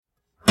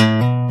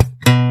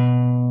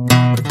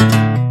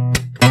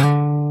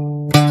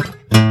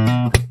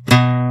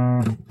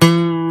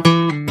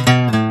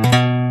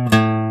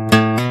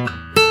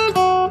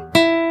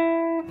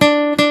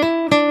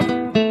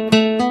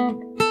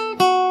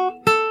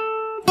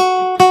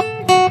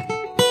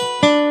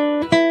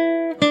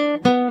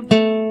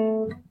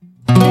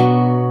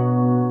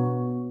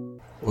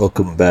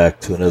welcome back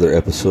to another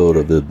episode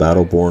of the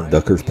Battleborn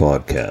Duckers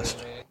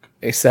podcast.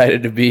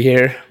 Excited to be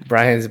here.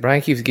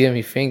 Brian keeps giving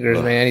me fingers,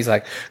 man. He's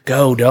like,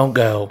 go, don't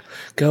go.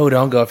 Go,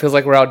 don't go. It feels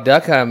like we're out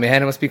duck hunting,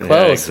 man. It must be close.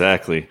 Yeah,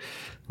 exactly.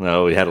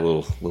 No, we had a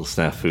little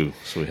snafu,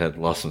 so we had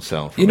lost some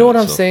sound. You know what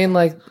I'm saying?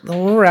 Like,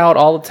 when we're out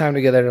all the time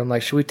together, I'm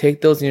like, should we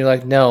take those? And you're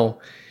like,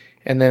 no.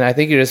 And then I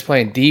think you're just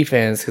playing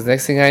defense, because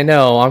next thing I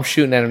know, I'm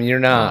shooting at him and you're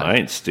not. I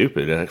ain't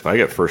stupid. If I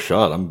get first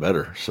shot, I'm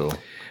better. So,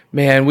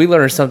 man, we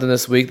learned something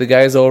this week. The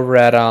guys over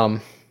at,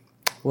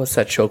 what's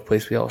that choke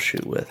place we all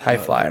shoot with? High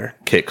Flyer.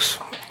 Kicks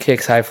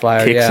High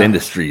Flyer,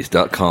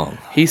 Kicksindustries.com.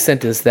 He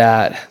sent us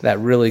that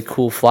really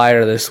cool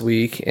flyer this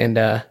week,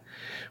 and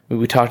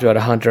we talked about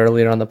a hunt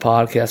earlier on the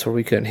podcast where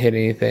we couldn't hit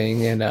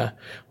anything, and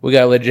we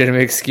got a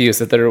legitimate excuse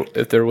if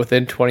they're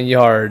within 20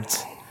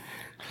 yards.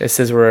 It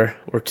says we're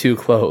too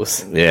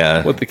close.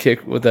 Yeah, with the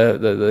kick, with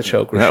the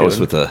choke. That was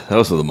with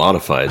the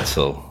modified.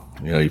 So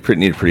you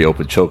need a pretty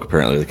open choke.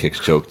 Apparently, the kick's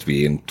choke to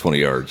be in 20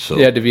 yards. So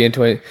yeah, to be in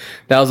 20.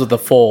 That was with the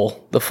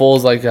full. The full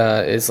is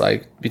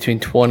like between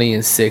 20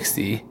 and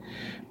 60.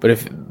 But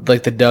if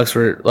like the ducks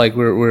were like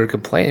we were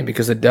complaining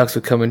because the ducks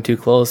would come in too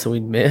close and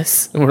we'd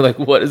miss, and we're like,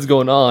 what is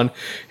going on?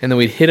 And then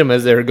we'd hit them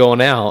as they were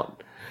going out.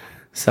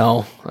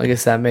 So I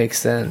guess that makes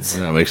sense.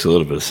 Yeah, it makes a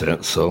little bit of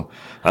sense. So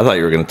I thought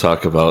you were going to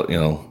talk about,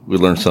 we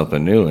learned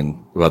something new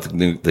and about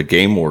the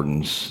game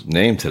warden's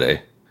name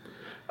today.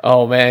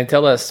 Oh man,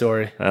 tell that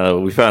story.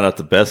 We found out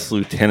the best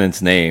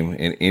lieutenant's name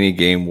in any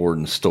game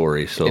warden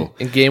story. So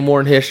in game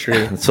warden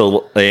history.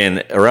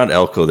 And around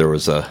Elko there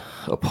was a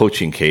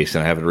poaching case,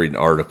 and I happened to read an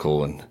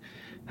article, and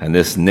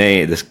this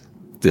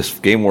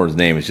game warden's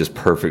name is just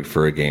perfect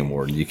for a game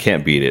warden. You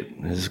can't beat it.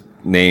 His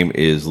name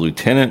is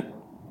Lieutenant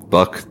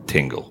Buck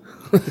Tingle.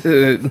 Is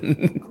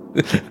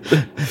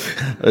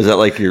that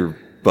like your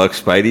Buck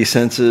Spidey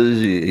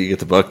senses? You get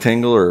the Buck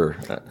Tingle, or?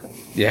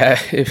 Yeah,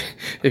 if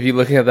you're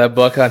looking at that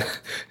buck on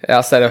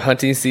outside of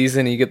hunting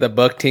season, and you get the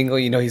buck tingle,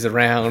 you know he's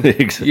around.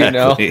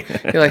 Exactly.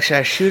 You're like, should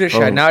I shoot it?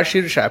 Should I not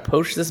shoot it? Should I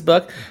poach this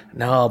buck?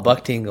 No,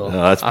 buck tingle.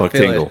 No, that's Buck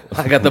Tingle.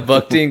 I got the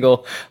buck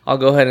tingle. I'll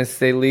go ahead and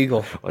stay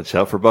legal. Watch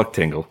out for Buck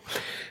Tingle.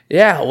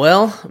 Yeah,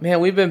 well, man,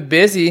 we've been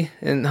busy,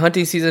 and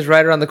hunting season's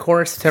right around the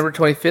corner. September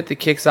 25th, it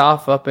kicks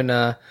off up in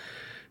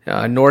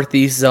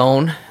northeast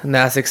zone, and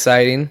that's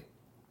exciting.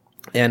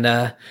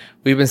 And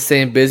we've been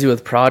staying busy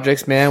with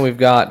projects, man. And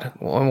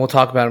we'll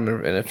talk about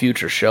them in a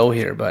future show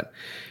here, but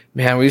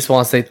man, we just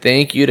want to say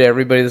thank you to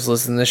everybody that's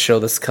listening to this show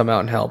that's come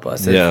out and help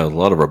us. Yeah, a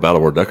lot of our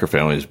Battleborn Ducker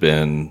family has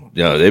been,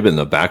 they've been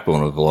the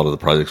backbone of a lot of the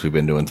projects we've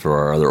been doing through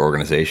our other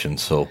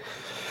organizations. So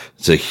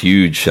it's a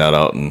huge shout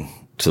out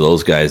to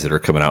those guys that are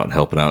coming out and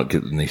helping out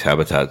getting these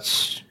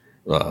habitats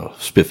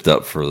spiffed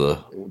up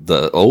for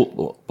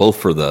both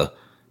for the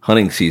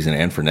hunting season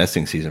and for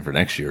nesting season for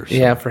next year. So.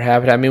 Yeah, for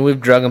habitat. I mean,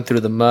 we've drug them through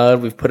the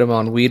mud. We've put them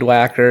on weed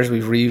whackers.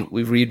 We've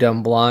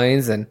redone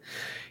blinds, and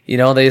they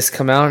just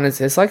come out and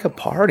it's like a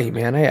party,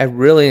 man. I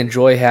really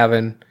enjoy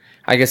having,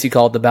 I guess you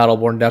call it the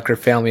Battleborn Ducker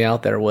family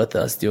out there with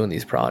us doing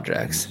these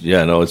projects.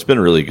 Yeah, no, it's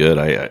been really good.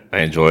 I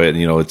enjoy it.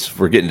 And,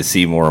 we're getting to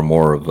see more and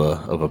more of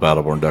a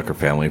Battleborn Ducker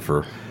family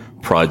for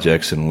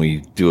projects, and we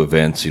do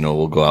events.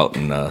 We'll go out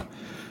and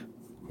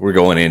we're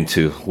going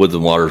into Woods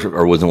and Waters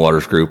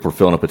group. We're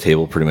filling up a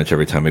table pretty much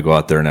every time we go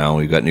out there now.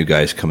 We've got new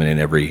guys coming in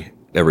every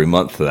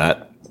month for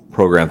that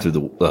program through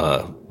the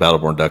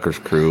Battleborn Duckers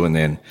crew. And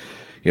then,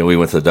 we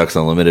went to the Ducks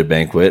Unlimited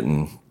banquet,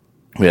 and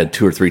we had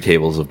 2 or 3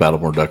 tables of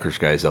Battleborn Duckers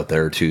guys out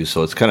there too.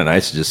 So it's kind of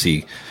nice to just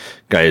see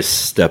guys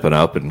stepping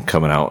up and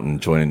coming out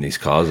and joining these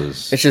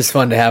causes. It's just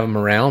fun to have them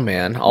around,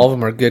 man. All of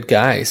them are good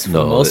guys for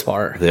the most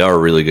part. They are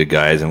really good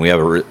guys, and we have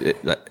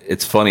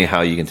it's funny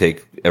how you can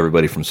take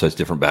everybody from such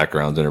different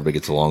backgrounds and everybody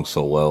gets along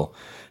so well.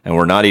 And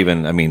we're not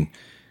even,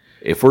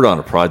 if we're on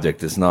a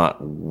project, it's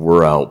not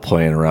we're out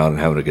playing around and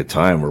having a good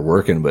time. We're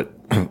working, but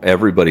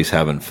everybody's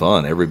having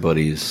fun.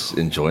 Everybody's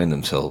enjoying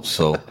themselves.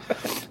 So,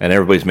 and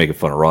everybody's making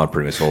fun of Ron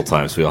pretty much the whole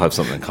time. So we all have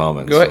something in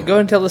common. Go ahead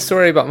and tell the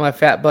story about my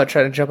fat butt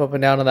trying to jump up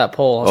and down on that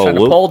pole. I was trying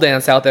to pole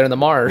dance out there in the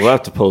marsh. We'll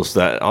have to post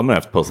that. I'm going to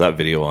have to post that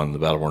video on the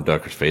Battleborn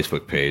Duckers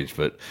Facebook page.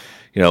 But,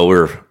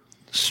 we're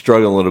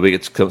struggling a little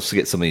bit to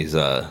get some of these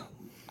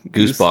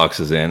goose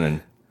boxes in,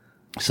 and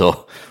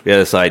so we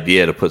had this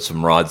idea to put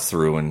some rods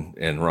through,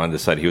 and Ron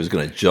decided he was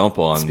going to jump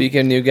on.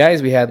 Speaking of new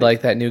guys, we had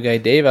like that new guy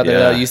Dave out there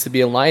that used to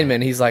be a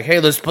lineman. He's like, hey,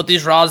 let's put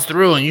these rods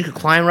through and you can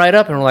climb right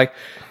up. And we're like,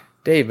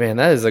 Dave, man,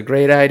 that is a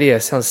great idea.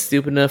 It sounds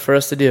stupid enough for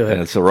us to do it.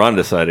 And so Ron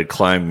decided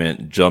climb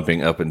meant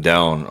jumping up and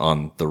down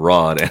on the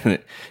rod, and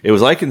it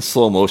was like in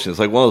slow motion. It's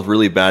like one of those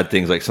really bad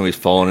things, like somebody's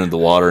falling into the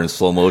water in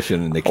slow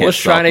motion and they can't. I was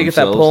trying to get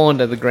that pole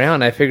into the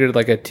ground. I figured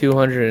like a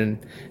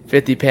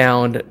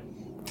 250-pound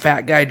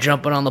fat guy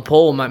jumping on the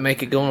pole might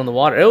make it go in the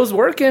water. It was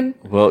working.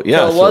 Well,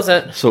 yeah, it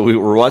wasn't. So we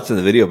were watching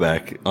the video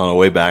back on our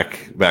way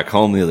back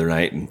home the other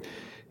night, and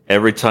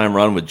every time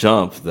Ron would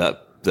jump,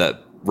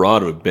 that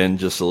rod would bend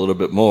just a little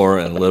bit more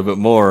and a little bit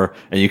more,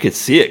 and you could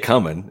see it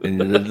coming,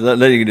 and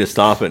then you can just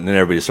stop it, and then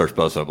everybody starts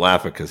busting up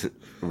laughing because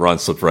Ron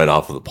slipped right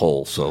off of the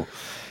pole. So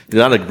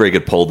You're not a very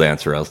good pole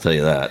dancer, I'll tell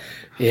you that.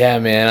 Yeah,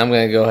 man, I'm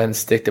going to go ahead and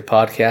stick to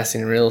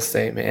podcasting and real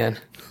estate, man.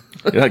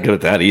 You're not good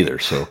at that either,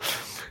 so.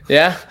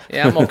 Yeah,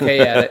 I'm okay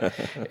at it.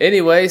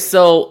 Anyway,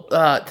 so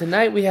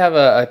tonight we have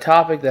a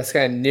topic that's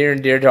kind of near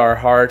and dear to our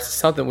hearts,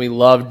 something we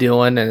love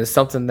doing, and it's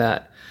something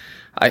that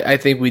I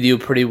think we do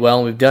pretty well,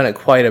 and we've done it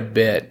quite a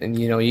bit. And,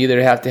 you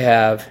either have to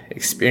have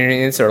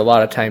experience or a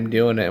lot of time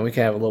doing it, and we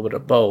can have a little bit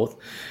of both.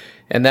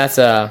 And that's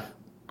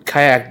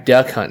kayak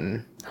duck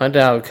hunting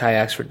out with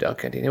kayaks for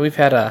duck hunting. And we've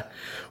had a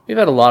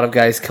lot of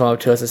guys come up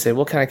to us and say,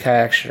 what kind of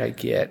kayak should I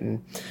get?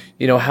 And,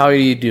 how do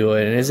you do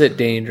it? And is it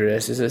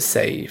dangerous? Is it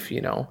safe?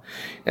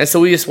 And so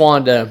we just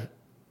wanted to,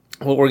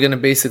 what we're going to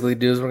basically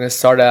do is we're going to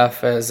start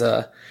off as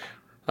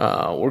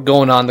we're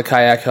going on the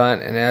kayak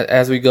hunt. And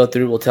as we go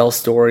through, we'll tell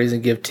stories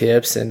and give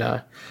tips and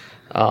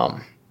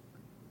kind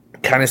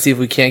of see if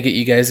we can't get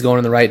you guys going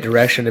in the right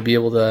direction to be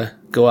able to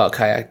go out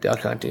kayak duck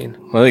hunting.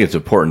 Well, I think it's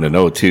important to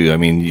know, too. I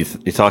mean, you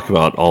talk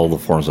about all the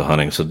forms of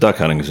hunting. So duck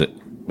hunting is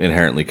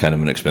inherently kind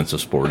of an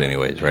expensive sport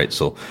anyways, right?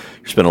 So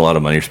you spend a lot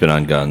of money, you spend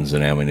on guns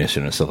and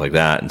ammunition and stuff like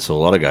that. And so a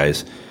lot of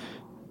guys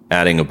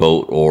adding a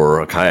boat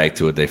or a kayak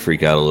to it, they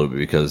freak out a little bit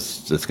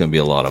because it's going to be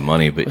a lot of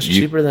money. But it's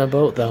cheaper than a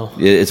boat, though.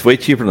 It's way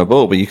cheaper than a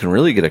boat, but you can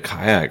really get a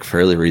kayak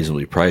fairly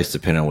reasonably priced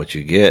depending on what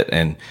you get.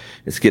 And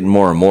it's getting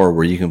more and more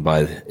where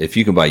if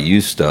you can buy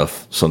used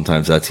stuff,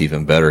 sometimes that's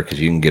even better because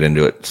you can get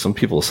into it. Some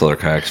people sell their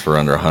kayaks for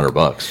under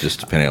 $100 just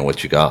depending on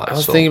what you got. I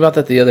was thinking about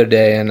that the other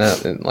day, and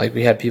like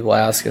we had people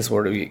ask us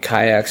where do we get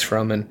kayaks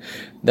from, and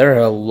there are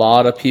a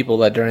lot of people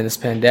that during this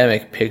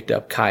pandemic picked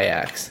up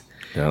kayaks.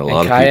 Yeah, a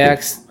lot of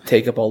kayaks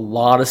take up a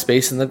lot of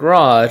space in the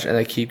garage, and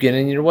they keep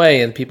getting in your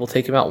way, and people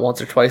take them out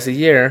once or twice a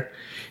year.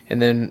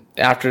 And then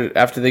after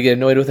they get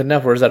annoyed with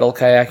enough, where's that old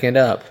kayak end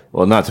up?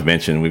 Well, not to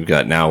mention we've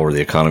got now where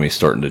the economy's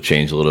starting to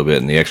change a little bit,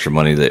 and the extra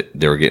money that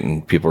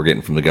people were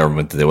getting from the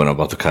government that they went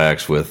about the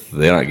kayaks with,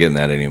 they're not getting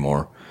that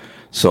anymore.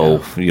 So,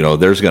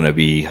 there's going to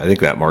be, I think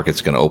that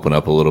market's going to open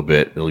up a little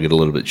bit. It'll get a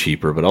little bit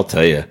cheaper, but I'll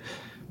tell you,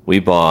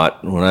 when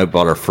I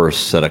bought our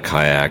first set of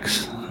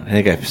kayaks, I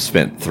think I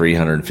spent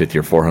 $350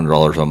 or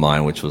 $400 on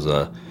mine, which was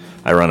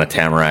I run a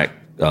Tamarack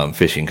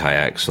fishing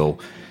kayak, so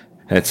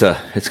it's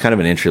kind of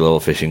an entry level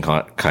fishing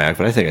kayak,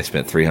 but I think I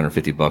spent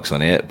 $350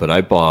 on it. But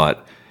I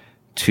bought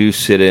 2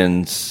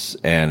 sit-ins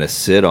and a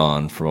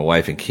sit-on for my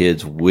wife and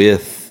kids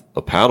with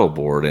a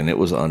paddleboard, and it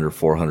was under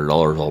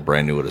 $400, all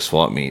brand new at a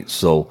swap meet.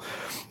 So,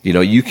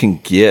 you can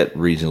get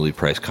reasonably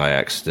priced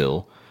kayaks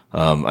still.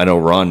 I know,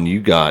 Ron,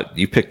 you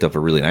picked up a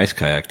really nice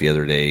kayak the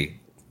other day.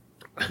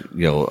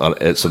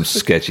 Some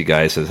sketchy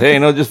guy says, hey,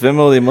 just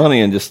Venmo the money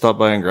and just stop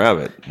by and grab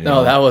it.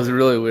 No, that was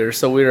really weird.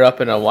 So we were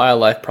up in a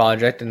wildlife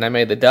project, and I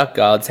made the duck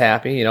gods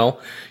happy. You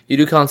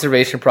do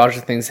conservation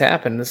project, things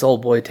happen. This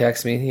old boy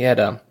texted me. He had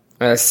a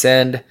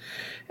Ascend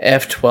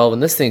F12,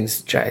 and this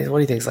thing's giant. What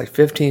do you think? It's like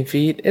 15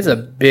 feet. It's a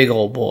big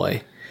old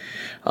boy.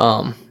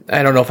 I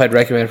don't know if I'd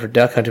recommend it for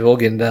duck hunting. We'll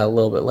get into that a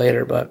little bit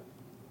later, but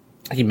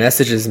he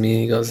messages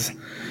me.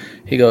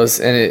 He goes,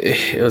 and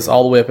it was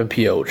all the way up in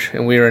Pioche,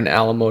 and we were in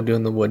Alamo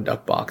doing the wood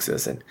duck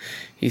boxes, and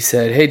he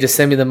said, hey, just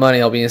send me the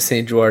money. I'll be in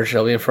St. George.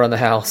 I'll be in front of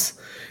the house.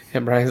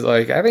 And Brian's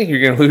like, I think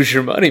you're going to lose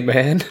your money,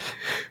 man.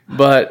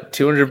 But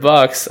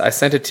 $200, I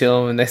sent it to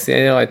him, and next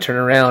thing I know, I turned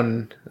around,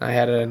 and I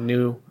had a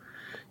new,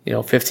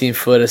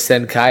 15-foot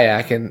Ascend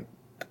kayak, and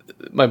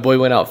my boy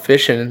went out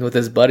fishing with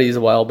his buddies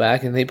a while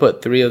back, and they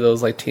put 3 of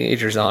those like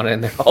teenagers on it,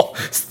 and they're all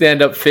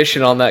stand up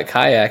fishing on that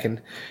kayak,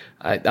 and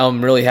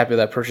I'm really happy with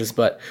that purchase.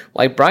 But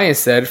like Brian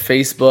said,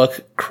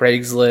 Facebook,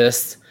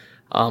 Craigslist,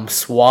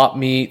 swap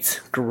meets,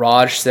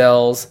 garage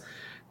sales,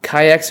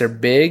 kayaks are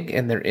big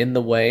and they're in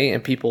the way,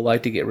 and people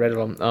like to get rid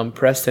of them.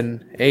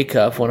 Preston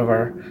Acuff, one of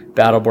our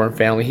Battleborn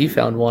family, he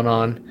found one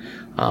on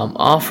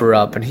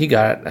OfferUp, and he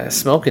got a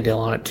smoking deal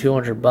on it,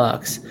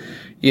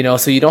 $200.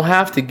 So you don't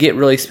have to get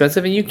really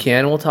expensive, and you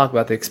can. We'll talk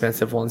about the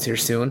expensive ones here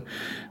soon.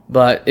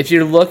 But if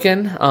you're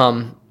looking,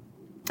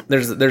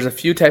 there's a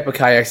few type of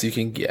kayaks you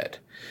can get.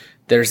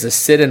 There's the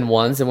sit-in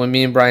ones, and when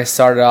me and Brian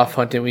started off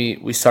hunting,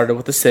 we started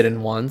with the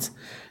sit-in ones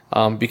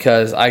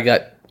because I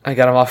got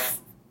them off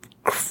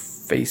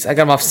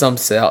some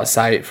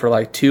site for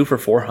like 2 for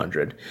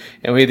 $400,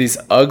 and we had these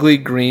ugly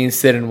green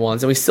sit-in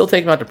ones, and we still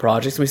take them out to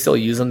projects, and we still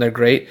use them. They're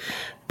great,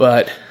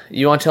 but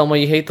you want to tell them why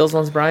you hate those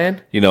ones,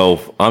 Brian?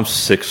 I'm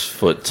 6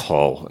 foot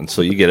tall, and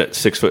so you get it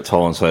 6 foot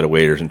tall inside of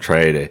waders and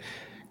try to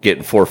get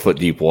in 4 foot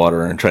deep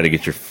water and try to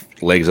get your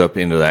legs up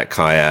into that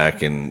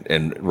kayak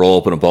and roll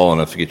open a ball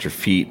enough to get your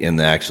feet in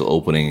the actual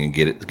opening and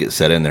get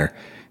set in there.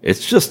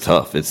 It's just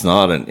tough. It's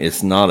not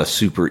a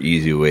super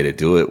easy way to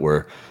do it.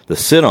 Where the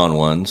sit on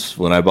ones,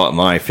 when I bought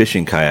my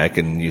fishing kayak,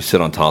 and you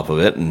sit on top of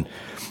it and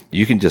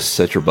you can just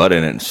set your butt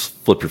in it and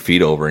flip your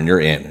feet over and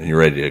you're in and you're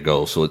ready to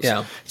go. So it's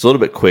a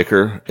little bit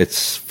quicker.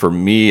 It's, for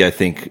me, I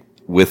think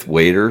with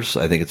waders,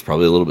 I think it's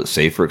probably a little bit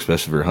safer,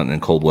 especially if you're hunting in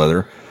cold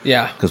weather.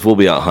 Yeah. Because we'll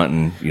be out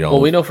hunting, Well,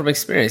 we know from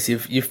experience,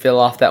 you fill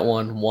off that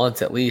one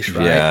once at least,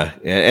 right? Yeah.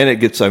 And it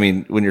gets,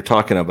 when you're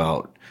talking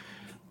about,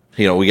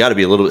 we got to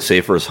be a little bit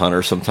safer as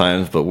hunters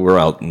sometimes, but we're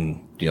out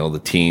in,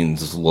 the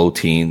teens, low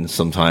teens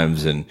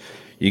sometimes, and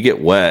you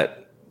get wet,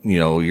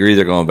 you're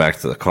either going back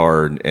to the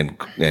car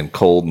and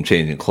cold and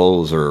changing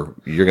clothes, or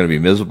you're going to be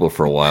miserable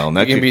for a while. And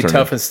that you can be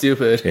tough and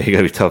stupid. Yeah, you got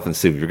to be tough and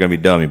stupid. If you're going to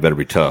be dumb, you better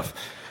be tough.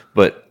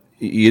 But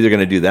you're either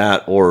going to do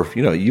that, or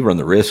you run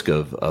the risk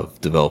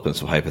of developing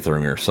some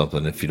hypothermia or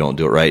something if you don't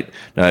do it right.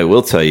 Now, I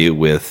will tell you,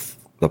 with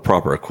the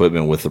proper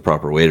equipment, with the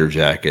proper wader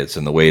jackets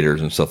and the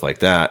waders and stuff like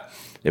that,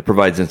 it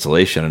provides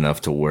insulation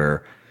enough to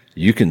where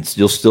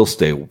you'll still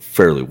stay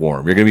fairly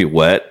warm. You're going to be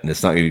wet, and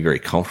it's not going to be very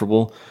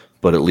comfortable,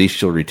 but at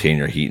least you'll retain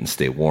your heat and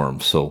stay warm.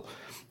 So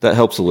that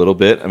helps a little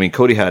bit. I mean,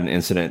 Cody had an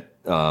incident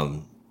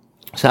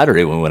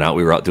Saturday when we went out.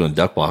 We were out doing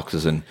duck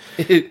boxes, and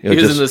he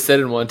was in the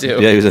sit-in one too.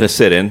 Yeah, he was in a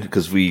sit-in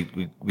because we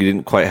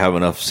didn't quite have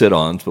enough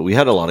sit-ons, but we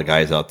had a lot of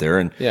guys out there,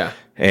 and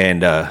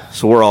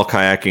so we're all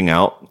kayaking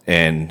out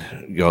and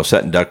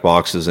setting duck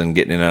boxes and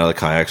getting in and out of the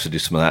kayaks to do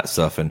some of that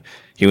stuff. And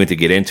he went to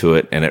get into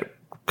it, and it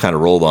kind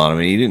of rolled on him,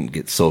 and he didn't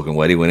get soaking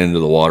wet. He went into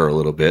the water a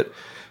little bit,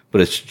 but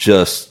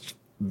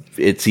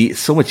it's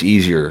so much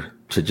easier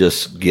to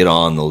just get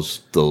on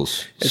those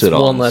sit-ons. It's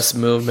one less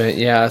movement,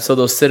 yeah. So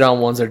those sit-on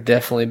ones are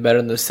definitely better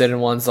than the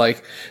sit-in ones.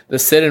 Like the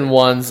sit-in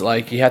ones,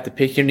 like you have to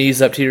pick your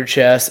knees up to your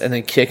chest and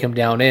then kick them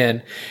down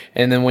in.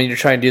 And then when you're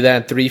trying to do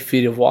that in 3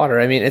 feet of water,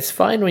 I mean, it's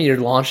fine when you're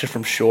launching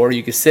from shore.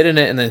 You can sit in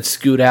it and then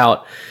scoot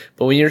out.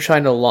 But when you're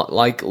trying to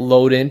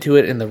load into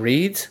it in the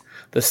reeds,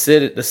 the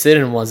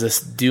sit-in ones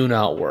just do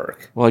not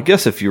work. Well, I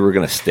guess if you were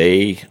going to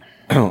stay,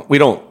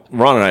 Ron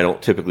and I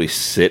don't typically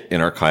sit in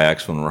our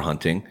kayaks when we're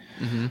hunting.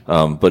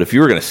 Mm-hmm. But if you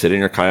were going to sit in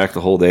your kayak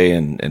the whole day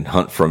and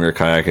hunt from your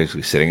kayak,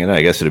 actually sitting in it,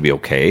 I guess it'd be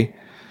okay.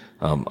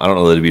 I don't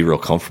know that it'd be real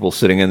comfortable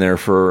sitting in there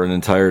for an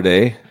entire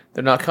day.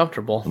 They're not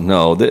comfortable.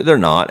 No, they're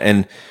not.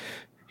 And,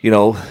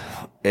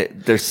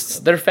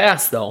 they're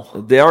fast though.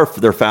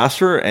 They're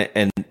faster,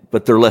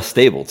 but they're less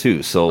stable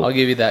too. So I'll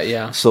give you that.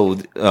 Yeah. So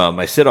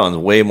my sit-on is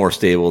way more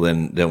stable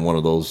than one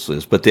of those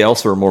is, but they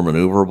also are more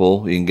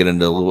maneuverable. You can get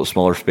into a little bit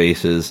smaller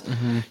spaces.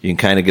 Mm-hmm. You can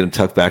kind of get them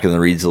tucked back in the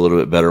reeds a little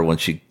bit better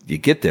once you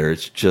get there.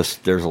 It's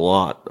just there's a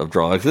lot of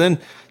drawbacks. And then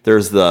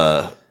there's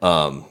the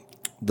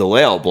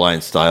layout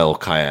blind style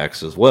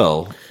kayaks as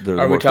well.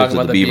 Are we talking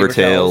about the beaver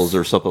tails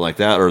or something like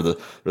that, or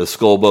the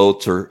skull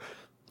boats, or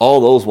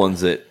all those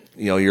ones that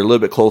you're a little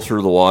bit closer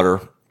to the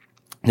water.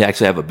 They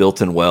actually have a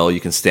built-in well.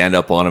 You can stand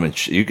up on them,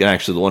 and you can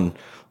actually, one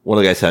of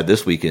the guys had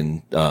this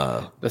weekend,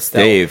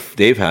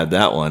 Dave had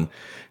that one,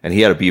 and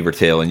he had a beaver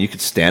tail, and you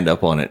could stand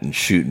up on it and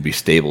shoot and be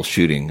stable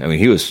shooting. I mean,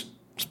 he was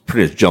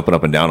pretty much jumping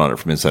up and down on it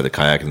from inside the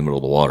kayak in the middle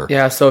of the water.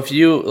 Yeah. So if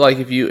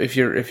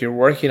you're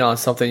working on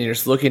something, you're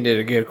just looking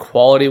to get a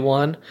quality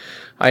one.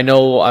 I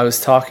know I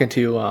was talking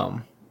to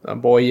a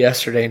boy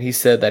yesterday, and he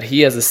said that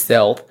he has a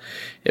Stealth.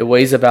 It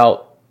weighs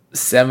about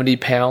 70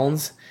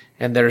 pounds.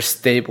 And they're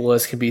stable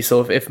as can be.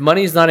 So if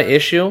money's not an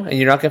issue, and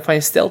you're not going to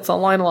find Stealths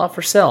online a lot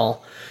for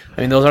sale,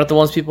 I mean, those aren't the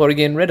ones people are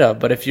getting rid of.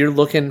 But if you're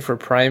looking for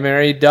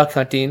primary duck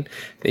hunting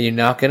that you're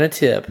not going to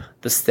tip,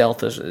 the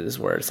Stealth is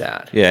where it's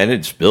at. Yeah, and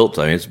it's built.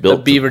 I mean, it's built.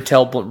 The Beaver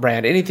Tail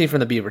brand, anything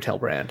from the Beaver Tail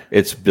brand.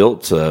 It's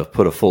built to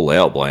put a full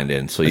layout blind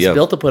in. So it's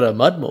built to put a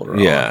mud motor on.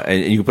 Yeah,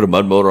 and you can put a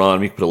mud motor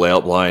on. You can put a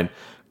layout blind,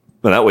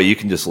 but that way you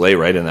can just lay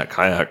right in that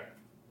kayak,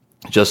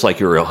 just like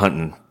you were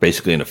hunting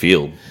basically in a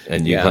field,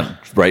 and you hunt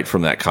right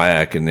from that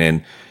kayak, and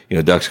then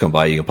ducks come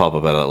by, you can pop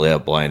up out of that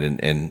layout blind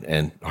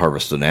and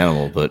harvest an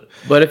animal.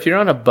 But if you're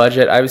on a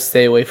budget, I would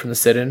stay away from the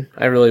sit-in.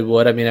 I really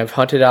would. I mean, I've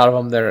hunted out of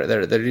them.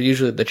 They're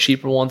usually the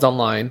cheaper ones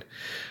online.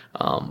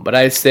 But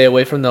I'd stay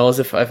away from those.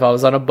 If I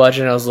was on a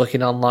budget and I was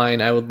looking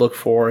online, I would look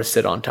for a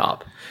sit on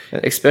top,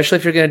 especially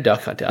if you're going to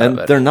duck hunt out of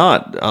it. They're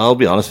not, I'll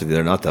be honest with you,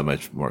 they're not that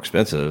much more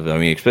expensive. I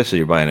mean, especially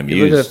you're buying them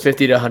used. Look at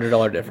a $50 to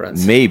 $100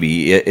 difference.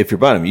 Maybe. If you're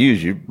buying them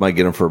used, you might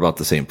get them for about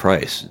the same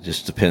price. It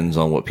just depends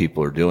on what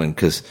people are doing,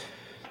 because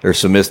there's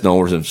some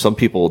misnomers, and some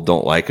people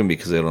don't like them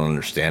because they don't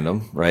understand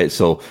them, right?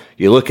 So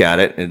you look at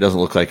it, and it doesn't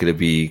look like it'd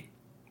be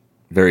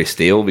very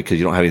stable because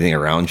you don't have anything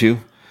around you.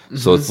 Mm-hmm.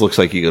 So it looks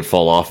like you could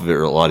fall off of it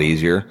a lot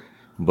easier,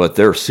 but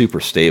they're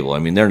super stable. I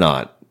mean, you're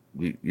not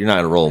going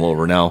to roll them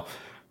over. Now,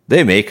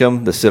 they make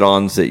them, the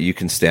sit-ons that you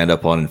can stand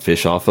up on and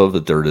fish off of,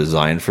 that they're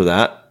designed for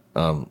that.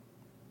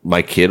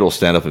 My kid will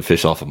stand up and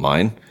fish off of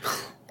mine.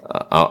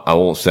 I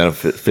won't stand up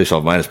fish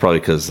off mine. It's probably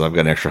because I've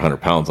got an extra 100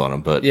 pounds on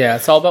them. But yeah,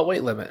 it's all about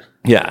weight limit.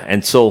 Yeah,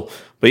 and so,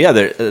 but yeah,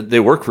 they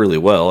work really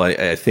well.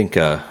 I think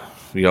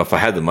if I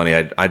had the money,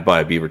 I'd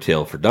buy a beaver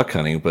tail for duck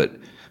hunting. But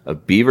a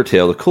beaver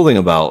tail, the cool thing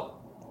about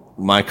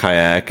my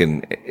kayak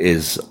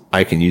is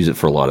I can use it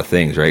for a lot of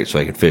things, right? So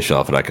I can fish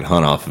off it, I can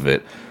hunt off of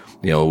it.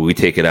 We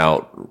take it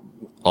out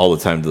all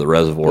the time to the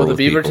reservoir. Well, the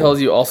beaver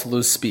tails, you also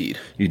lose speed.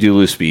 You do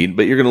lose speed,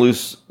 but you're gonna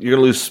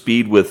lose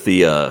speed with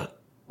the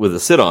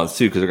sit-ons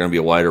too, because they're gonna be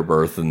a wider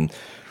berth,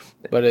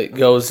 but it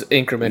goes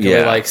incrementally.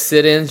 Yeah. Like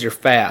sit-ins, you're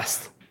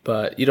fast,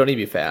 but you don't need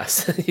to be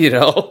fast.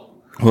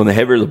 Well, the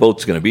heavier the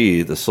boat's gonna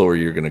be, the slower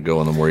you're gonna go,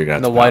 and the more you're gonna.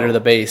 And the wider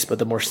the base, but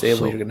the more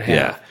stable you're gonna have.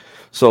 Yeah.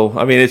 So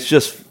I mean, it's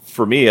just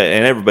for me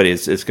and everybody.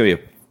 It's gonna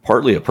be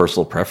partly a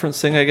personal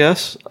preference thing, I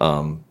guess.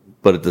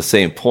 But at the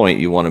same point,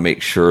 you want to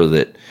make sure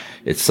that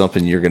it's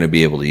something you're going to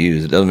be able to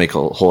use. It doesn't make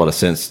a whole lot of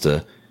sense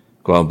to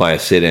go out and buy a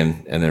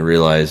sit-in, and then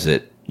realize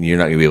that you're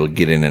not going to be able to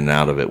get in and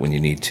out of it when you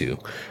need to.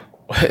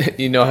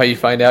 You know how you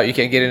find out you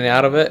can't get in and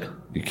out of it?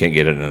 You can't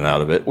get in and out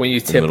of it. When you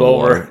tip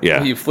over. Yeah.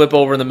 When you flip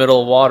over in the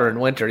middle of water in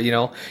winter,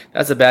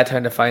 that's a bad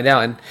time to find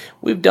out. And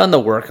we've done the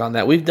work on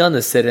that. We've done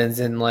the sit-ins,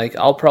 and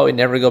I'll probably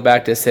never go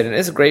back to a sit-in.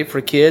 It's great for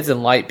kids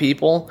and light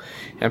people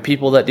and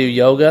people that do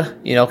yoga,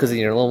 because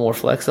you're a little more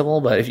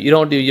flexible. But if you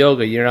don't do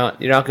yoga, you're not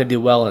going to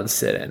do well in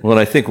sit-in. Well, and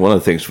I think one of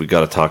the things we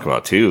got to talk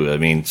about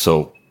too,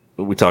 so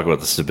we talk about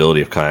the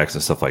stability of kayaks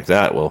and stuff like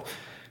that. Well,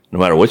 no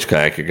matter which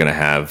kayak you're going to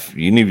have,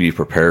 you need to be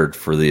prepared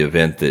for the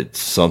event that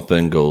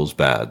something goes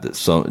bad,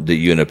 that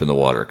you end up in the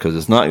water. Because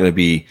it's not going to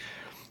be,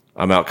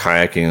 I'm out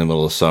kayaking in the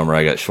middle of summer,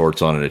 I got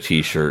shorts on and a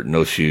t-shirt,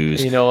 no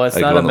shoes. It's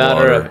not a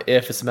matter of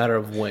if, it's a matter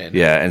of when.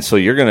 Yeah, and so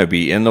you're going to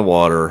be in the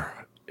water,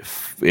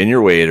 in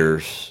your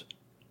waders,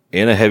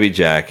 in a heavy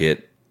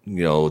jacket.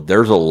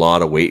 There's a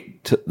lot of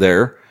weight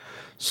there.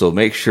 So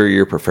make sure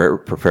you're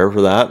prepared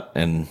for that.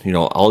 And,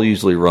 I'll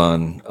usually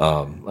run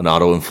an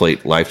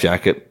auto-inflate life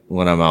jacket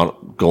when I'm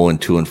out going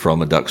to and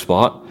from a duck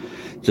spot,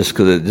 just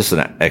because it's just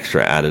an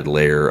extra added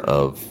layer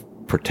of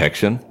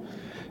protection.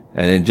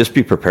 And then just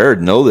be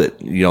prepared. Know that,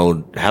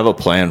 have a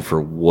plan for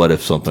what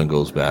if something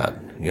goes bad,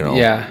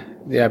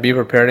 Yeah, be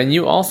prepared. And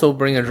you also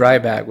bring a dry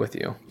bag with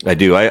you. I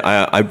do.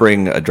 I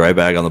bring a dry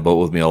bag on the boat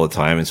with me all the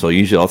time. And so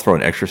usually I'll throw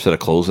an extra set of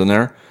clothes in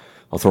there.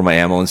 I'll throw my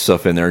ammo and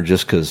stuff in there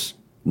just because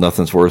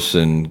nothing's worse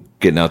than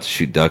getting out to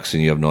shoot ducks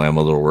and you have no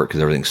ammo to work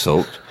because everything's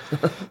soaked.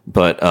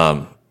 But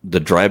the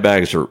dry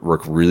bags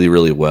work really,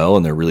 really well,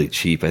 and they're really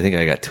cheap. I think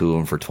I got 2 of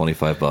them for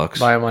 $25.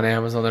 Buy them on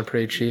Amazon; they're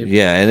pretty cheap.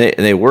 Yeah,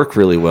 and they work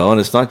really well. And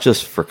it's not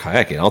just for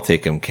kayaking. I'll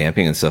take them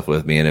camping and stuff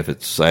with me. And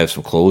if I have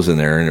some clothes in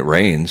there and it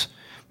rains,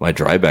 my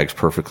dry bag's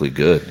perfectly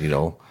good.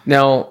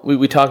 Now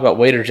we talk about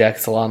wader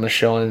jackets a lot on the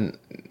show,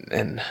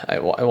 and I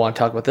want to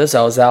talk about this.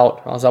 I was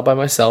out by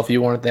myself.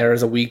 You weren't there. It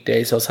was a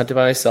weekday, so I was hunting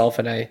by myself,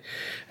 and I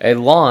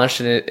launched,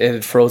 and it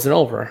had frozen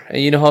over.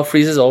 And you know how it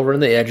freezes over in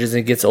the edges and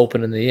it gets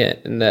open in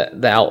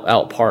the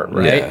out part,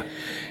 right? Yeah.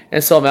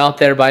 And so I'm out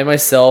there by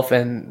myself,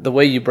 and the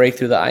way you break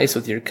through the ice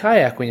with your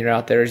kayak when you're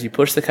out there is you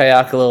push the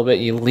kayak a little bit,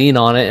 you lean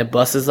on it, it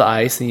busts the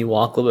ice, and you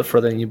walk a little bit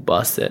further and you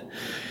bust it.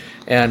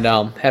 And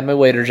had my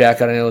wader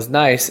jacket on, and it was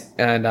nice,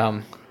 and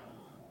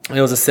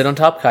it was a sit on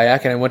top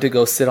kayak, and I went to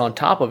go sit on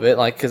top of it,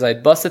 because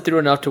I'd busted through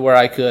enough to where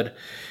I could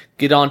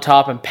get on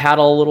top and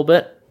paddle a little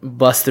bit,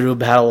 bust through,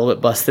 paddle a little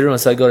bit, bust through, and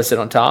so I go to sit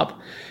on top.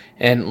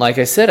 And like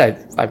I said,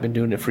 I've been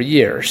doing it for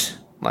years.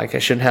 I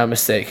shouldn't have a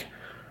mistake.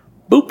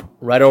 Boop,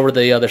 right over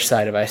the other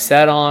side of it. I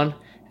sat on,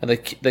 and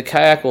the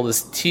kayak will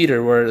just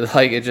teeter where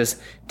it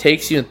just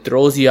takes you and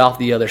throws you off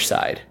the other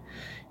side.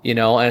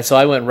 And so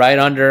I went right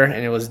under,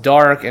 and it was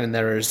dark, and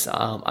there was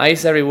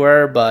ice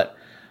everywhere, but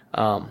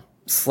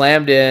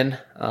slammed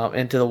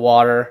into the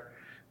water.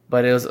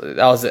 But I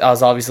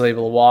was obviously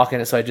able to walk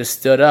in it, so I just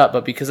stood up.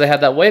 But because I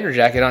had that wader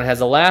jacket on, it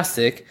has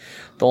elastic,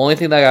 the only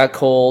thing that got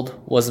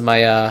cold was my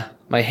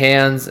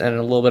hands and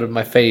a little bit of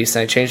my face.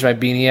 And I changed my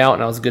beanie out,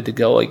 and I was good to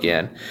go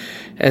again.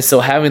 And so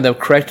having the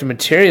correct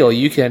material,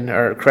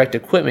 or correct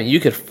equipment,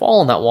 you could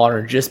fall in that water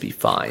and just be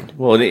fine.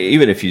 Well,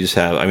 even if you just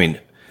have,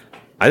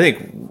 I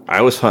think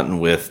I was hunting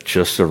with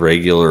just a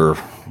regular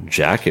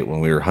jacket when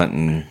we were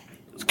hunting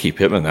Key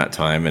Pittman that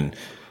time, and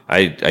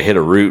I hit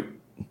a root,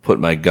 put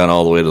my gun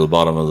all the way to the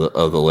bottom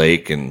of the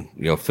lake, and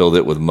filled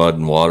it with mud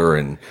and water,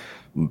 and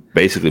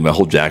basically my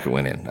whole jacket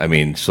went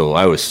in. So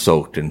I was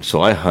soaked, and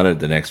so I hunted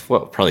the next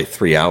probably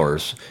 3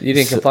 hours. You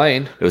didn't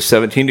complain. It was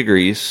 17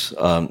 degrees.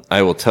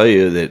 I will tell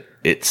you that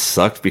it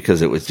sucked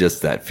because it was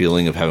just that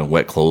feeling of having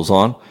wet clothes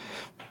on,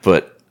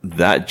 but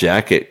that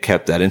jacket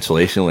that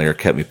insulation layer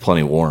kept me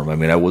plenty warm.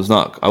 I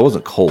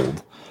wasn't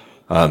cold.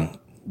 Then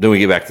we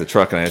get back to the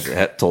truck, and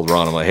I told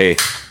Ron, I'm like, hey,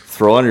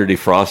 throw on your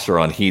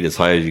defroster on heat as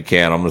high as you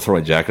can. I'm going to throw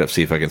my jacket up,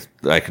 see if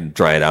I can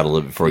dry it out a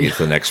little bit before we get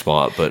to the next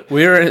spot. But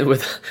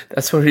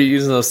that's when we were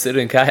using those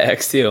sit-in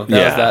kayaks too.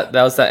 That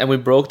was that, and we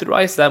broke through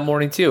ice that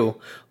morning too,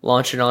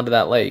 launching onto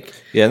that lake.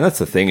 Yeah, and that's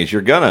the thing is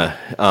you're gonna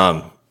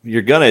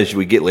as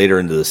we get later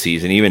into the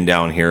season, even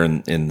down here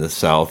in the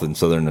south and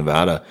southern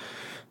Nevada.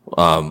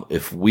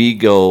 If we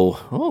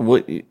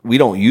go, we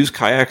don't use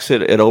kayaks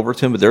at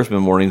Overton, but there's been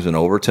mornings in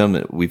Overton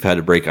that we've had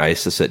to break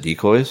ice to set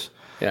decoys.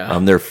 Yeah.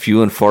 They're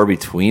few and far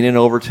between in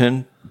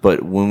Overton,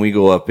 but when we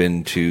go up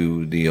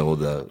into the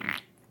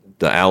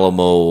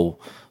Alamo,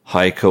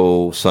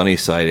 Hyco,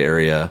 Sunnyside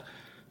area,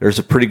 there's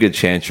a pretty good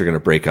chance you're going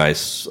to break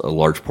ice a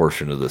large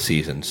portion of the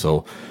season.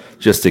 So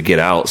just to get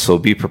out, so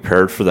be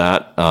prepared for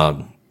that.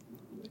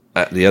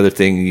 The other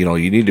thing,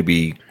 you need to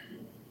be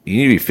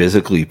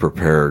physically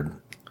prepared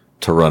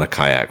to run a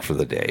kayak for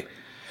the day.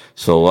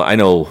 So I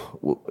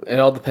know it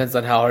all depends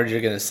on how hard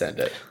you're going to send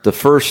it. The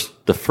first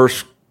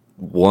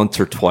once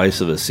or twice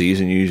of a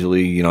season,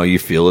 usually, you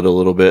feel it a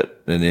little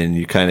bit, and then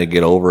you kind of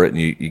get over it and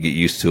you get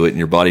used to it and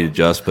your body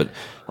adjusts. But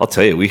I'll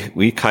tell you,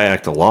 we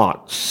kayaked a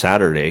lot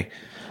Saturday.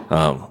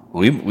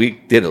 We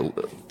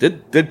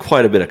did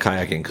quite a bit of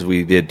kayaking because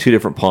we did 2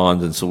 different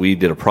ponds. And so we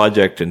did a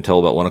project until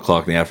about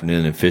 1:00 in the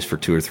afternoon and fished for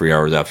 2 or 3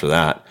 hours after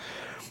that.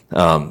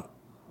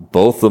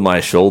 both of my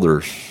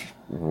shoulders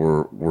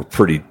were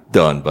pretty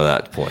done by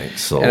that point.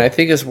 So, and I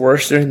think it's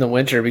worse during the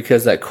winter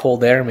because that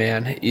cold air,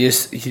 man, you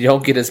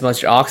don't get as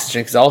much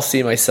oxygen. Because I'll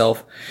see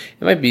myself,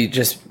 it might be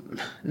just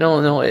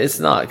no, it's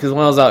not. Because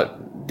when I was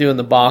out doing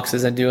the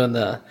boxes and doing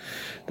the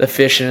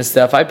fishing and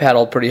stuff, I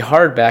paddled pretty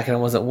hard back and I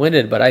wasn't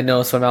winded. But I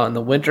know, so I'm out in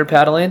the winter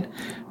paddling,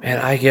 man,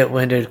 I get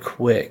winded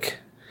quick.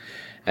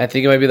 I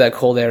think it might be that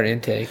cold air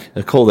intake.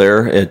 The cold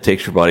air, it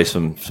takes your body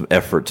some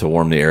effort to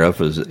warm the air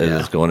up as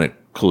it's going. It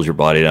cools your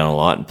body down a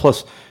lot. And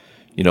plus,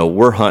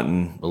 we're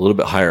hunting a little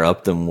bit higher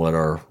up than what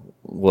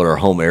our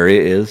home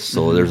area is.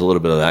 So there's a little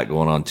bit of that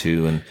going on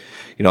too. And,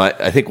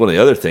 I think one of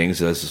the other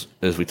things as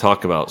we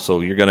talk about, so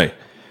you're going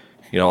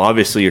to,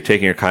 obviously you're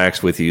taking your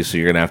kayaks with you, so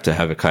you're going to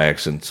have a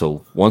kayaks. And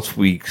so once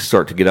we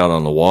start to get out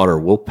on the water,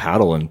 we'll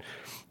paddle, and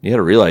you got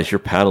to realize you're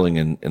paddling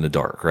in the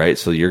dark, right?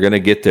 So you're going to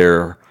get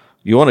there.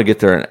 You want to get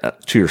there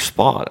to your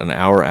spot an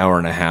hour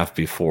and a half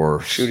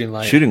before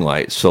shooting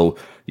light. So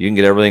you can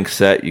get everything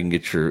set. You can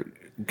get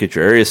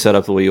your area set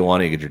up the way you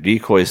want it. You get your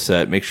decoys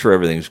set. Make sure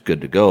everything's good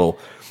to go.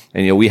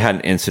 And we had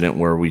an incident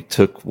where we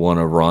took one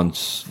of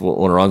Ron's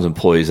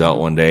employees out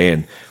one day,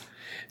 and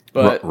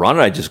Ron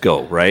and I just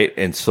go right.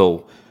 And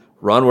so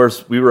Ron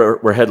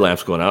we're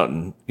headlamps going out,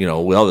 and we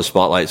have the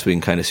spotlight so we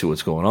can kind of see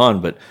what's going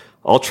on, but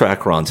I'll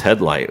track Ron's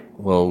headlight.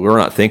 Well, we're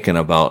not thinking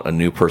about a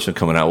new person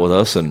coming out with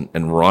us, and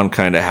Ron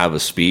kind of have a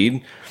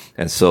speed.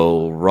 And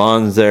so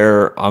Ron's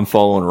there, I'm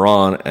following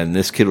Ron, and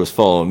this kid was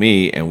following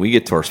me, and we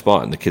get to our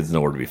spot and the kid's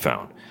nowhere to be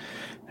found.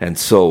 And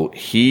so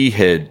he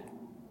had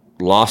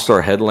lost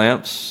our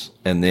headlamps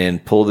and then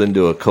pulled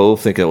into a cove,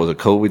 thinking it was a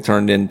cove we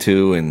turned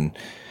into. And,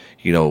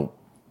 he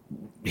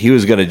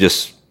was going to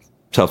just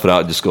tough it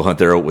out and just go hunt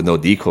there with no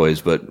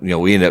decoys. But,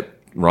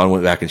 Ron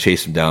went back and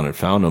chased him down and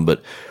found him.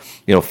 But,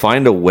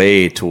 find a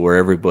way to where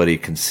everybody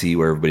can see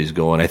where everybody's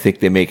going. I think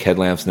they make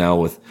headlamps now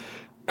with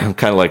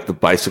kind of like the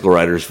bicycle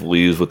riders will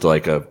use with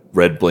like a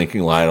red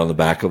blinking light on the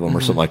back of them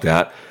or something like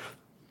that.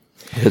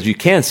 Because you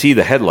can see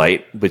the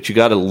headlight, but you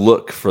got to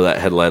look for that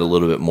headlight a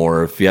little bit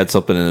more. If you had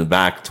something in the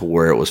back to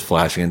where it was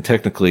flashing, and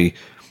technically,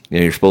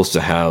 you're supposed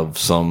to have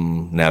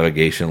some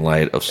navigation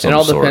light of some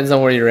sort. It all depends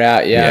on where you're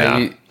at.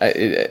 Yeah.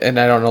 And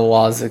I don't know the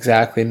laws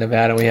exactly in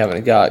Nevada. We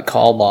haven't got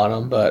called on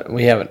them, but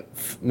we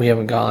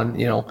haven't gone,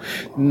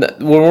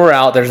 when we're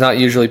out, there's not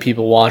usually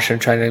people watching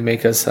trying to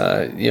make us,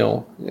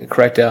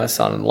 correct us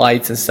on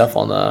lights and stuff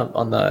on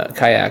the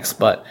kayaks.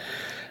 But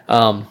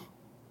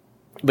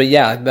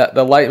yeah,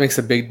 the light makes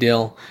a big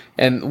deal.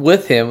 And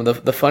with him,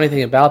 the funny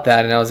thing about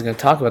that, and I was going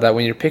to talk about that,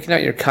 when you're picking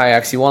out your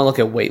kayaks, you want to look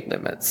at weight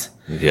limits.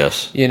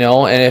 Yes.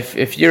 And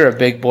if you're a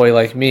big boy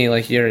like me,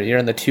 like you're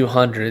in the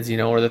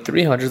 200s, or the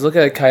 300s, look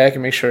at a kayak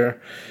and make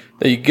sure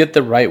that you get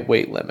the right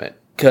weight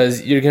limit.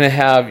 Because you're going to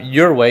have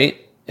your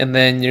weight, and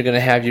then you're going to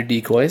have your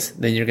decoys,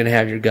 then you're going to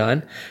have your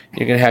gun,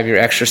 you're going to have your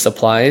extra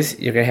supplies,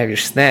 you're going to have your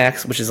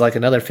snacks, which is like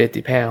another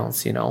 50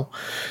 pounds,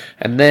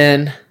 and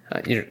then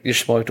your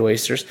smoked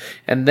oysters,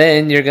 and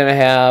then you're going to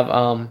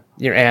have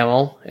your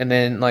ammo, and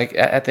then like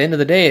at the end of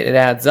the day, it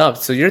adds up.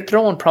 So you're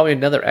throwing probably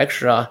another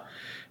extra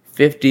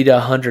 50 to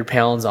 100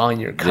 pounds on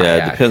your kayak.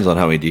 Yeah, it depends on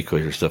how many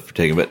decoys or stuff you're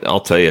taking. But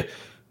I'll tell you,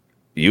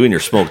 you and your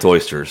smoked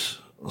oysters.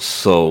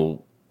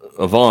 So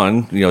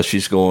Yvonne,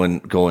 she's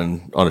going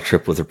on a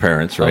trip with her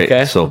parents, right?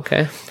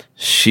 Okay.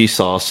 She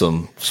saw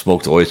some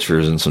smoked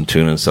oysters and some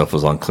tuna and stuff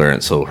was on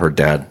clearance. So her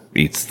dad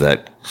eats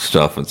that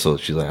stuff, and so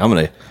she's like, I'm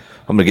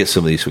gonna get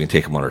some of these so we can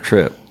take them on our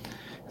trip.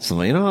 So I'm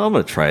like, I'm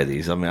gonna try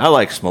these. I mean, I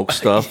like smoked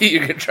stuff.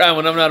 You can try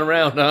when I'm not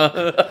around,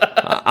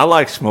 huh? I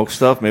like smoked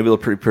stuff. Maybe they're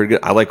pretty good.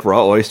 I like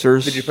raw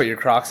oysters. Did you put your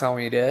Crocs on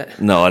when you did it?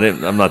 No, I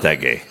didn't. I'm not that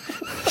gay.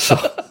 So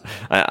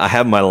I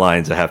have my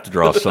lines I have to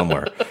draw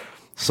somewhere.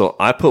 So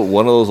I put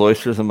one of those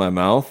oysters in my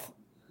mouth,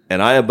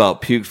 and I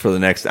about puked for the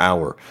next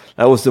hour.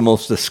 That was the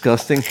most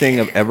disgusting thing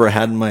I've ever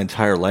had in my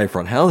entire life.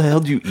 Ron, how the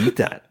hell do you eat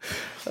that?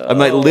 I'm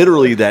like,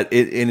 literally that,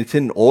 and it's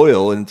in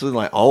oil, and it's in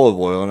like olive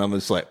oil, and I'm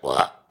just like,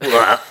 blah,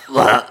 blah,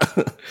 blah.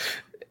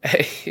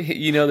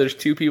 Hey, there's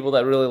two people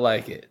that really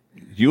like it.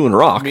 You and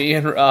Rock. Me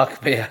and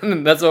Rock,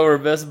 man. That's why we're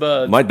best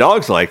buds. My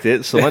dogs liked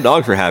it, so my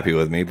dogs were happy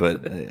with me.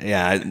 But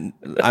yeah,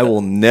 I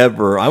won't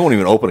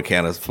even open a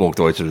can of smoked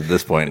oysters at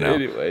this point now.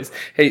 Anyways,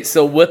 hey,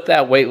 so with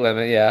that weight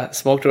limit, yeah,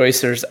 smoked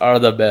oysters are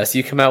the best.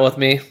 You come out with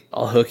me,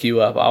 I'll hook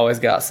you up. I always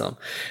got some.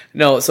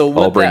 No, so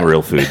I'll bring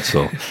real food.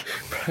 So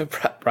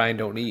Brian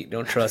don't eat,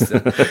 don't trust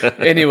him.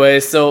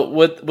 Anyway, so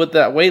with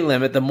that weight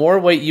limit, the more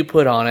weight you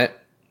put on it,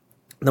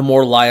 the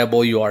more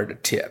liable you are to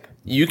tip.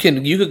 You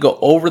could go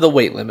over the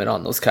weight limit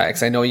on those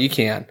kayaks. I know you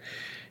can,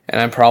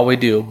 and I probably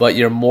do, but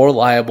you're more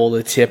liable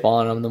to tip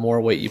on them the more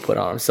weight you put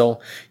on them.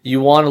 So you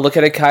want to look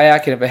at a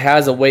kayak, and if it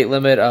has a weight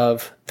limit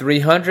of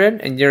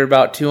 300 and you're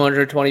about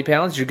 220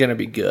 pounds, you're going to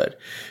be good.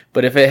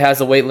 But if it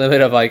has a weight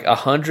limit of like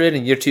 100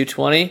 and you're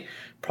 220,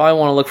 probably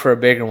want to look for a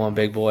bigger one,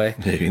 big boy.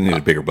 Yeah, you need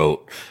a bigger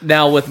boat.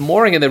 Now with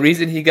Morgan, the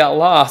reason he got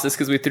lost is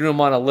because we threw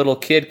him on a little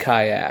kid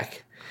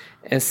kayak.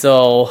 And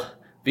so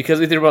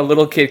because we threw him a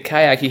little kid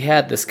kayak, he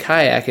had this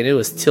kayak and it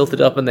was tilted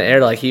up in the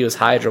air like he was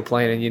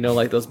hydroplaning,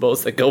 like those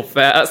boats that go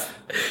fast.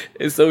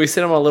 And so we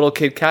sent him a little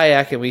kid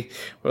kayak and we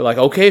were like,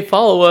 okay,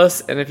 follow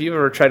us. And if you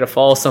ever try to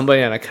follow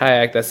somebody on a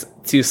kayak that's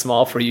too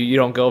small for you, you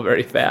don't go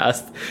very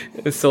fast.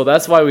 And so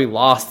that's why we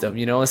lost him,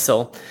 And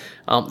so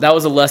that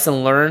was a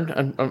lesson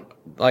learned.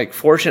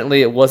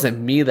 Fortunately, it wasn't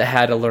me that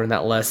had to learn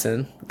that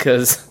lesson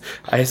because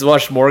I just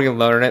watched Morgan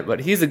learn it. But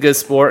he's a good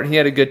sport and he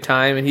had a good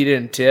time and he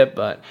didn't tip.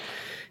 But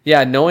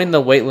yeah, knowing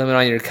the weight limit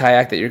on your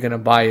kayak that you're going to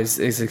buy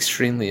is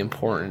extremely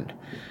important.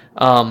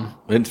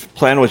 And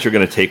plan what you're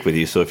going to take with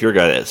you. So if you're a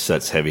guy that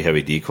sets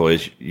heavy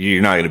decoys,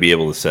 you're not going to be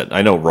able to set.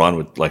 I know Ron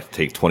would like to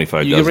take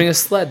 25 You can bring a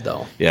sled,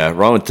 though. Yeah,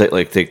 Ron would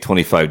take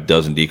 25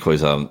 dozen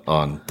decoys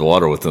on the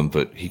water with him,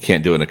 but he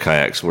can't do it in a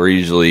kayak. So we're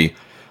usually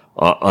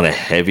on a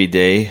heavy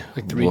day,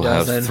 we'll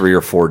have 3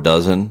 or 4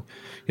 dozen.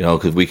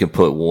 Because we can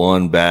put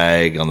one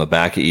bag on the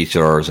back of each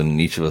of ours,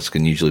 and each of us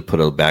can usually put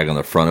a bag on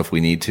the front if we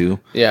need to.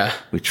 Yeah.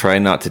 We try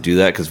not to do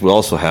that because we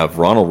also have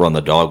Ron will run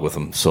the dog with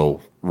him. So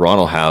Ron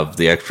will have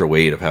the extra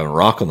weight of having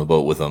Rock on the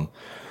boat with him.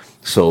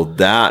 So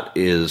that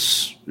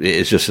is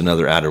just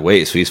another added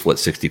weight. So he's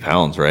 60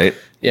 pounds, right?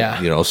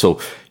 Yeah.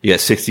 So you got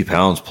 60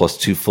 pounds plus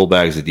 2 full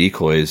bags of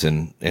decoys,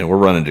 and we're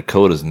running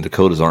Dakotas, and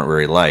Dakotas aren't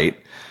very light.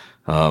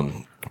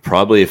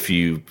 Probably if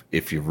you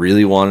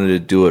really wanted to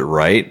do it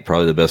right,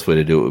 probably the best way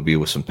to do it would be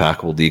with some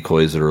packable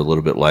decoys that are a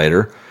little bit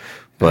lighter.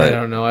 But I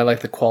don't know. I like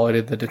the quality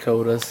of the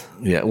Dakotas.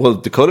 Yeah, well,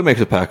 Dakota makes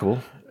it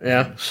packable.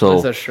 Yeah, so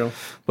that's true.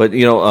 But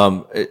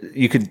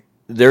you could.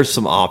 There's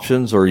some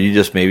options, or you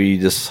just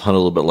hunt a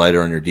little bit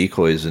lighter on your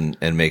decoys and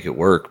make it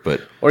work.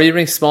 But or you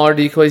bring smaller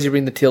decoys. You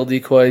bring the teal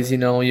decoys.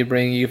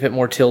 You fit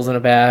more teals in a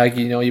bag.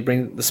 You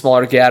bring the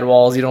smaller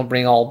gadwalls. You don't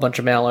bring a bunch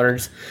of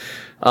mallards.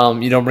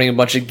 You don't bring a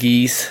bunch of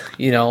geese,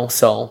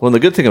 so. Well, the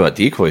good thing about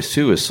decoys,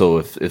 too, is so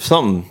if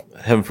something,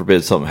 heaven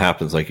forbid, something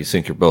happens, like you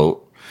sink your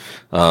boat.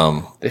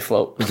 They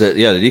float. The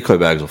decoy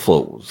bags will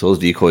float. So those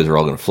decoys are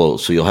all going to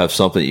float. So you'll have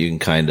something you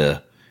can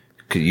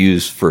could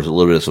use for a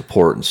little bit of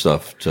support and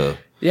stuff to.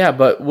 Yeah,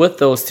 but with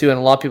those, too, and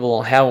a lot of people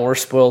don't have them, we're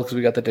spoiled because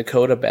we got the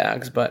Dakota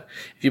bags. But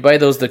if you buy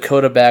those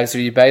Dakota bags or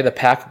you buy the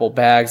packable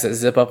bags that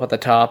zip up at the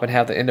top and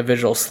have the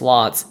individual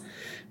slots,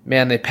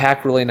 man, they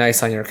pack really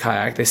nice on your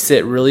kayak. They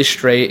sit really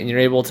straight, and you're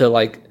able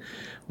to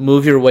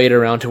move your weight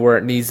around to where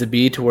it needs to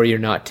be, to where you're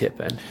not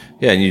tipping.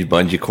 Yeah, and you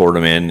bungee cord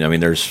them in. I mean,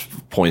 there's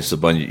points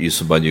to use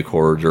some bungee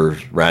cords or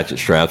ratchet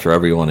straps,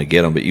 wherever you want to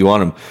get them. But you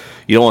don't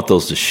want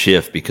those to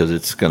shift because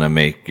it's going to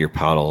make your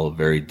paddle a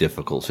very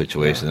difficult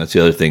situation. Yeah. That's the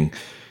other thing.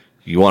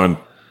 You want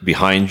them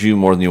behind you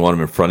more than you want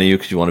them in front of you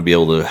because you want to be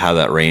able to have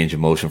that range of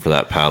motion for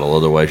that paddle.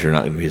 Otherwise, you're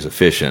not going to be as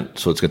efficient.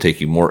 So it's going to take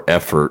you more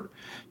effort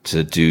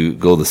to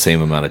go the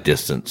same amount of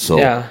distance. So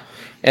yeah,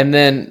 and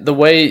then the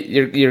way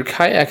your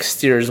kayak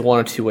steers one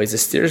of two ways. It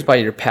steers by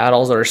your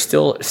paddles, or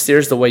still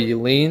steers the way you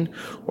lean,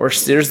 or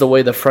steers the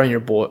way the front of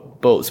your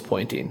boat's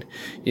pointing.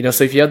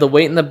 So if you have the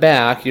weight in the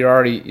back, you're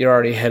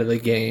already ahead of the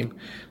game.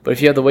 But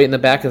if you have the weight in the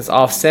back and it's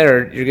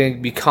off-centered, you're going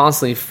to be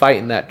constantly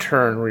fighting that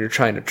turn where you're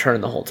trying to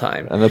turn the whole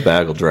time. And the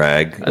bag will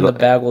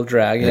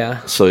drag.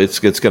 Yeah. So it's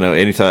going to,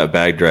 anytime that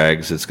bag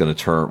drags, it's going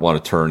to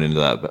want to turn into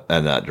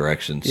that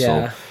direction.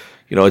 Yeah.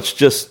 So, it's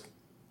just,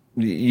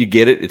 you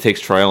get it. It takes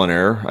trial and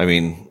error. I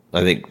mean,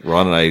 I think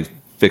Ron and I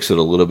fix it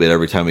a little bit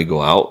every time we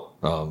go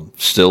out.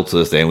 Still to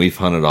this day, and we've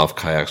hunted off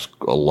kayaks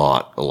a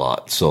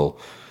lot. So,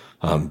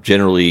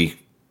 generally,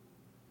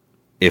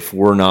 if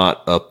we're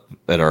not up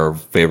at our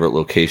favorite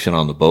location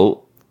on the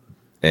boat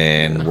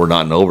and we're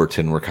not in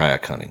Overton, we're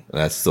kayak hunting.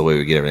 That's the way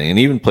we get everything. And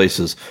even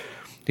places,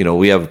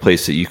 we have a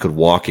place that you could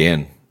walk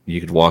in. You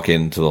could walk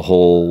into the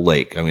whole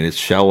lake. I mean, it's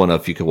shallow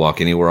enough you could walk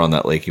anywhere on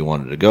that lake you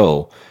wanted to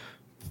go.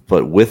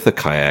 But with the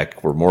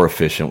kayak, we're more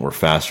efficient. We're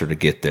faster to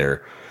get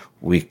there.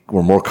 We're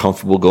more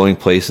comfortable going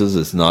places.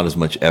 It's not as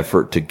much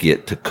effort to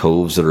get to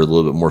coves that are a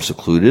little bit more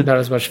secluded. Not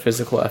as much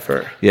physical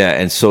effort. Yeah,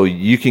 and so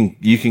you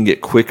can get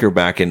quicker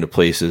back into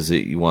places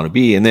that you want to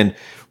be. And then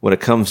when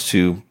it comes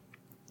to,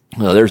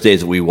 there's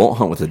days that we won't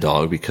hunt with a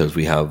dog because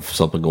we have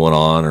something going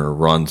on, or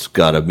Ron's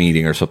got a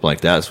meeting or something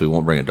like that, so we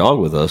won't bring a dog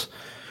with us.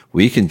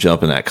 We can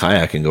jump in that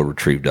kayak and go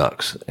retrieve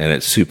ducks, and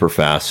it's super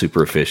fast,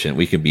 super efficient.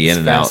 We can be in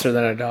and out faster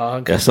than a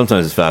dog. Yeah,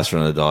 sometimes it's faster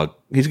than a dog.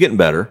 He's getting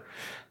better,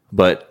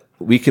 but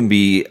we can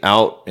be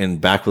out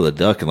and back with a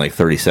duck in like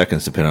 30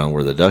 seconds, depending on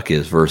where the duck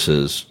is,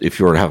 versus if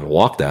you were to have to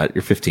walk that,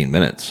 you're 15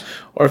 minutes.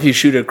 Or if you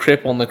shoot a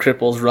cripple and the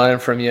cripple's running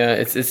from you,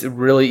 it's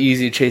really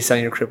easy to chase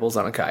down your cripples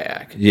on a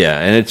kayak. Yeah,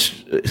 and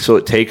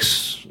it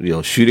takes,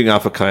 shooting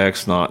off a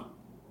kayak's not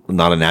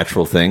a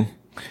natural thing.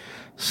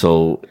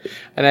 So,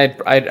 and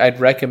I'd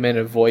recommend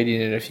avoiding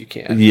it if you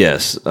can.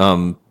 Yes.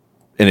 And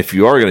if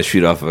you are going to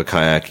shoot off of a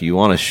kayak, you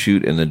want to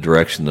shoot in the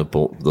direction the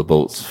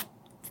boat's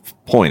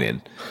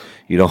pointed.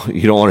 You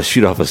don't want to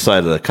shoot off the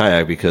side of the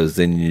kayak, because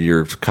then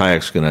your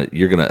kayak's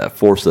you're gonna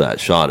force of that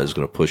shot is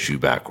gonna push you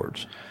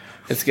backwards.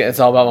 It's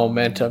all about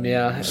momentum,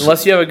 yeah.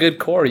 Unless you have a good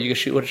core, you can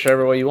shoot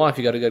whichever way you want if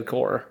you got a good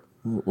core.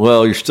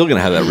 Well, you're still gonna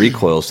have that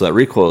recoil. So that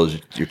recoil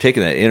is, you're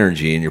taking that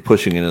energy and you're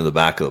pushing it into the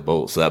back of the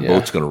boat. So that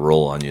boat's gonna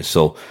roll on you.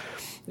 So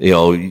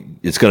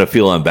it's going to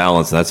feel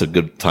unbalanced, and that's a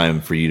good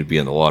time for you to be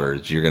in the water.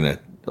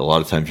 A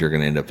lot of times you're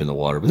going to end up in the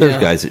water. But there's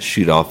guys that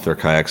shoot off their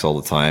kayaks all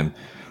the time.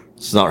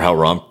 It's not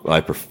how I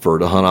prefer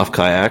to hunt off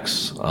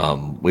kayaks.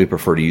 We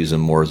prefer to use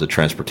them more as a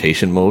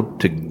transportation mode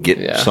to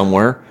get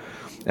somewhere,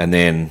 and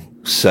then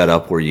set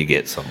up where you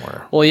get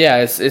somewhere. Well, yeah,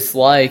 it's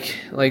like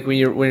when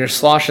you're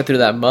sloshing through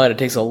that mud, it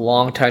takes a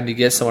long time to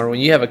get somewhere. When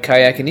you have a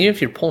kayak, and even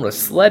if you're pulling a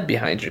sled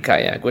behind your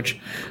kayak, which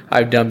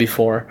I've done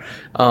before,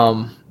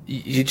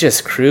 you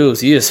just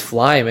cruise, you just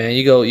fly, man.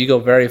 You go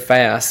very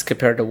fast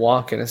compared to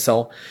walking, and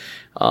so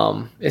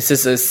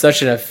it's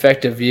such an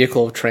effective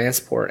vehicle of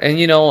transport. And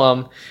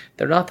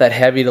they're not that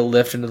heavy to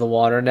lift into the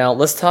water. Now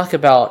let's talk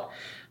about.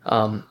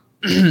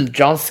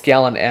 John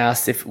Scallon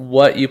asked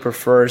what you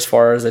prefer as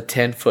far as a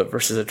 10-foot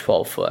versus a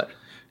 12-foot.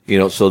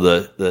 So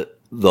the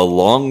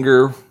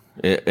longer,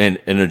 and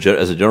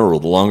as a general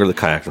rule, the longer the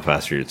kayak, the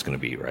faster it's going to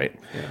be, right?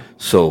 Yeah.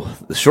 So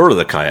the shorter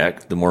the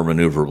kayak, the more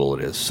maneuverable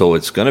it is. So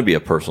it's going to be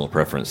a personal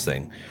preference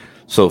thing.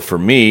 So for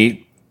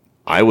me,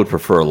 I would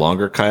prefer a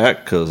longer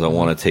kayak because I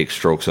want to take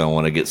strokes and I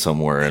want to get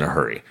somewhere in a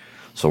hurry.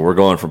 So we're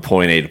going from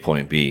point A to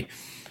point B.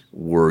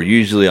 We're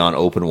usually on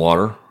open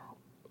water,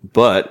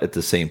 but at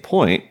the same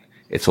point,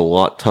 it's a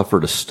lot tougher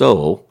to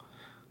stow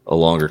a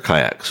longer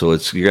kayak. So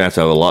you're going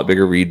to have a lot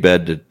bigger reed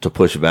bed to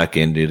push it back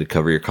into to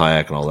cover your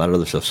kayak and all that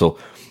other stuff. So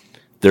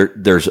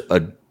there's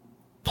a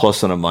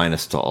plus and a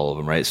minus to all of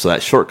them, right? So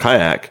that short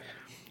kayak,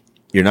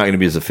 you're not going to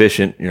be as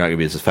efficient. You're not going to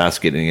be as fast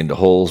getting into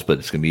holes, but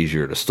it's going to be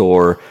easier to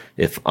store.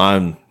 If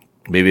I'm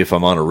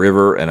on a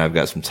river and I've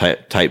got some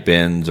tight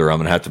bends, or I'm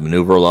going to have to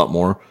maneuver a lot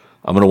more,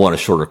 I'm going to want a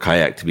shorter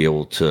kayak to be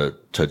able to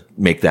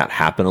make that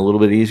happen a little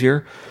bit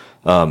easier.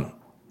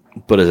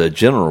 But as a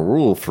general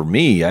rule, for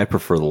me, I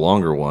prefer the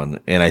longer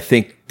one. And I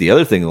think the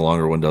other thing the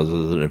longer one does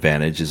as an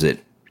advantage is it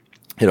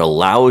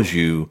allows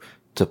you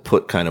to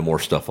put kind of more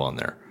stuff on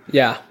there.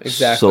 Yeah,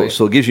 exactly.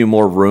 So it gives you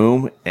more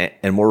room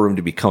and more room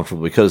to be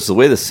comfortable, because the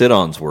way the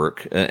sit-ons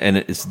work, and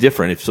it's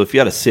different. If you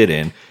got a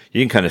sit-in,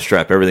 you can kind of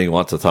strap everything you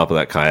want to the top of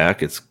that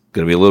kayak. It's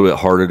going to be a little bit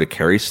harder to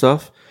carry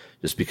stuff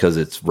just because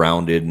it's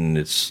rounded and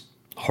it's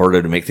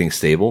harder to make things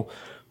stable.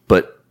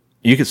 But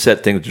you could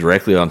set things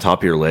directly on top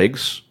of your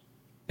legs,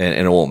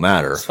 and it won't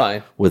matter. It's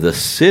fine. With a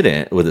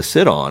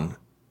sit-on,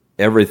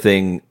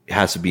 everything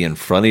has to be in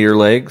front of your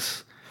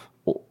legs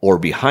or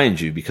behind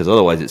you, because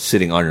otherwise it's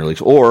sitting on your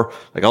legs. Or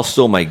like I'll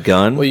stow my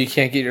gun. Well, you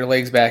can't get your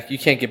legs back. You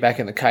can't get back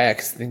in the kayak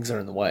because things are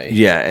in the way.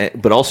 Yeah,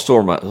 but I'll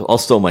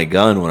stow my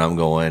gun when I'm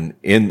going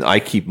in. I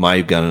keep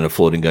my gun in a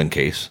floating gun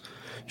case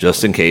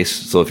just in case.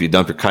 So if you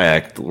dump your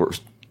kayak, the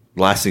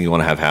last thing you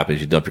want to have happen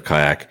is you dump your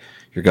kayak,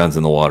 your gun's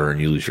in the water, and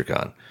you lose your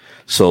gun.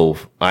 So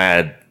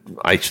I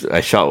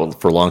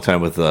shot for a long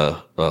time with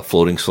a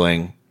floating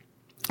sling.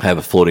 I have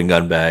a floating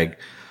gun bag.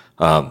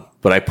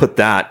 But I put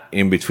that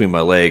in between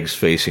my legs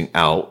facing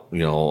out,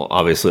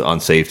 obviously on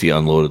safety,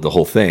 unloaded the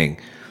whole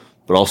thing.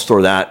 But I'll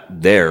store that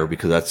there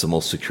because that's the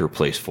most secure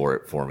place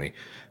for me.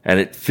 And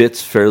it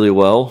fits fairly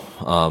well.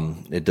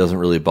 It doesn't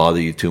really bother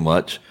you too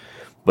much.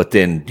 But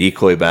then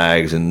decoy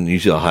bags, and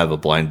usually I'll have a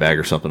blind bag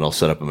or something I'll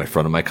set up in my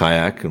front of my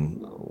kayak,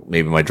 and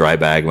maybe my dry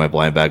bag, my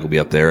blind bag will be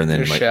up there, and then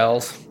your my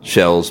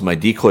shells. My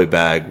decoy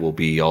bag will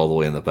be all the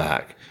way in the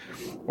back.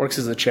 Works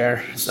as a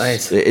chair. It's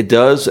nice. It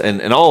does,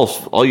 and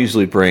I'll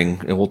usually bring,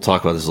 and we'll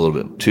talk about this a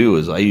little bit too,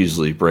 is I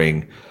usually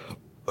bring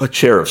a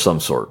chair of some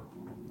sort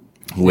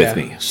with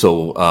me.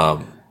 So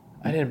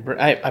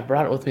I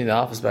brought it with me in the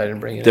office, but I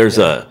didn't bring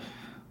it.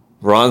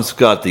 Ron's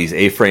got these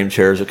A-frame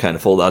chairs that kind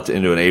of fold out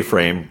into an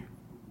A-frame.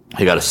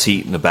 They got a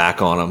seat in the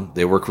back on them.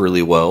 They work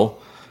really well.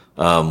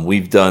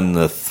 We've done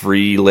the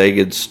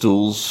 3-legged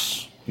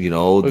stools. We've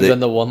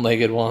done the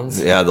one-legged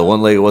ones. Yeah, the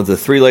one-legged ones. The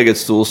 3-legged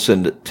stools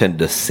tend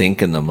to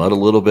sink in the mud a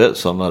little bit,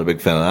 so I'm not a big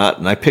fan of that.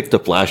 And I picked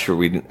up last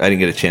year. I didn't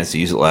get a chance to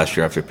use it last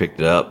year after I picked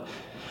it up,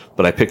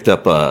 but I picked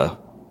up a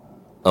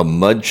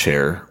mud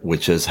chair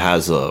which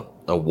has a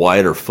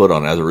wider foot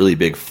on it. It has a really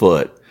big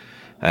foot,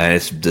 and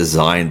it's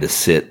designed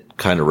to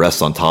kind of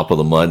rest on top of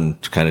the mud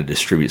and to kind of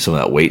distribute some of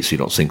that weight so you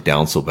don't sink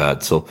down so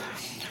bad. So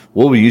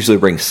we'll usually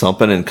bring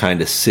something and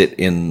kind of sit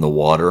in the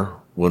water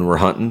when we're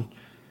hunting.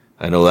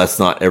 I know that's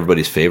not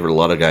everybody's favorite. A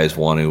lot of guys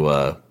want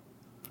to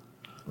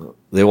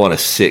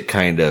sit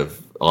kind of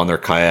on their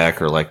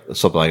kayak or like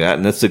something like that.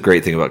 And that's the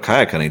great thing about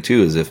kayak hunting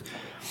too, is if,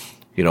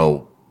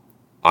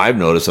 I've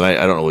noticed, and I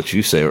don't know what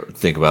you say or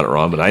think about it,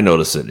 Ron, but I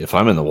notice that if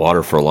I'm in the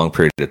water for a long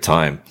period of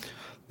time,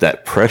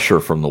 that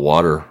pressure from the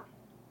water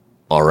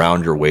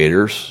around your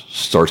waders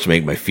starts to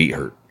make my feet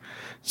hurt.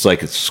 It's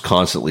like it's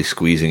constantly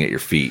squeezing at your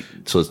feet.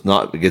 So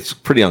it gets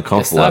pretty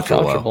uncomfortable after a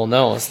while. It's not comfortable.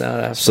 No, it's not.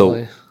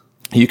 Absolutely. So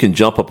you can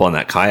jump up on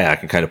that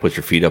kayak and kind of put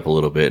your feet up a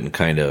little bit and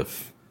kind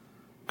of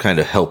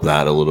help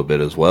that a little bit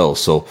as well.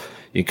 So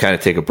you can kind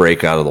of take a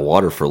break out of the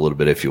water for a little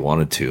bit if you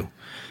wanted to.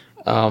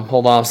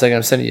 Hold on a second.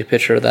 I'm sending you a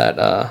picture of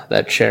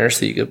that chair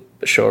so you could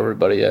show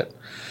everybody it.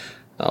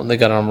 They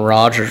got it on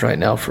Rogers right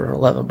now for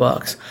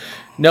 $11.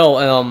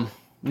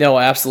 No,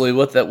 absolutely.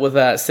 With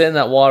that, sit in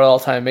that water all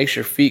the time makes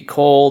your feet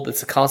cold.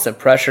 It's a constant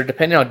pressure.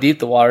 Depending on how deep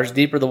the water is,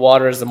 deeper the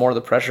water is, the more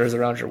the pressure is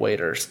around your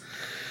waders.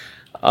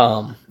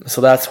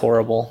 So that's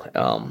horrible.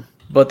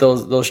 But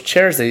those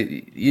chairs,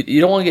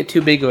 you don't want to get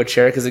too big of a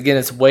chair because again,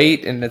 it's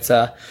weight and it's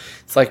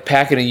like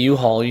packing a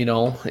U-Haul,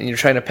 and you're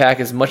trying to pack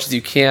as much as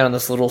you can on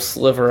this little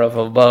sliver of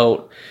a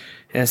boat.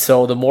 And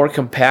so the more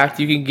compact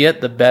you can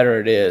get, the better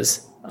it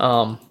is.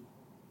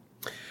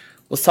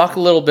 Let's talk a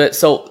little bit.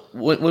 So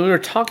when we were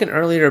talking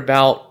earlier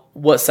about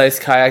what size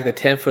kayak, the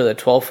 10 foot or the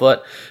 12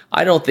 foot,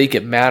 I don't think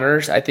it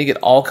matters. I think it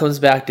all comes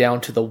back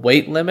down to the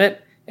weight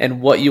limit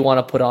and what you want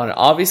to put on it.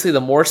 Obviously, the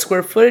more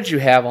square footage you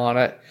have on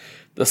it,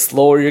 the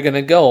slower you're going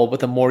to go, but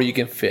the more you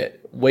can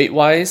fit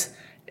weight-wise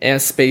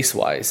and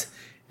space-wise.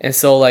 And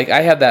so, like,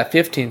 I have that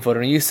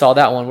 15-footer, and you saw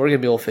that one. We're going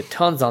to be able to fit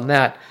tons on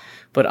that,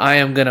 but I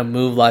am going to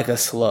move like a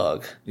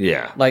slug.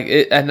 Yeah.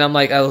 And I'm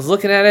like, I was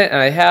looking at it, and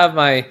I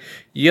have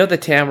you have the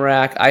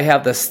Tamarack, I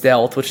have the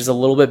Stealth, which is a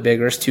little bit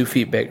bigger. It's 2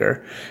 feet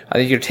bigger. I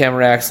think your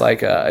Tamarack's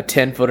like a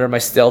 10-footer. My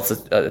Stealth's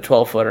a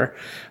 12-footer.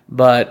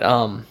 But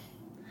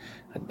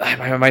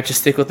I might just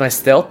stick with my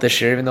Stealth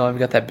this year, even though I've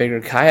got that bigger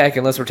kayak,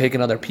 unless we're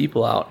taking other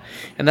people out.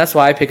 And that's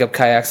why I pick up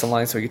kayaks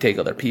online so we can take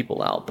other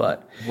people out.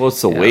 But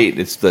it's the weight.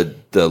 It's the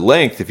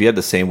length. If you had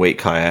the same weight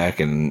kayak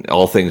and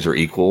all things are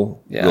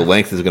equal, the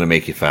length is going to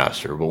make you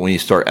faster. But when you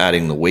start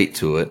adding the weight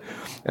to it,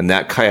 and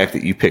that kayak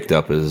that you picked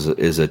up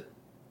is a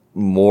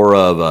more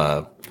of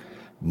a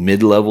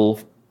mid-level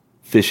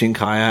fishing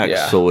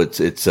kayak, so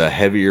it's a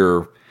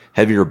heavier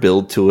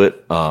build to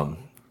it.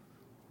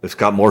 It's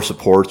got more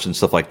supports and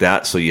stuff like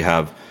that, so you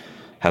have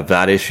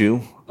that issue.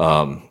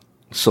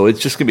 So it's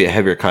just gonna be a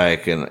heavier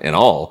kayak in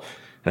all.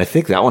 And I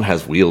think that one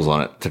has wheels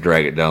on it to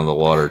drag it down the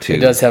water too.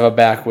 It does have a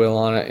back wheel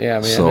on it. Yeah,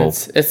 man,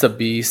 it's a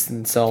beast,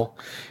 and so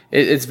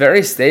it's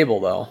very stable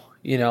though.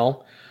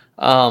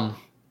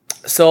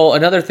 So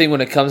another thing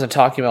when it comes to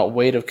talking about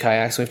weight of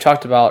kayaks, we've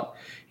talked about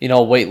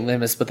weight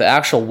limits, but the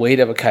actual weight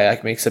of a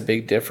kayak makes a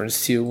big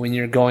difference too when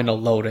you're going to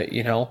load it.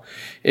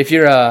 If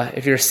you're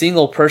a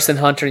single person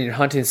hunter and you're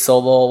hunting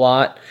solo a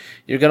lot,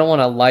 you're gonna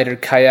want a lighter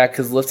kayak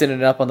because lifting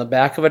it up on the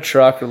back of a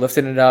truck or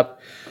lifting it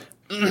up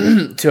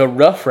to a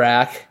rough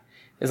rack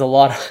is a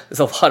lot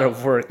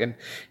of work. And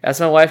as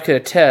my wife could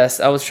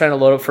attest, I was trying to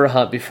load up for a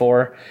hunt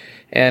before.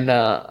 And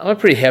I'm a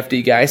pretty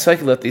hefty guy, so I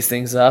can lift these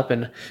things up.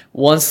 And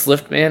one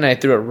slipped, man, I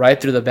threw it right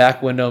through the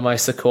back window of my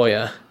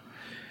Sequoia.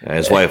 Yeah,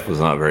 his wife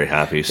was not very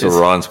happy. So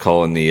Ron's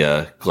calling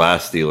the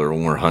glass dealer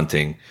when we're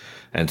hunting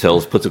and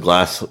puts a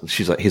glass.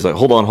 He's like,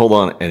 hold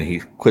on. And he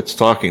quits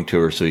talking to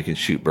her so he can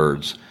shoot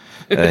birds.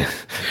 And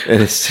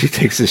he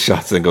takes his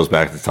shots and then goes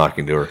back to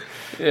talking to her.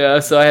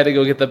 Yeah, so I had to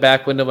go get the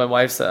back window of my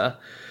wife's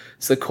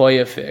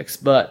Sequoia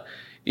fixed. But,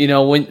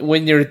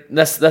 when you're,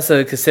 that's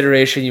a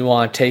consideration you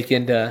want to take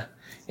into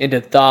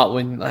thought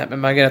when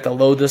am I going to have to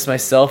load this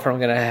myself or am I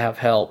going to have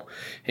help?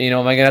 Am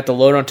I going to have to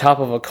load on top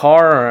of a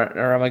car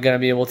or am I going to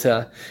be able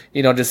to,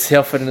 just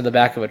self it into the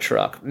back of a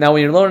truck? Now,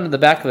 when you're loading into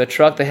the back of the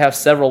truck, they have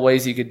several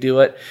ways you could do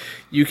it.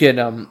 You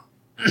can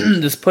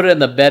just put it in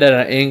the bed at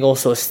an angle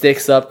so it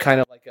sticks up kind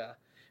of like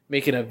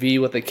making a V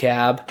with the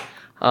cab.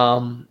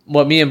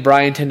 What me and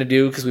Brian tend to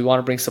do because we want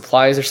to bring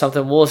supplies or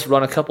something, we'll just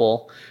run a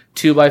couple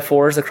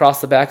 2x4s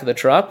across the back of the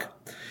truck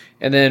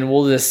and then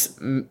we'll just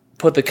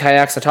put the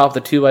kayaks on top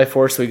of the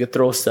 2x4 so we could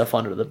throw stuff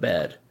under the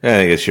bed. Yeah,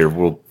 I guess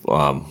we're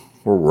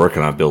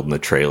working on building the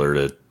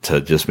trailer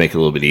to just make it a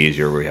little bit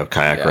easier where we have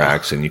kayak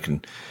racks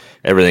and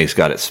everything's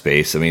got its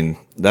space. I mean,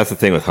 that's the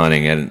thing with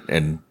hunting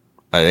and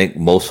I think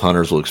most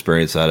hunters will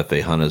experience that if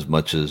they hunt as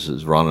much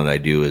as Ron and I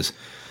do is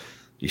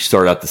you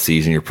start out the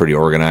season, you're pretty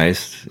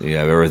organized. You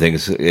have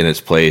everything's in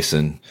its place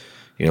and,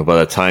 by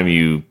the time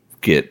you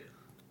get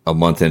a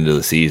month into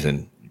the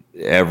season,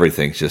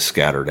 everything's just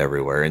scattered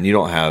everywhere and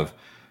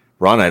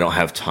Ron and I don't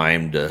have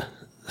time to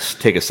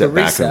take a step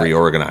back and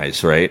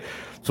reorganize, right?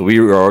 So we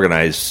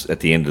reorganize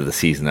at the end of the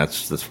season.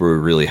 That's where we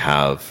really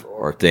have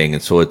our thing.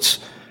 And so it's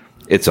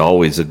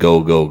always a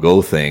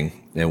go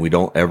thing. And we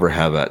don't ever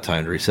have that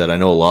time to reset. I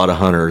know a lot of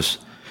hunters,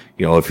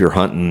 if you're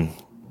hunting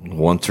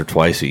once or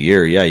twice a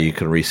year, you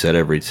can reset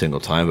every single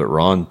time. But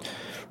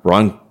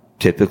Ron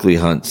typically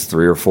hunts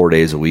 3 or 4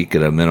 days a week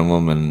at a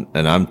minimum.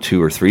 And I'm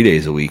 2 or 3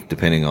 days a week,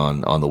 depending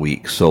on the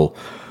week. So,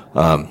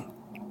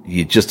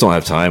 you just don't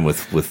have time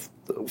with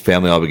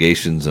family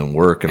obligations and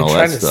work and all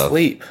that stuff. Trying to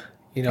sleep,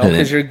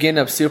 because you're getting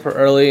up super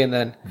early and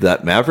then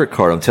that Maverick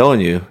card. I'm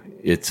telling you,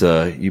 it's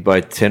you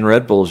buy 10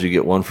 Red Bulls, you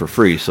get one for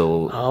free.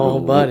 So,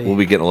 buddy, we'll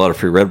be getting a lot of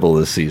free Red Bull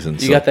this season.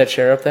 You got that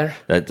chair up there?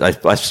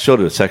 I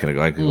showed it a second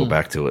ago. I could go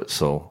back to it.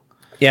 So,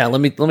 yeah,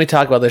 let me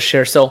talk about this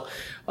chair. So,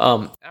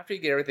 after you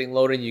get everything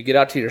loaded, and you get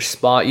out to your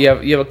spot. You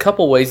have a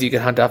couple ways you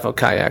can hunt off a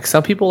kayak.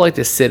 Some people like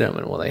to sit them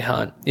when they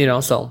hunt.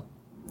 So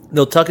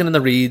they'll tuck it in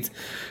the reeds.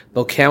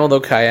 They'll camel their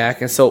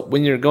kayak. And so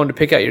when you're going to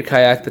pick out your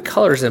kayak, the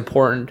color is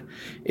important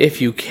if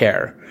you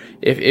care.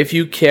 If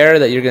you care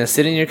that you're going to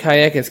sit in your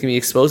kayak and it's going to be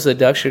exposed to the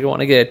ducks, you're going to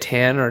want to get a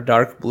tan or a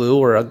dark blue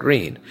or a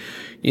green.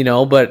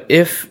 But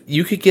if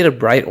you could get a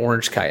bright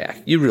orange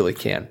kayak, you really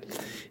can.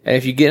 And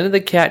if you get into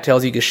the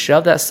cattails, you can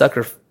shove that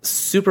sucker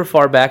super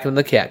far back into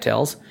the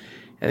cattails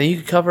and then you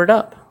can cover it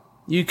up.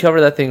 you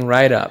cover that thing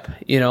right up,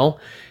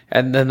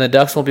 and then the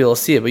ducks won't be able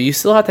to see it. But you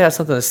still have to have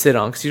something to sit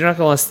on because you're not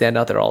going to want to stand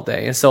out there all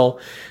day. And so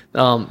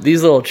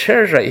these little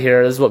chairs right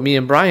here is what me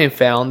and Brian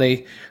found.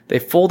 They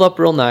fold up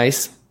real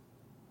nice,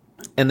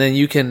 and then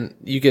you could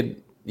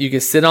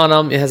sit on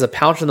them. It has a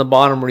pouch on the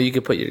bottom where you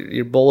could put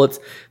your bullets.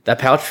 That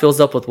pouch fills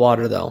up with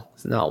water, though.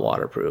 It's not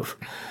waterproof.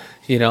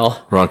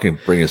 Ron can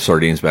bring his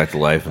sardines back to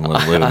life and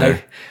let him live in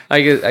there.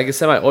 I can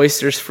set my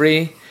oysters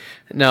free.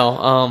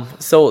 No,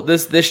 so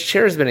this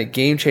chair has been a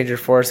game changer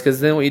for us because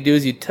then what you do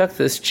is you tuck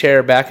this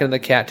chair back into the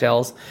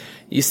cattails.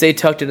 You stay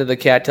tucked into the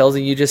cattails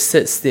and you just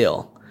sit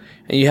still,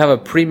 and you have a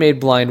pre-made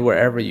blind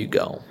wherever you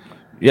go.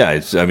 Yeah,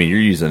 you're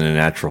using the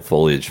natural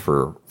foliage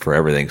for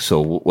everything. So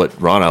what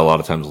Ron a lot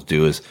of times will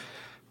do is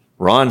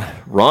Ron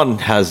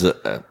has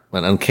an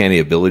uncanny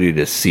ability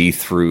to see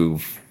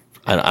through.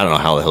 I don't know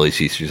how the hell he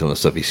sees through some of the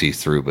stuff he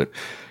sees through, but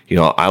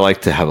I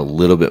like to have a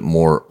little bit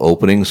more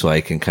opening so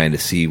I can kind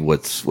of see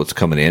what's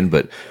coming in.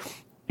 But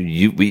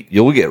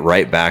you'll get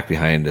right back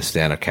behind a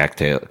stand of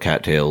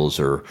cattails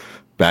or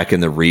back in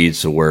the reeds,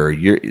 so where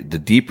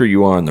the deeper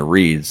you are in the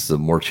reeds, the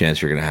more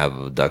chance you're going to have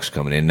of ducks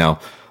coming in.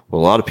 Now, what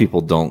a lot of people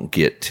don't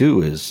get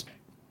too is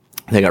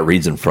they got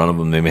reeds in front of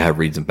them, they may have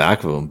reeds in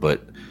back of them,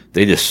 but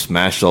they just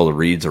smashed all the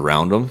reeds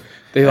around them.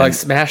 They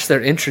smash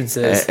their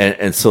entrances,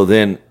 and so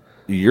then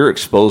you're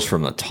exposed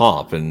from the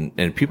top,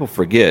 and people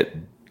forget.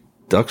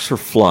 Ducks are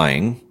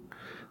flying.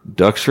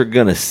 Ducks are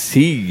going to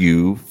see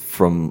you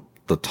from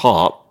the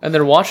top. And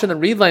they're watching the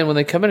reed line when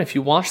they come in. If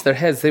you watch their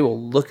heads, they will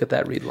look at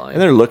that reed line.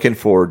 And they're looking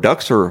for,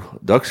 ducks are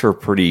a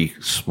pretty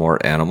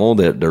smart animal.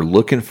 They're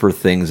looking for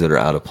things that are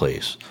out of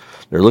place.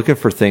 They're looking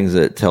for things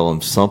that tell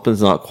them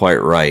something's not quite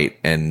right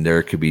and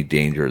there could be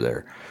danger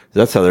there.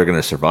 That's how they're going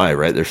to survive,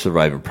 right? They're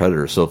surviving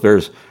predators. So if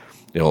there's,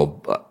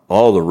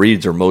 all the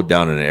reeds are mowed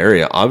down in an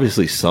area,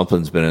 obviously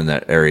something's been in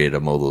that area to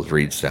mow those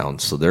reeds down.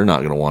 So they're not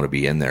going to want to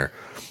be in there.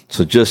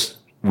 So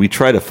we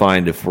try to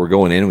find, if we're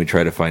going in, we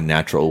try to find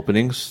natural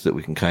openings that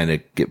we can kind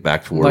of get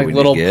back to where we need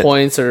to get. Like little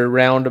points or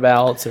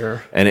roundabouts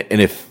or. And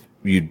if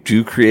you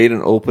do create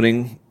an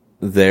opening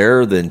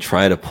there, then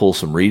try to pull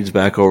some reeds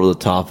back over the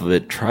top of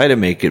it. Try to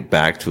make it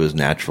back to as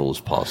natural as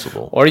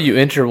possible. Or you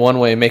enter one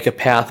way and make a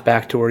path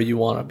back to where you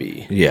want to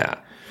be. Yeah.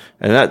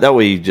 And that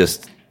way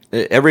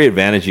every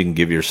advantage you can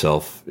give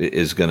yourself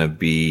is going to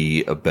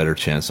be a better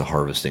chance of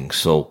harvesting.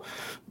 So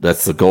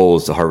that's the goal,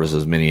 is to harvest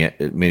as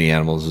many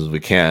animals as we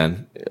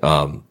can.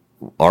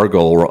 Our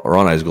goal,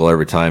 Ron and I's goal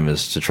every time,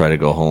 is to try to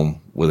go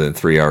home within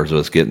 3 hours of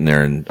us getting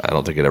there. And I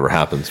don't think it ever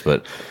happens,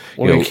 but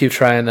we're going to keep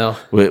trying though.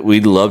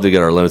 We'd love to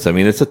get our limits. I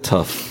mean, it's a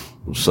tough,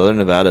 Southern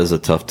Nevada is a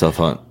tough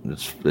hunt.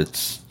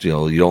 It's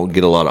you don't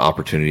get a lot of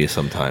opportunities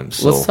sometimes.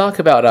 So. Let's talk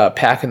about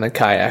packing the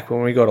kayak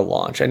when we go to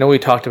launch. I know we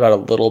talked about it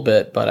a little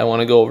bit, but I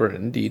want to go over it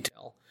in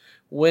detail.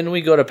 When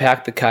we go to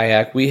pack the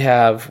kayak,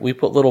 we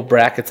put little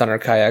brackets on our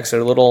kayaks.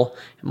 They're little.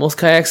 Most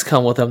kayaks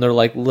come with them. They're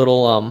like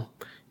little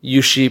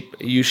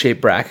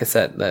U-shaped brackets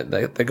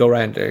that go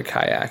right into your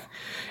kayak,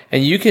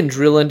 and you can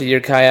drill into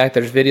your kayak.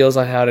 There's videos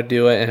on how to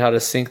do it and how to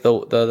sink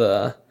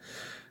the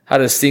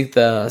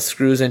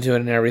screws into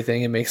it and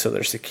everything and make so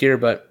they're secure.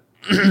 But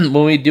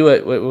when we do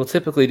it, what we'll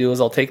typically do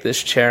is I'll take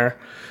this chair,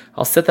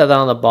 I'll set that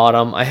on the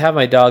bottom. I have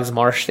my dog's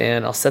marsh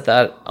stand. I'll set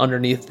that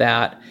underneath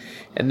that.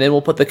 And then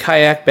we'll put the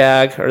kayak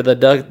bag or the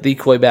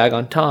decoy bag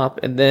on top.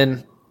 And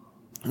then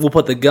we'll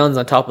put the guns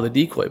on top of the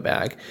decoy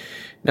bag.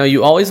 Now,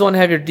 you always want to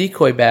have your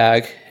decoy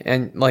bag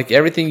and like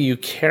everything you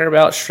care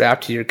about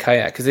strapped to your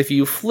kayak. Because if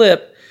you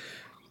flip,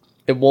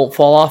 it won't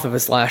fall off if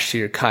it's lashed to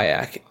your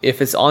kayak.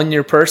 If it's on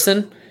your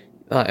person...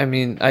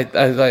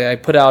 I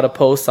put out a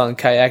post on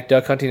kayak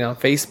duck hunting on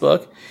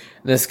Facebook,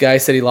 and this guy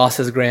said he lost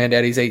his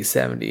granddaddy's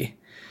 870,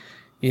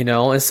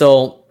 and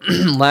so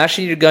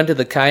lashing your gun to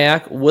the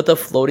kayak with a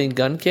floating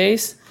gun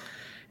case.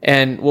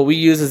 And what we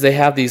use is they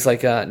have these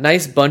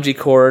nice bungee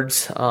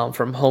cords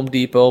from Home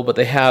Depot, but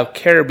they have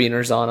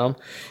carabiners on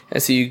them.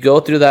 And so you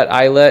go through that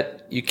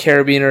eyelet, you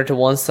carabiner to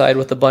one side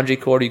with the bungee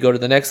cord, you go to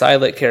the next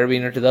eyelet,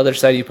 carabiner to the other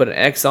side, you put an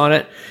X on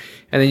it,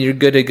 and then you're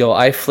good to go.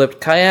 I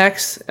flipped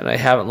kayaks, and I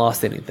haven't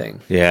lost anything.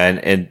 Yeah,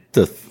 and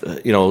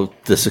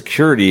the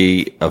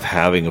security of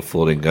having a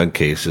floating gun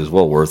case is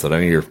well worth it. I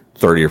mean, you're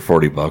 $30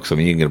 or $40. I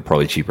mean, you can get it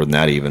probably cheaper than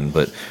that even,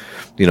 but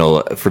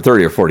for $30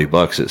 or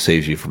 $40, it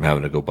saves you from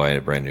having to go buy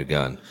a brand new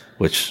gun.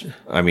 Which,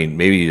 I mean,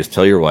 maybe you just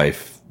tell your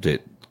wife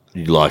that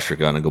you lost your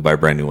gun and go buy a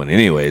brand new one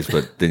anyways,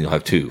 but then you'll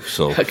have two.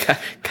 So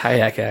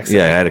kayak accident.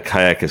 Yeah, I had a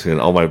kayak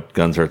accident. All my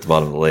guns are at the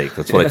bottom of the lake.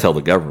 That's what I tell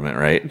the government,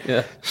 right?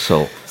 Yeah.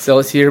 So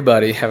it's here,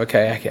 buddy. Have a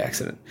kayak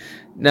accident.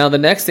 Now the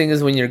next thing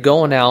is when you're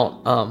going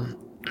out,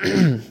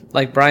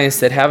 like Brian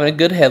said, having a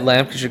good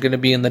headlamp because you're going to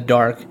be in the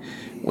dark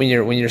when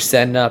you're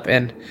setting up,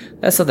 and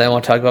that's something I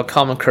want to talk about.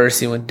 Common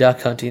courtesy when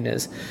duck hunting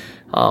is.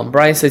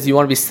 Brian says you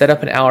want to be set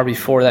up an hour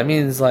before. That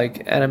means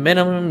like at a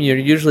minimum, you're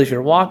usually, if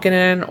you're walking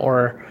in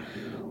or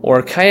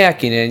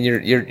kayaking in,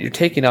 you're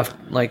taking off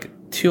like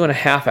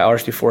 2.5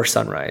 hours before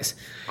sunrise.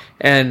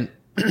 And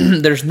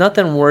there's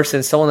nothing worse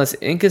than someone that's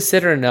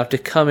inconsiderate enough to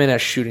come in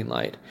at shooting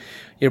light.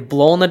 You're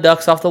blowing the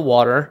ducks off the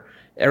water,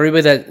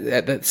 everybody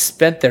that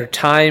spent their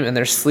time and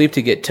their sleep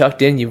to get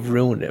tucked in, you've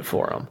ruined it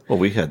for them. Well,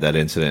 we had that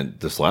incident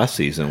this last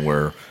season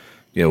where,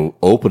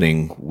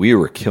 opening, we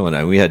were killing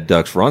it. We had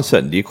ducks. Ron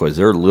setting decoys.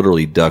 There are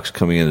literally ducks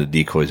coming into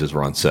decoys as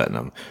Ron setting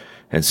them.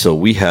 And so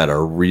we had a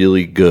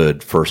really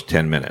good first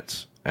 10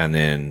 minutes. And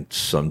then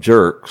some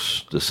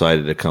jerks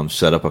decided to come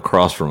set up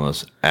across from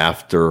us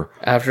after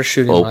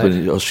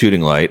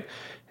shooting light.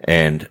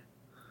 And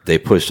they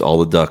pushed all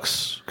the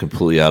ducks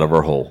completely out of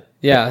our hole.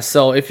 Yeah,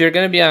 so if you're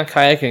going to be on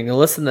kayaking, and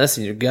listen to this,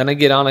 and you're going to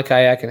get on a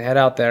kayak and head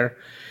out there,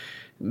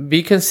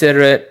 be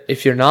considerate.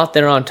 If you're not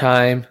there on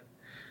time,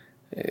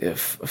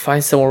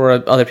 find somewhere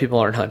where other people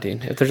aren't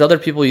hunting. If there's other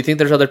people, you think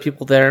there's other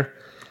people there,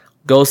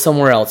 go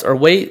somewhere else. Or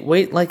wait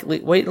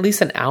at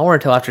least an hour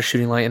until after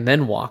shooting light and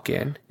then walk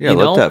in. Yeah,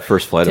 let that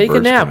first flight of birds take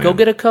a nap, come go in.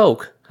 Get a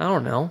Coke. I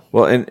don't know.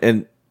 Well,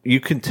 and you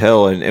can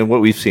tell, and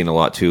what we've seen a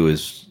lot too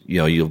is,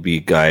 you'll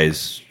be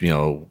guys,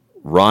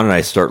 Ron and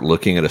I start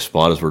looking at a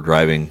spot as we're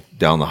driving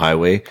down the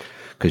highway,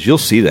 because you'll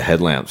see the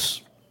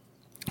headlamps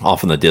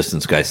off in the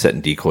distance, guys setting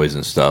decoys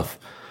and stuff.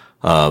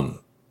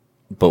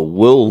 But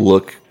we'll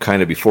look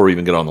kind of before we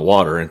even get on the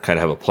water and kind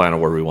of have a plan of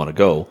where we want to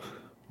go.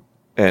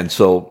 And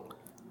so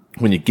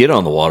when you get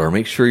on the water,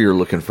 make sure you're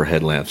looking for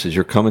headlamps as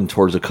you're coming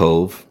towards a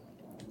cove.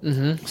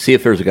 Mm-hmm. See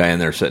if there's a guy in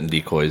there setting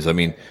decoys. I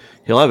mean,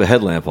 he'll have a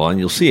headlamp on.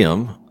 You'll see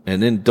him.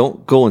 And then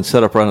don't go and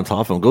set up right on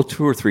top of him. Go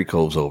 2 or 3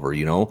 coves over,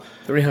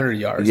 300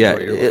 yards. Yeah, is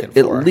what you're looking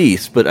for. At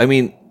least. But I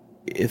mean,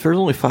 if there's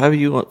only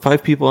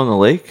 5 people on the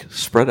lake,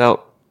 spread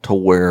out to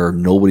where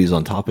nobody's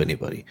on top of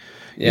anybody.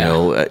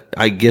 Yeah.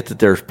 I get that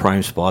there's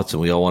prime spots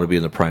and we all want to be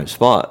in the prime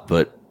spot.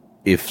 But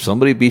if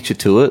somebody beats you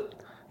to it,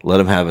 let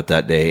them have it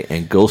that day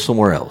and go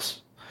somewhere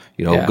else.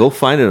 Go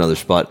find another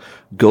spot.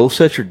 Go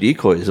set your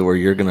decoys where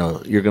you're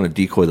gonna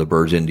decoy the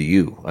birds into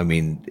you. I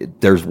mean,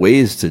 there's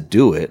ways to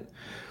do it.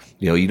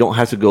 You don't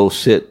have to go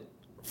sit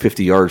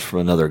 50 yards from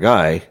another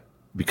guy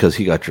because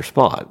he got your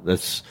spot.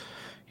 That's,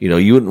 you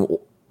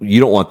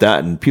don't want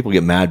that. And people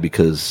get mad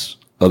because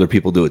other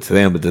people do it to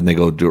them, but then they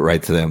go do it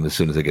right to them as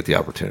soon as they get the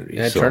opportunity.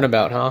 Yeah,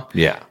 turnabout, huh?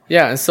 Yeah.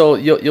 Yeah. And so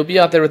you'll be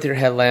out there with your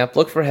headlamp,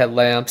 look for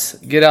headlamps,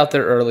 get out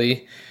there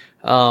early.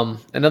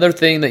 Another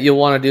thing that you'll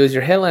want to do is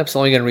your headlamp's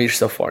only going to reach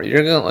so far. You're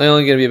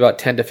only going to be about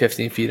 10 to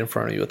 15 feet in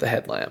front of you with the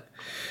headlamp.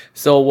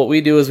 So what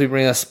we do is we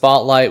bring a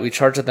spotlight, we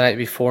charge it the night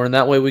before, and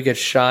that way we could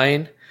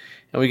shine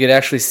and we could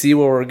actually see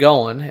where we're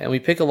going, and we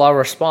pick a lot of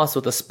our spots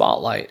with the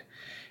spotlight.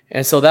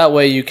 And so that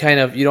way you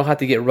don't have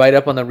to get right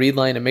up on the reed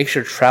line and make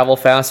sure to travel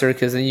faster,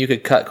 because then you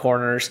could cut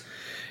corners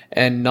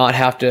and not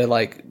have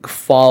to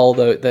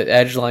follow the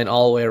edge line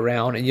all the way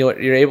around, and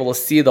you're able to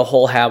see the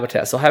whole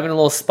habitat. So having a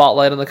little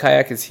spotlight on the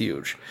kayak is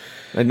huge.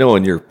 I know,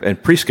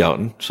 and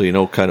pre-scouting, so you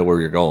know kind of where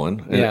you're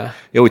going. And, yeah.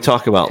 We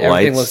talk about lights.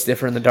 Everything looks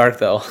different in the dark,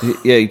 though.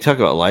 Yeah, you talk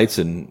about lights,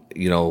 and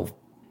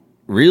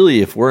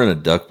really, if we're in a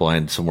duck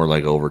blind somewhere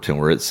like Overton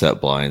where it's set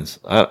blinds,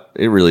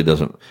 it really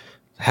doesn't.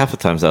 Half the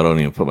times I don't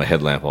even put my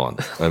headlamp on.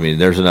 I mean,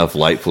 there's enough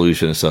light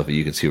pollution and stuff that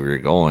you can see where you're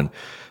going.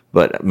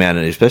 But man,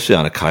 especially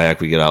on a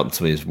kayak, we get out in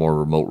some of these more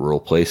remote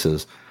rural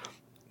places.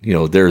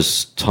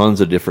 There's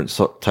tons of different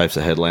types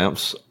of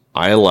headlamps.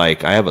 I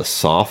have a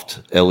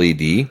soft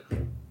LED.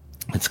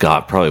 It's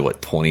got probably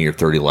 20 or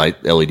 30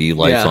 LED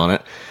lights on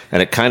it.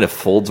 And it kind of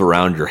folds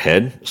around your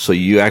head. So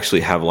you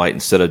actually have light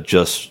instead of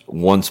just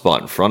one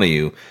spot in front of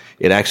you.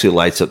 It actually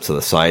lights up to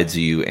the sides of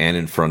you and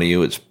in front of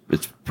you. It's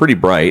pretty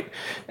bright.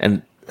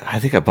 And I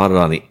think I bought it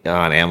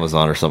on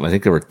Amazon or something. I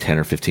think they were $10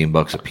 or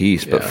 $15 a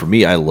piece. But for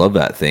me, I love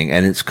that thing,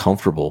 and it's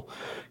comfortable.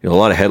 A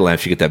lot of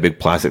headlamps, you get that big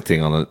plastic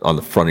thing on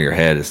the front of your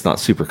head. It's not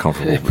super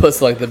comfortable. It puts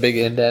the big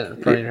indent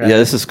in front of your head. Yeah,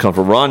 this is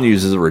comfortable. Ron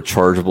uses a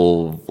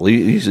rechargeable.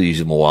 He usually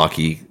uses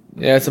Milwaukee.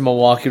 Yeah, it's a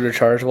Milwaukee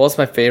rechargeable. It's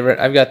my favorite.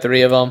 I've got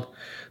 3 of them.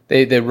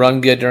 They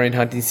run good during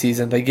hunting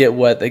season. They get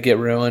wet, they get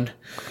ruined.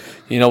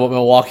 But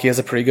Milwaukee has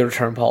a pretty good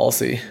return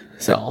policy.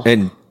 So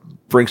and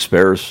bring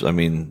spares. I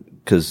mean,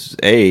 because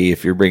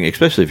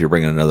especially if you're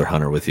bringing another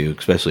hunter with you,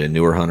 especially a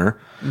newer hunter,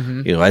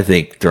 I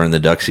think during the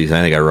duck season,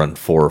 I run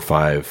 4 or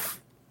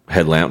 5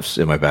 headlamps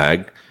in my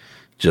bag,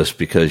 just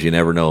because you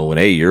never know when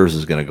yours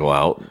is going to go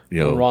out.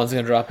 Ron's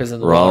going to drop his in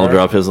the water. Ron will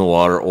drop his in the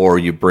water, or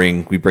we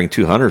bring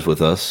 2 hunters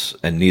with us,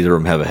 and neither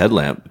of them have a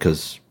headlamp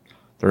because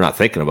they're not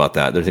thinking about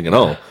that. They're thinking,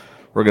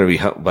 we're going to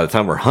be, by the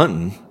time we're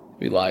hunting,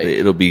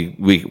 we'll be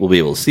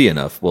able to see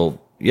enough.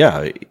 Well,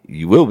 yeah,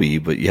 you will be,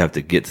 but you have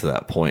to get to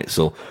that point.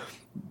 So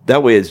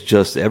that way, it's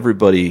just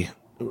everybody.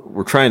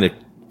 We're trying to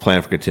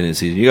plan for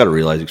contingencies. You got to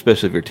realize,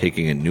 especially if you're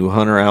taking a new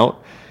hunter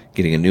out,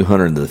 getting a new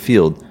hunter into the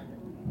field,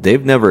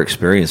 they've never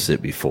experienced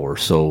it before.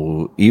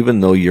 So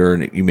even though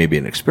you may be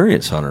an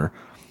experienced hunter,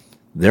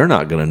 they're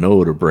not going to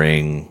know to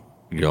bring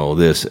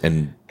this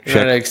and check. You're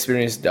not an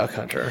experienced duck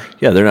hunter.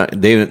 Yeah, they're not.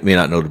 They may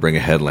not know to bring a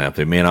headlamp.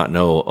 They may not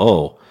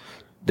know.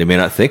 They may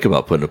not think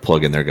about putting a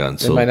plug in their gun.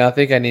 They might not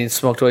think I need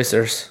smoked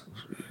oysters.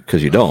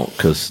 Because you don't.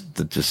 Because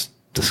they're just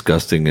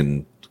disgusting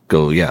and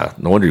go. Yeah,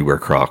 no wonder you wear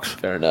Crocs.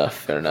 Fair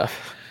enough.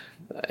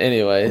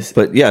 Anyways,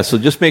 but yeah, so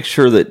just make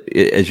sure that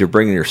as you're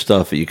bringing your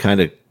stuff, you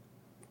kind of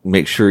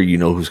make sure you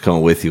know who's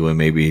coming with you and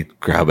maybe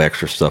grab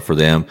extra stuff for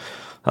them.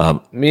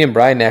 Me and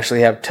Brian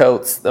actually have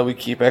totes that we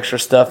keep extra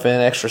stuff in,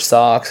 extra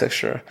socks,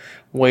 extra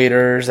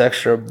waders,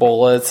 extra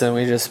bullets, and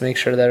we just make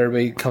sure that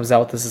everybody comes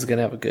out with this is going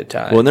to have a good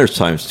time. Well, and there's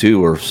times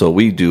too where so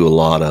we do a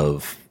lot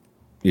of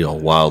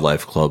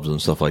wildlife clubs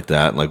and stuff like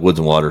that, and like Woods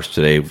and Waters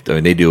today. I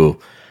mean, they do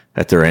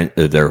at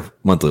their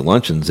monthly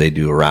luncheons, they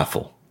do a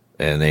raffle,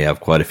 and they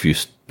have quite a few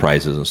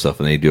prizes and stuff,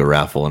 and they do a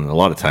raffle, and a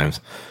lot of times,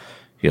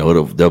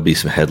 there'll be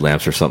some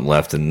headlamps or something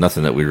left, and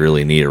nothing that we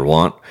really need or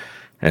want.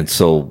 And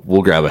so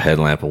we'll grab a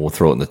headlamp and we'll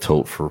throw it in the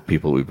tote for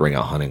people we bring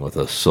out hunting with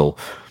us. So,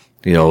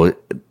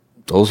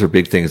 those are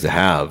big things to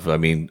have. I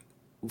mean,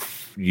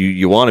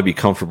 you want to be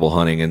comfortable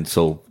hunting. And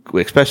so,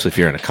 especially if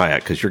you're in a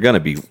kayak, cause you're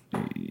going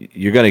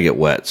to get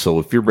wet. So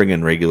if you're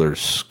bringing regular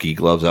ski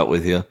gloves out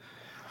with you,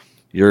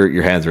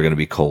 your hands are going to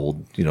be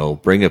cold.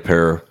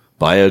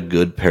 Buy a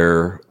good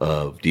pair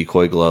of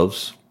decoy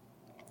gloves,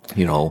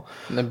 and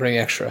then bring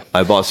extra.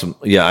 I bought some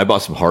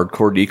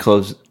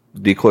hardcore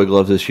decoy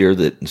gloves this year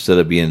that instead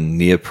of being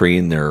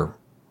neoprene, they're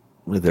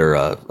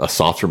a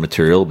softer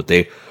material, but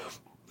they've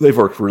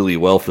worked really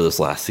well for this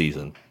last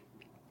season.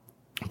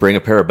 Bring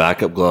a pair of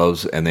backup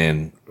gloves, and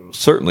then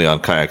certainly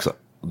on kayaks,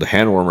 the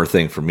hand warmer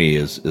thing for me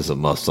is a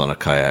must on a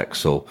kayak.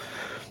 So,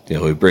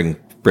 we bring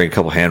a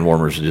couple hand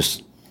warmers, and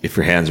just if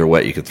your hands are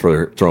wet, you can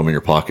throw them in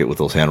your pocket with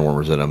those hand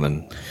warmers in them,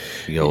 and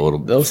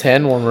those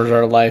hand warmers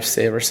are a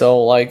lifesaver.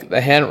 So like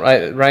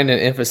Ryan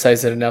didn't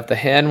emphasize it enough. The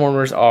hand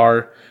warmers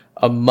are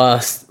a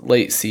must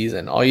late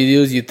season. All you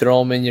do is you throw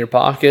them in your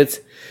pockets,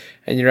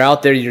 and you're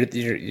out there.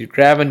 You're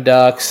grabbing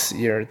ducks.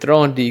 You're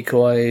throwing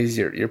decoys.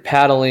 You're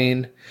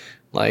paddling,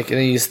 and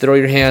then you just throw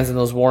your hands in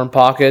those warm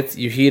pockets.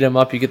 You heat them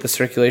up. You get the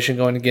circulation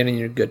going again, and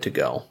you're good to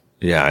go.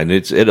 Yeah, and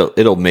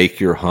it'll make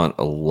your hunt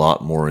a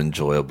lot more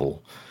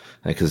enjoyable.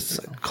 Because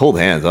cold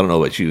hands, I don't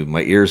know about you,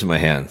 my ears and my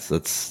hands.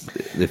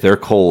 If they're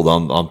cold,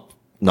 I'm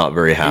not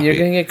very happy. You're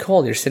gonna get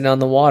cold. You're sitting on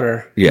the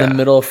water in the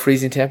middle of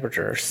freezing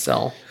temperatures.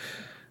 So.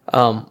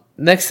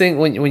 Next thing,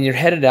 when you're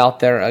headed out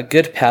there, a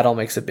good paddle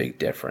makes a big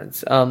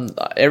difference.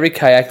 Every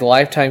kayak, the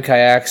Lifetime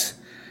kayaks,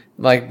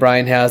 like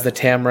Brian has, the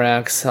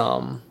Tamaracks,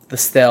 the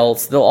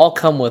Stelts, they'll all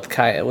come with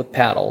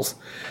paddles.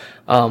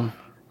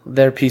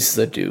 They're pieces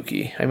of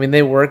dookie. I mean,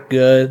 they work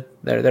good.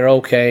 They're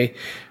okay,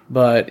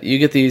 but you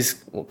get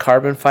these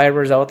carbon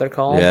fiber. Is that what they're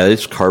called? Yeah,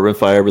 it's carbon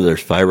fiber.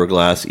 There's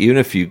fiberglass. Even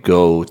if you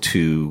go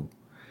to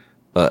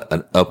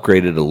an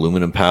upgraded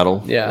aluminum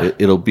paddle,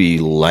 it'll be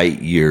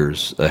light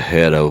years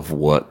ahead of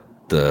what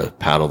the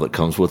paddle that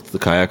comes with the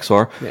kayaks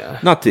are. Yeah.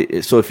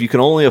 So if you can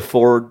only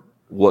afford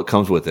what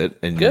comes with it,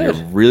 and you're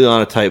really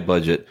on a tight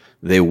budget,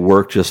 they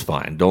work just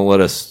fine.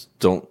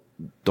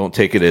 Don't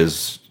take it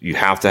as you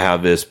have to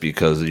have this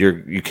because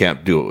you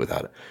can't do it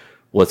without it.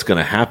 What's going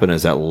to happen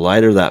is that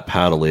lighter that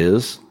paddle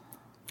is,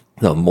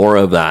 the more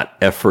of that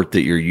effort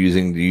that you're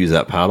using to use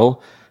that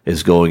paddle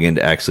is going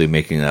into actually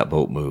making that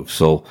boat move.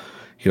 So,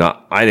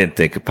 I didn't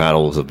think a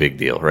paddle was a big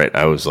deal, right?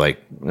 I was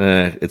like,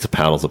 it's a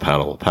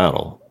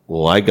paddle.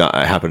 Well,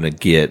 I happened to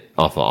get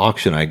off of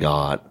auction, I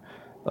got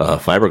a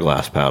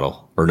fiberglass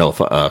paddle,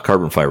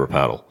 carbon fiber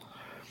paddle.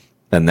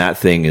 And that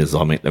thing is,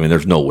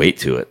 there's no weight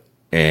to it.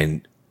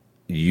 And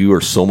you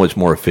are so much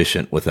more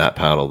efficient with that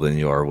paddle than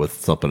you are with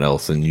something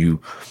else. And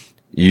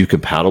you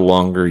can paddle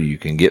longer, you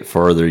can get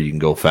farther, you can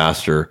go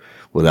faster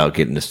without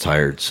getting as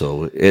tired.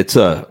 So it's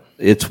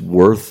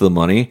worth the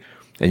money.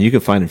 And you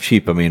can find them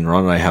cheap. I mean,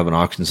 Ron and I have an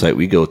auction site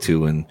we go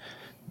to, and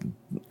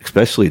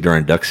especially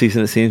during duck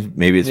season, it seems.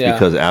 Maybe it's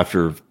because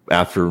after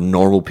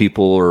normal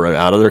people are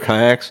out of their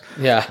kayaks.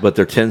 Yeah. But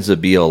there tends to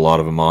be a lot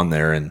of them on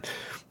there. And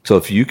so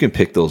if you can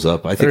pick those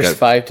up, there's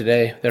 5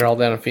 today. They're all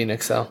down in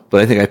Phoenix, though.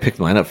 But I think I picked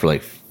mine up for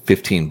like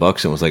 $15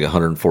 and it was like a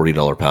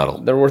 $140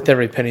 paddle. They're worth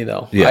every penny,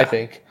 though, I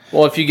think.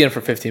 Well, if you get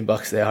them for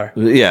 $15, they are.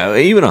 Yeah,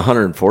 even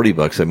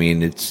 $140. I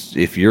mean,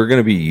 if you're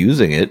going to be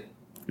using it,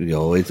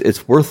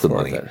 it's worth the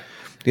money.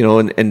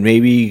 And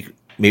maybe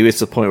it's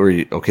the point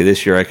where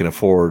this year I can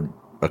afford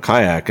a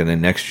kayak, and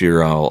then next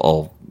year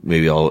I'll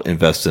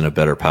invest in a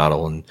better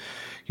paddle, and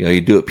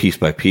you do it piece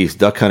by piece.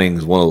 Duck hunting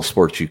is one of those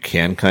sports you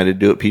can kind of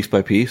do it piece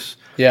by piece.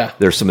 Yeah,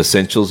 there's some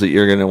essentials that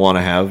you're going to want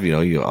to have.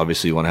 You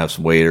obviously want to have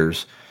some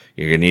waders.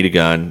 You're going to need a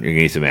gun. You're going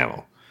to need some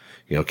ammo.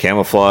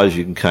 Camouflage,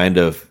 you can kind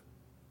of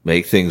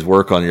make things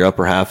work on your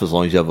upper half as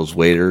long as you have those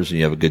waders and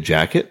you have a good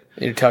jacket.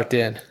 And you're tucked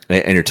in.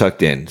 And you're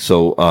tucked in.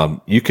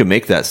 So you can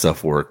make that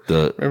stuff work.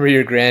 Remember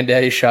your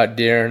granddaddy shot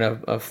deer in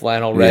a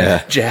flannel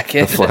red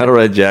jacket? A flannel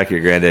red jacket,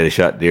 your granddaddy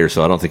shot deer,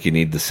 so I don't think you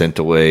need the scent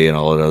away and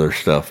all that other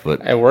stuff.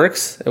 But it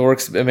works.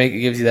 It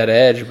gives you that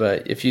edge,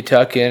 but if you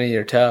tuck in and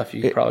you're tough,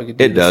 you probably could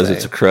do it. It does. Same.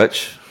 It's a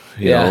crutch.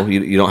 You know,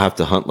 you don't have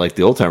to hunt like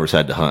the old timers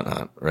had to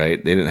hunt,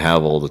 right? They didn't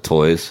have all the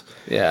toys.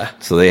 Yeah.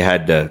 So they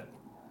had to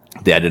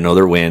know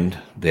their wind.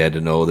 They had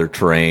to know their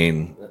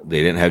terrain. They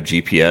didn't have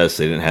GPS.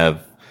 They didn't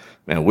have,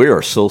 man, we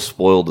are so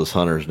spoiled as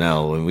hunters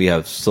now, and we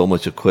have so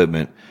much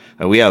equipment.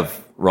 And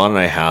Ron and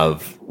I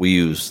we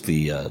use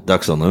the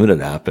Ducks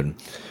Unlimited app, and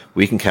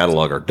we can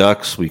catalog our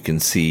ducks. We can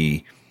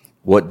see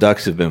what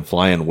ducks have been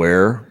flying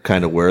where,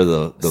 kind of where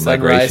the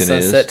migration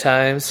sunset is.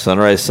 times.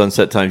 Sunrise,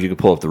 sunset times. You can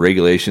pull up the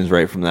regulations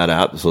right from that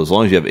app. So as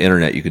long as you have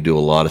internet, you can do a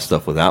lot of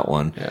stuff with that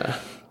one.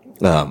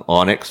 Yeah.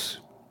 Onyx.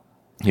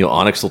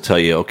 Onyx will tell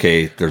you,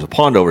 okay, there's a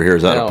pond over here.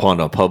 Is that a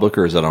pond on public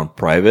or is that on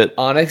private?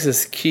 Onyx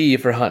is key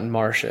for hunting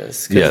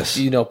marshes. Yes.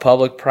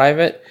 Public,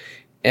 private,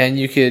 and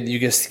you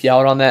could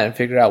scout on that and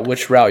figure out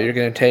which route you're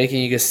going to take,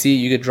 and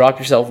you could drop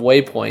yourself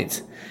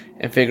waypoints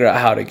and figure out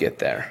how to get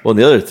there. Well, and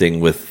the other thing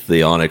with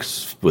the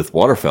Onyx, with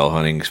waterfowl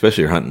hunting,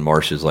 especially you're hunting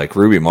marshes, like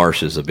Ruby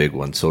Marsh is a big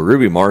one. So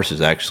Ruby Marsh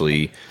is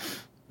actually,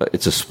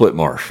 it's a split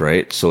marsh,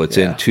 right? So it's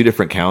in 2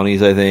 different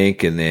counties, I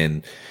think, and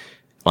then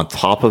on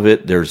top of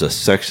it, there's a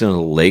section of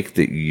the lake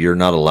that you're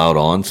not allowed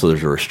on, so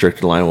there's a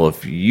restricted line. Well,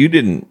 if you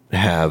didn't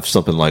have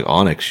something like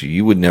Onyx,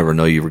 you would never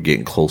know you were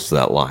getting close to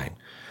that line.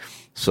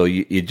 So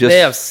you just... They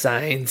have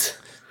signs.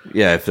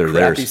 Yeah, if they're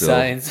Crappy there still.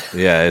 Signs.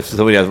 Yeah, if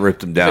somebody hasn't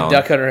ripped them down. The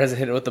duck hunter hasn't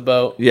hit it with the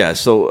boat. Yeah,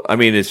 so, I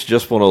mean, it's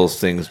just one of those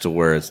things to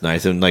where it's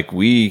nice. And like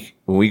when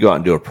we go out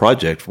and do a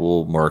project,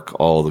 we'll mark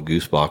all the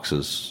goose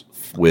boxes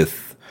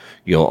with,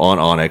 on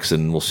Onyx,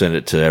 and we'll send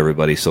it to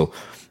everybody. So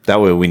that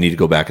way we need to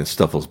go back and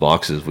stuff those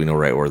boxes. We know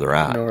right where they're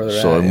at.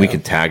 We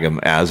can tag them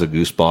as a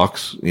goose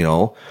box,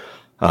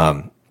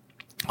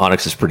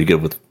 Onyx is pretty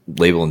good with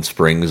labeling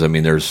springs. I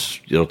mean,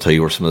 it'll tell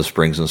you where some of the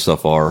springs and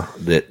stuff are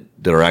that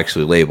are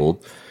actually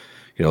labeled.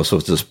 So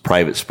if it's this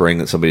private spring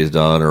that somebody's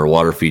done or a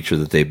water feature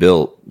that they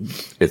built,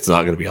 it's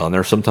not going to be on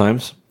there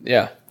sometimes.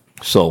 Yeah.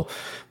 So,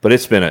 but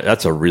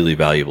that's a really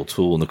valuable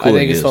tool. And the cool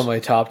thing is, it's one of my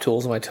top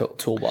tools in my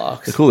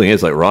toolbox. The cool thing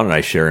is, like Ron and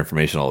I share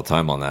information all the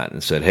time on that,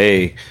 and said,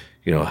 hey,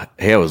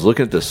 I was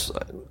looking at this,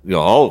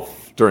 all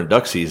during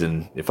duck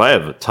season. If I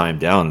have time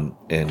down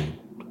and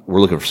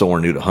we're looking for somewhere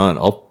new to hunt,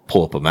 I'll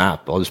pull up a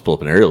map. I'll just pull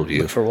up an aerial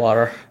view. Look for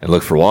water.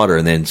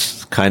 And then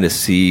kind of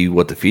see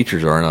what the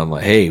features are. And I'm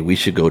like, hey, we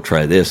should go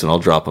try this. And I'll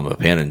drop them a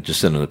pin and just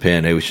send them a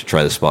pin. Hey, we should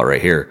try this spot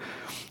right here.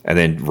 And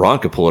then Ron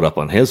could pull it up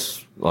on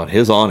his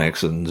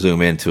Onyx and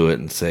zoom into it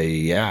and say,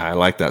 yeah, I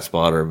like that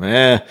spot. Or,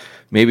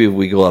 maybe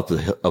we go up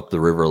the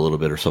river a little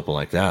bit or something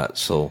like that.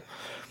 So,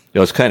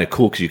 it's kind of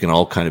cool because you can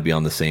all kind of be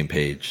on the same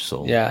page.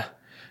 So, yeah.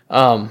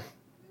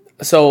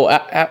 So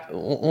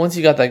once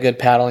you got that good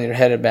paddle and you're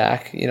headed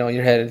back,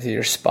 you're headed to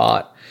your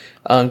spot.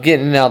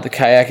 Getting in and out the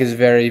kayak is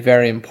very,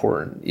 very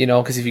important,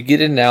 because if you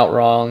get in and out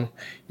wrong,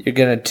 you're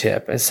going to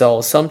tip. And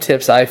so some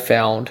tips I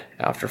found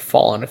after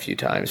falling a few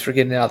times for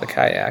getting out the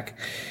kayak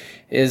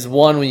is,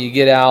 one, when you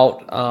get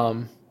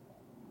out,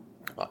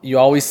 you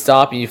always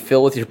stop and you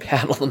fill with your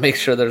paddle to make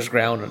sure there's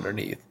ground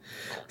underneath.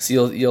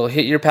 So you'll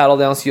hit your paddle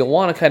down. So you'll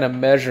want to kind of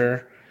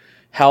measure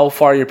how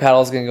far your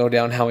paddle is going to go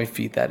down, how many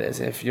feet that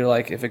is. If you're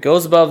like, if it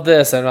goes above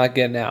this, I'm not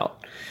getting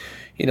out.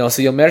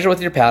 So you'll measure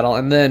with your paddle,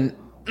 and then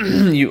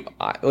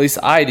at least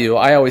I do,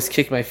 I always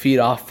kick my feet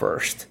off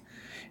first.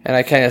 And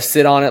I kind of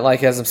sit on it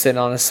like as I'm sitting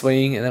on a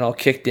swing, and then I'll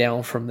kick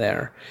down from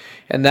there.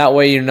 And that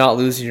way you're not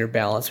losing your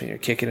balance when you're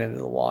kicking into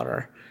the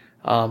water.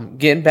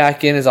 Getting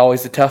back in is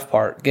always the tough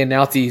part. Getting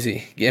out's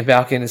easy. Getting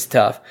back in is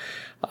tough.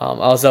 I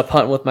was up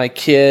hunting with my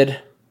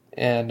kid,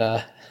 and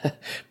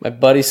my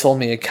buddy sold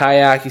me a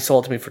kayak. He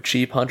sold it to me for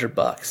cheap,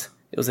 $100.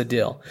 It was a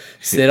deal.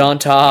 Sit on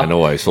top. I know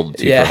why I sold it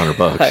to you for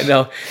 $100. I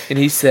know. And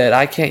he said,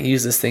 I can't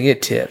use this thing.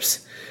 It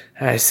tips.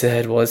 And I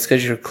said, well, it's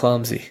because you're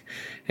clumsy.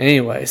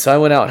 Anyway, so I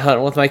went out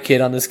hunting with my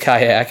kid on this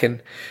kayak,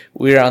 and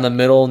we were out in the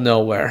middle of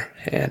nowhere.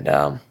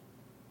 And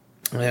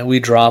we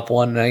drop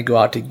one, and I go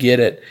out to get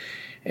it.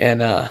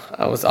 And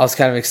I was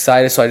kind of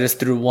excited, so I just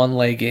threw one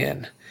leg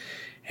in.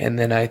 And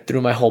then I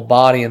threw my whole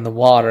body in the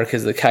water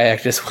because the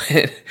kayak just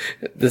went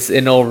this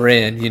in over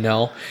in,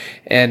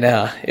 And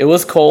it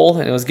was cold,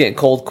 and it was getting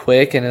cold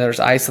quick, and there was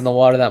ice in the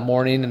water that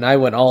morning, and I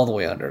went all the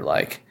way under.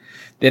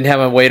 Didn't have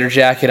my waders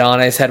jacket on.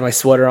 I just had my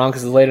sweater on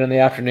because it was later in the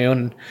afternoon.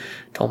 And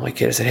told my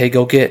kid, I said, hey,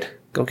 go. He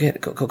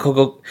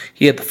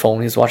had the phone.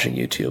 He was watching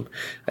YouTube.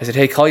 I said,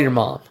 hey, call your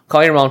mom.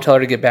 Tell her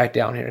to get back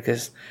down here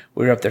because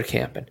we were up there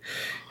camping.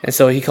 And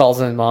so he calls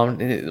in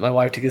mom. My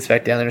wife took us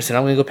back down there and said,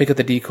 I'm going to go pick up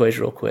the decoys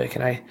real quick.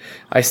 And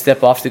I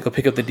step off to go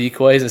pick up the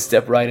decoys and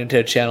step right into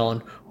a channel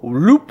and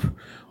whoop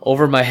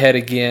over my head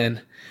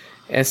again.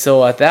 And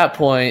so at that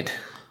point,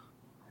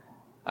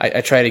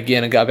 I tried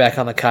again and got back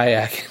on the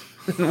kayak.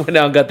 Went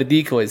out and got the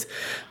decoys.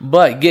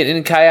 But getting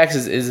in kayaks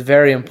is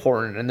very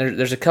important. And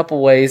there's a couple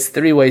ways,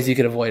 3 ways you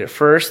can avoid it.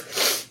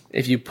 First,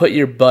 if you put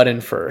your butt in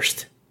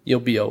first,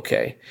 you'll be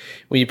okay.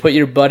 When you put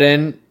your butt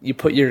in, you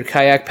put your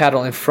kayak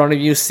paddle in front of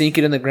you, sink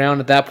it in the ground.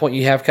 At that point,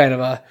 you have kind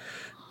of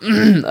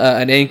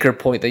an anchor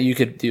point that you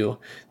could do.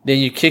 Then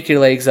you kick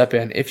your legs up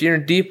in. If you're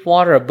in deep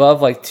water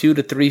above 2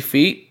 to 3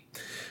 feet,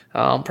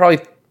 probably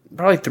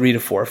 3 to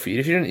 4 feet.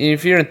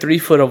 If you're in 3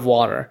 foot of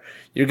water,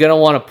 you're going to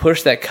want to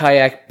push that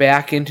kayak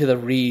back into the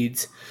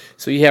reeds.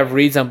 So you have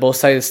reeds on both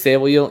sides of the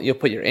stable. You'll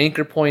put your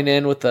anchor point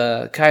in with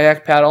the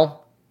kayak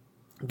paddle.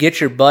 Get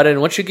your butt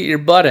in. Once you get your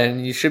butt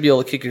in, you should be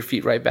able to kick your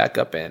feet right back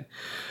up in.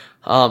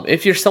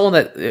 If you're someone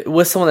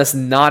that's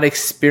not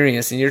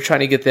experienced and you're trying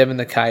to get them in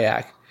the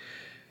kayak,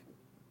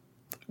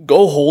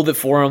 go hold it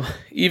for him.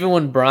 Even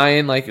when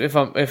Brian, like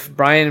if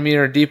Brian and me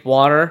are in deep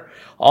water,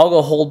 I'll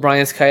go hold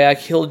Brian's kayak.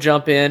 He'll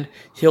jump in,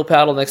 he'll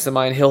paddle next to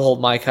mine, he'll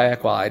hold my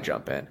kayak while I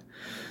jump in.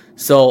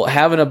 So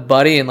having a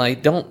buddy and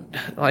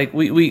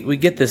we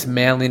get this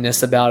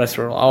manliness about us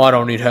where, I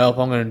don't need help,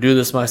 I'm going to do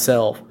this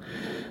myself.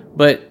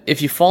 But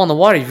if you fall in the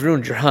water, you've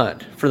ruined your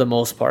hunt for the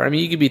most part. I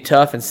mean, you can be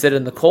tough and sit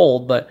in the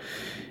cold, but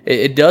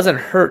it doesn't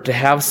hurt to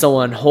have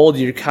someone hold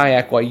your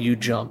kayak while you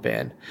jump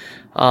in.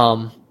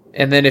 And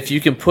then if you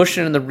can push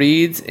it in the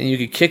reeds and you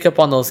can kick up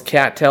on those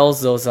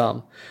cattails,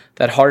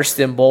 that hard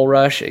stem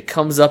bulrush, it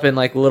comes up in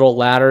like little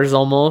ladders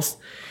almost,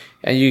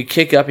 and you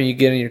kick up and you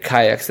get in your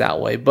kayaks that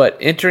way. But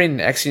entering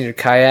and exiting your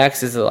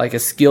kayaks is like a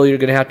skill you're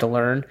going to have to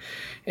learn.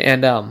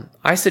 And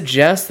I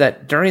suggest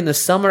that during the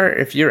summer,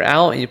 if you're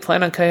out and you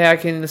plan on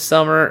kayaking this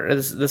summer, or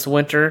this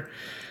winter,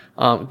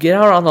 get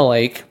out on the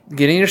lake,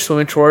 get in your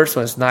swimming shorts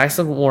when it's nice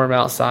and warm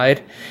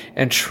outside,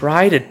 and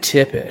try to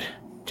tip it.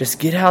 Just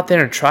get out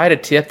there and try to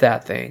tip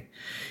that thing.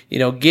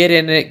 Get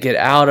in it, get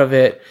out of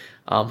it,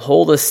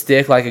 hold a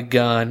stick like a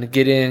gun,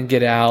 get in,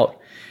 get out,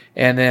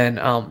 and then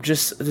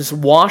just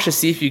wash to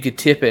see if you could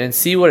tip it and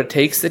see what it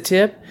takes to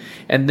tip,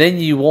 and then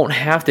you won't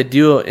have to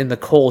do it in the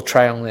cold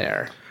trial and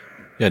error.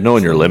 Yeah,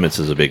 knowing your limits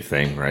is a big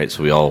thing, right?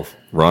 So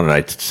Ron and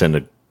I tend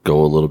to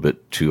go a little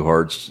bit too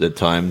hard at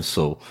times.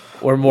 So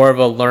we're more of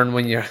a learn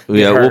when you're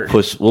hurt.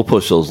 we'll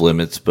push those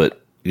limits,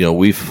 but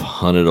we've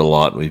hunted a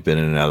lot, and we've been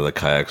in and out of the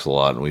kayaks a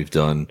lot, and we've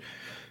done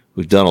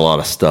a lot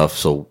of stuff.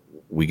 So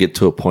we get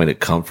to a point of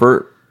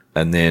comfort,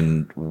 and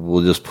then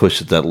we'll just push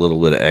it that little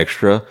bit of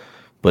extra.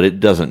 But it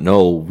doesn't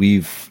know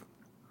we've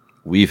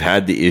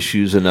had the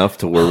issues enough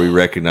to where we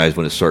recognize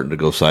when it's starting to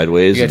go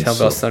sideways. You gotta tell me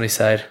about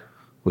Sunnyside.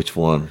 Which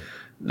one?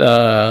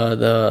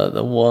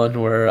 The one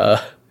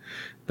where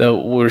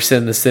we're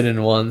sitting the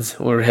sit-in ones.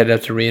 We're headed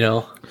up to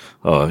Reno.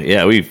 Oh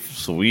yeah, we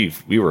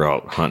were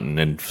out hunting,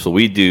 and so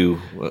we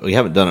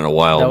haven't done it in a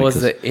while. That was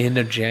the end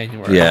of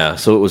January. Yeah,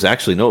 so it was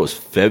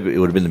February. It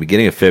would have been the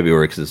beginning of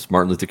February because it's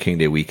Martin Luther King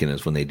Day weekend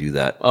is when they do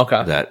that.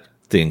 Okay. That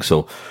thing.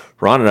 So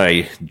Ron and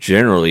I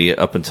generally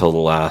up until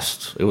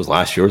last year was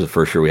the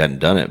first year we hadn't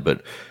done it,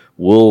 but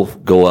we'll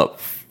go up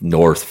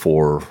north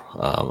for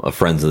a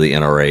Friends of the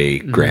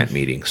NRA grant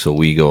meeting. So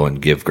we go and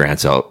give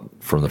grants out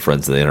from the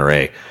Friends of the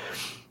NRA.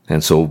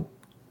 And so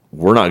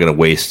we're not going to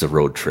waste a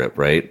road trip,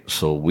 right?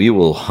 So we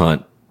will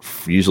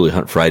usually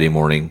hunt Friday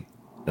morning,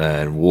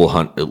 and we'll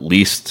hunt at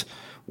least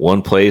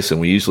one place, and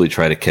we usually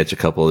try to catch a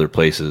couple other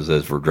places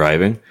as we're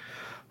driving.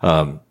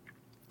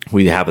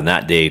 We happened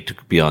that day to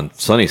be on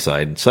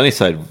Sunnyside. And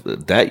Sunnyside,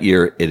 that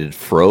year, it had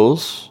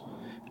froze,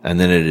 and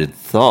then it had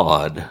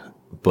thawed,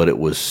 but it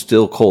was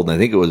still cold. And I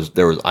think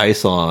there was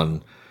ice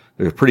on,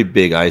 there was a pretty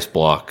big ice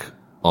block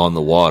on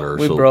the water.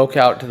 We broke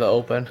out to the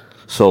open.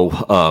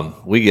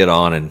 So we get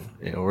on, and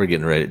we're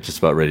getting just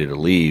about ready to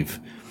leave.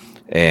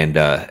 And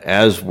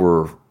as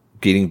we're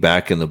getting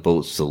back in the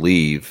boats to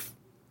leave,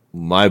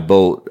 my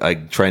boat,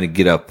 trying to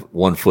get up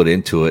 1 foot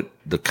into it,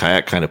 the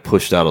kayak kind of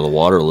pushed out of the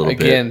water a little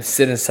bit. Again,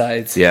 sit-in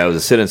sides. Yeah, it was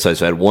a sit-in side.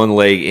 So I had one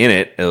leg in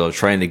it, and I was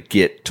trying to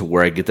get to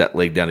where I get that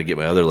leg down to get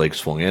my other leg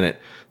swung in it.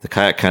 The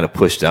kayak kind of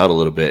pushed out a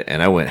little bit,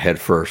 and I went head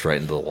first right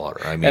into the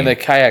water. I mean, and the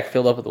kayak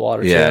filled up with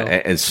water, yeah, too.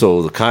 and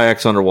so the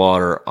kayak's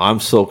underwater. I'm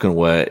soaking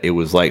wet. It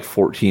was like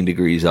 14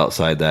 degrees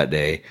outside that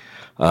day.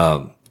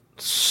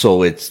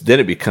 So then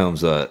it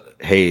becomes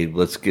hey,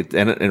 let's get,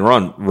 and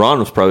Ron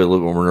was probably a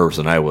little more nervous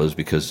than I was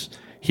because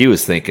he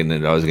was thinking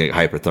that I was going to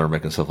get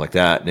hypothermic and stuff like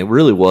that. And it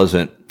really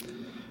wasn't,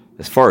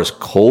 as far as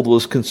cold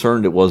was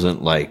concerned, it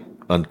wasn't like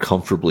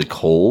uncomfortably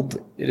cold.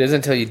 It is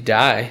until you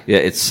die. Yeah,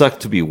 it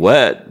sucked to be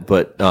wet,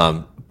 but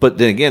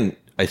then again,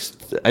 I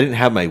didn't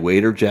have my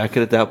waders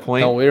jacket at that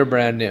point. No, we were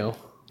brand new.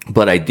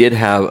 But I did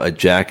have a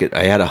jacket.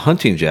 I had a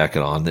hunting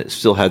jacket on that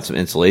still had some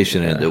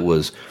insulation in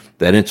it.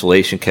 That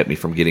insulation kept me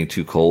from getting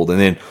too cold. And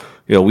then,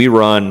 we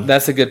run.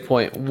 That's a good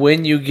point.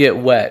 When you get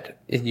wet,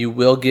 and you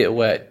will get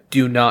wet,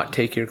 do not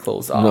take your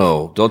clothes off.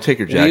 No, don't take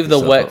your jacket. Leave the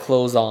wet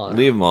clothes on.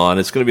 Leave them on.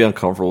 It's going to be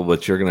uncomfortable,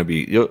 but you're going to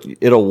be.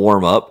 It'll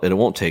warm up, and it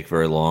won't take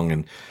very long.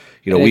 And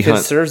it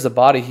conserves the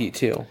body heat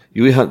too.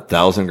 We hunt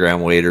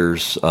 1,000-gram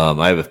waders.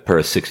 I have a pair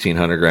of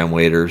 1,600-gram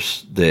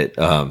waders that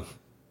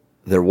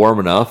they're warm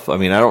enough. I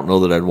mean, I don't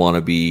know that I'd want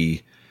to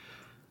be.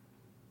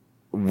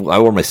 I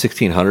wore my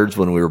 1600s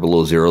when we were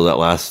below zero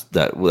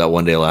that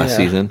one day last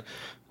season.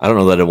 I don't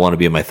know that I'd want to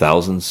be in my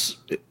thousands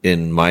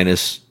in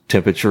minus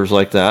temperatures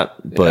like that,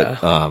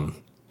 but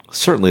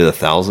certainly the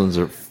thousands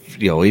are,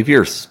 if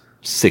you're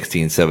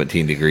 16,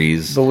 17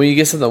 degrees. But when you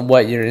get something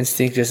wet, your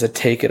instinct is to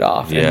take it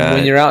off. Yeah. And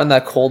when you're out in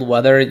that cold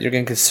weather, you're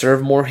going to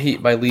conserve more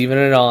heat by leaving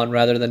it on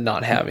rather than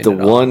not having it on.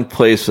 The one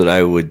place that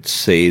I would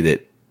say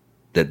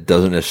that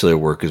doesn't necessarily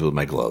work is with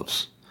my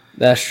gloves.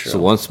 That's true. So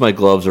once my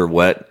gloves are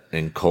wet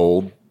and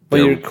cold,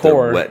 your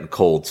core, they're wet and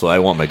cold, so I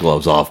want my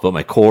gloves off. But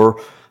my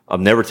core,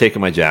 I'm never taking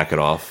my jacket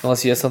off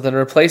unless you have something to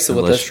replace it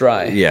with that's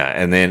dry. Yeah,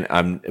 and then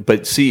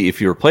but see,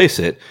 if you replace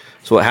it,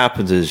 so what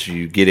happens is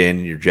you get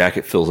in, your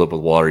jacket fills up with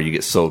water, you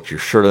get soaked,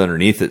 your shirt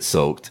underneath it's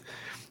soaked,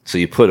 so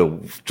you put a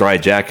dry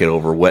jacket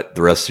over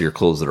the rest of your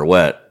clothes that are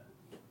wet,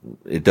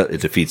 it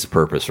defeats the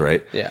purpose,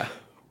 right? Yeah.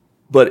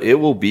 But it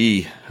will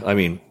be, I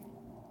mean,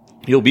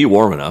 you'll be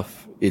warm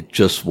enough. It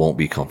just won't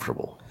be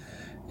comfortable.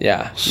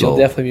 Yeah, So- you'll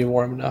definitely be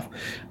warm enough.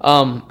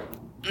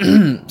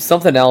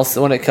 Something else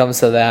when it comes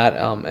to that,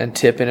 and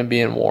tipping and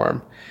being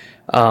warm.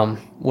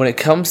 When it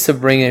comes to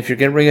if you're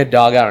going to bring a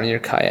dog out on your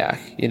kayak,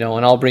 and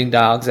I'll bring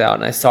dogs out,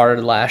 and I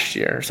started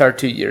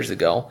 2 years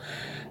ago.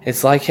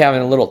 It's like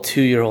having a little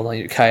 2-year-old on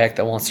your kayak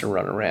that wants to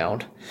run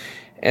around.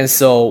 And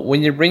so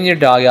when you bring your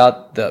dog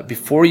out,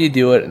 before you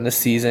do it in the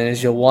season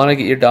is you'll want to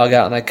get your dog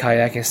out on that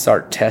kayak and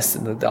start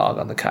testing the dog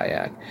on the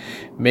kayak.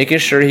 Making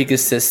sure he can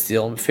sit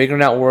still and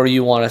figuring out where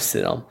you want to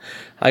sit him.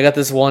 I got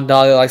this one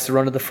dog that likes to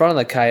run to the front of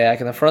the kayak,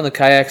 and the front of the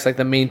kayak is like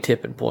the main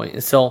tipping point.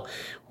 And so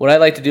what I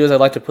like to do is I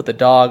like to put the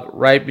dog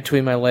right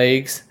between my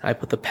legs. I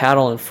put the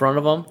paddle in front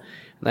of him,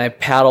 and I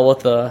paddle with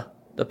the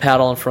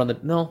paddle in front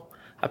of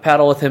I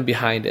paddle with him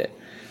behind it.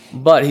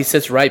 But he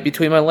sits right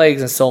between my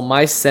legs, and so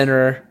my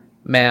center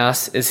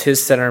mass is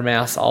his center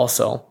mass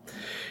also.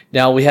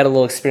 Now, we had a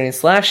little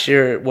experience last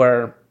year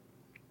where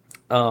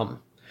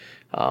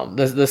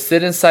the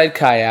sit inside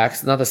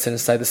kayaks, not the sit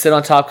inside, the sit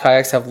on top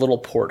kayaks have little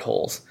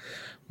portholes.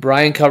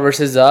 Brian covers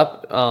his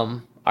up.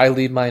 I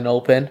leave mine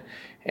open.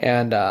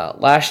 And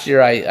last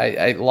year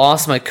I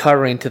lost my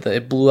covering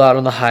it blew out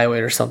on the highway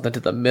or something to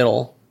the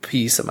middle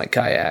piece of my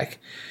kayak.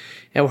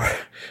 And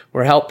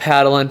we're out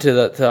paddling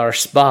to our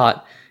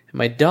spot. And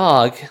my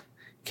dog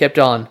kept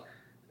on,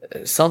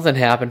 something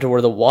happened to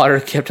where the water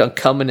kept on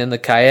coming in the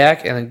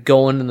kayak and then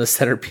going in the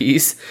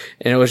centerpiece,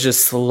 and it was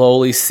just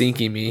slowly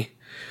sinking me.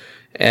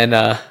 And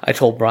I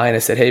told Brian, I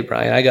said, "Hey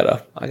Brian, I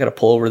gotta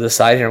pull over to the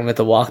side here. I'm going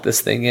to walk this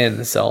thing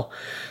in." So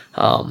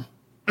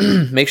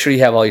make sure you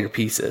have all your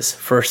pieces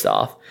first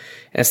off,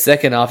 and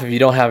second off, if you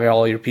don't have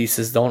all your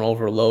pieces, don't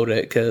overload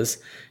it because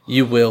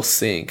you will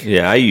sink.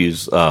 Yeah, I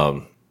use.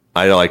 I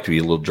like to be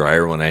a little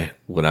drier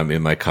when I'm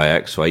in my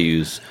kayak, so I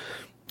use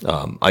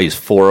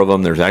 4 of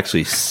them. There's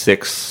actually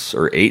 6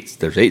 or 8.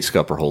 There's 8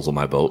 scupper holes on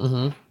my boat.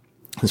 Mm-hmm.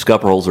 The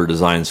scupper holes are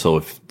designed so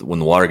when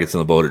the water gets in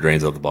the boat, it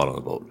drains out the bottom of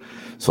the boat.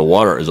 So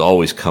water is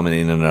always coming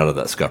in and out of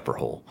that scupper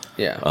hole.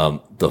 Yeah.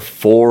 The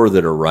 4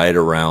 that are right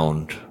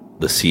around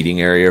the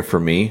seating area for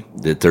me,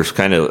 there's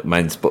kind of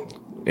mine's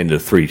into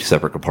 3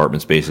 separate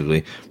compartments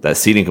basically. That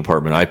seating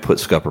compartment, I put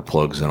scupper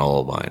plugs in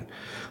all of mine.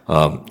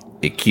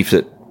 It keeps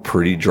it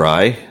pretty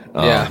dry.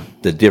 Yeah.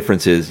 The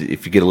difference is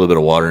if you get a little bit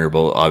of water in your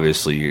boat,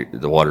 obviously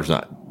the water's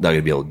not going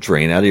to be able to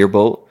drain out of your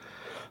boat.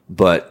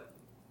 But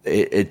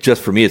it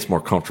just, for me, it's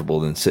more comfortable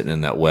than sitting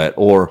in that wet.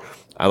 Or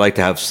I like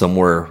to have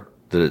somewhere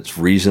that it's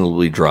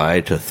reasonably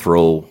dry to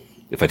throw.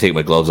 If I take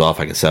my gloves off,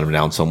 I can set them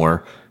down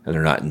somewhere and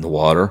they're not in the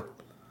water.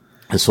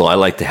 And so I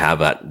like to have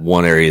that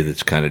one area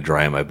that's kind of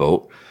dry in my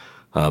boat.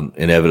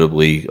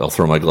 Inevitably, I'll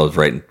throw my gloves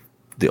right in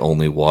the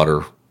only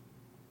water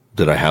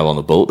that I have on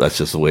the boat. That's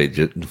just the way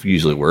it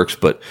usually works.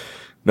 But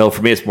no,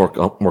 for me, it's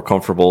more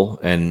comfortable.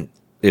 And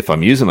if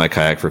I'm using my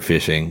kayak for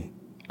fishing,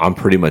 I'm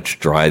pretty much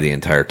dry the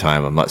entire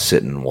time. I'm not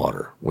sitting in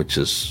water, which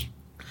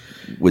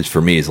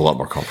for me is a lot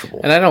more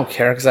comfortable. And I don't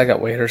care because I got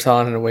waders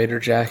on and a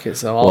wader jacket,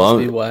 so I'll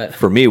just be wet.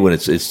 For me, when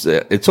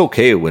it's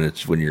okay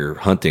when you're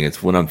hunting.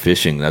 It's when I'm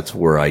fishing. That's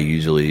where I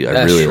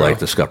really like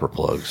the scupper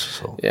plugs.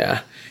 So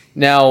yeah.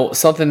 Now,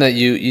 something that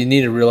you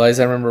need to realize,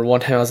 I remember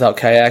one time I was out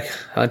kayak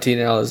hunting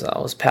and I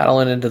was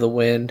paddling into the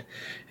wind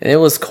and it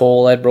was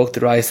cold. I broke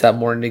through ice that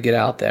morning to get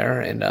out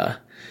there, and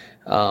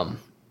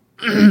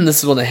this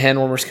is when the hand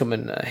warmers come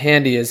in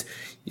handy. Is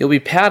you'll be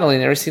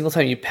paddling, every single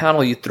time you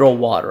paddle, you throw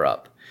water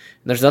up.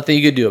 And there's nothing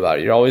you can do about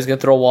it. You're always going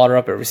to throw water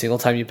up every single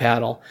time you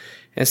paddle,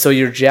 and so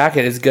your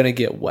jacket is going to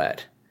get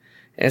wet.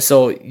 And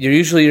so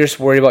you're just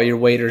worried about your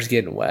waders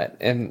getting wet,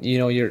 and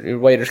your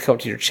waders come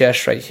to your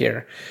chest right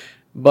here.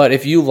 But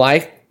if you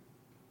like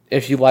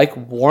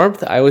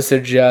warmth, I would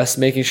suggest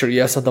making sure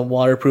you have something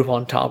waterproof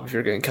on top if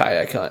you're going to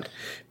kayak hunt.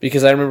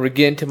 Because I remember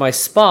getting to my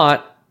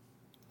spot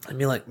and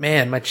being like,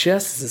 man, my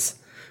chest is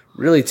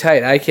really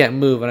tight. I can't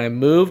move. And I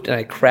moved and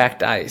I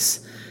cracked ice.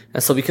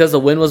 And so because the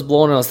wind was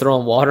blowing and I was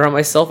throwing water on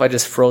myself, I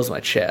just froze my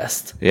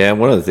chest. Yeah, and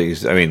one of the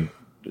things,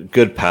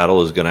 good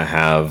paddle is going to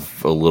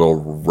have a little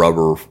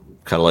rubber,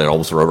 kind of like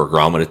almost a rubber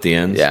grommet at the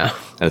end. Yeah.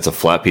 And it's a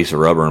flat piece of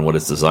rubber, and what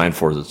it's designed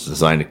for is it's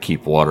designed to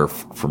keep water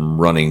from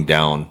running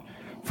down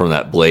from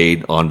that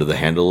blade onto the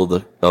handle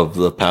of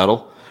the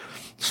paddle.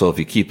 So if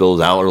you keep those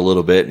out a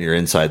little bit and you're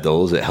inside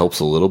those, it helps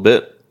a little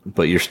bit,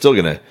 but you're still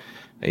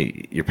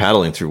you're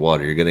paddling through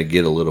water. You're going to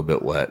get a little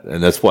bit wet.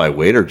 And that's why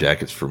wader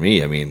jackets for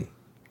me,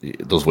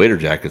 those wader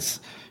jackets,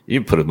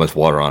 you can put as much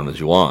water on them as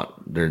you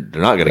want. They're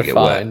not going to get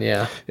fine, wet.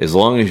 Yeah. As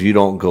long as you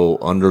don't go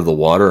under the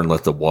water and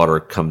let the water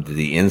come to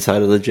the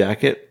inside of the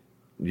jacket,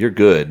 you're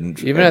good.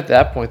 Even at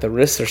that point, the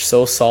wrists are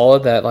so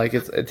solid that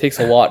it takes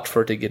a lot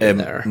for it to get in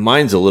there.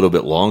 Mine's a little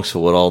bit long,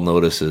 so what I'll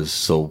notice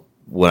is,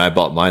 when I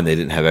bought mine, they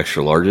didn't have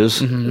extra larges.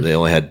 Mm-hmm. They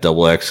only had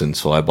double X, and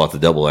so I bought the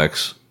double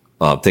X,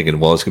 thinking,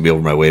 well, it's going to be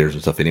over my waders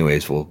and stuff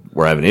anyways. Well,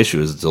 where I have an issue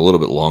is it's a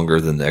little bit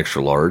longer than the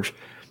extra large,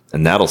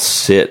 and that'll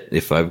sit,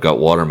 if I've got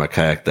water in my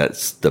kayak,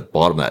 that's the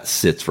bottom that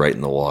sits right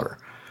in the water.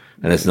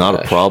 And it's not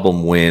a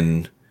problem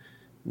when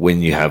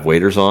when you have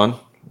waders on,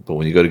 but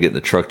when you go to get in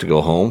the truck to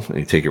go home and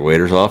you take your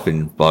waders off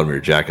and the bottom of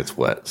your jacket's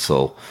wet.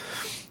 So,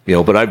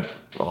 but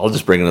I'll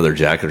just bring another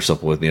jacket or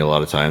something with me a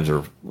lot of times,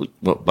 or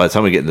by the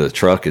time we get into the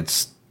truck,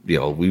 it's,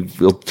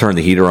 we'll turn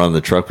the heater on in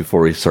the truck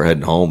before we start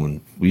heading home,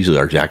 and usually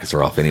our jackets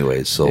are off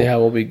anyways. So yeah,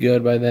 we'll be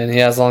good by then.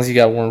 Yeah, as long as you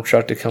got a warm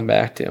truck to come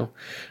back to.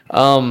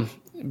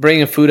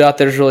 Bringing food out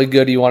there is really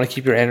good. You want to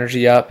keep your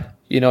energy up.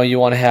 You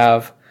want to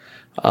have,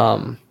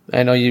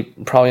 I know you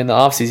probably in the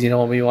off season,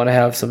 you want to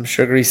have some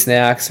sugary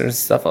snacks or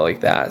stuff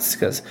like that,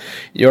 because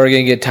you're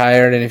going to get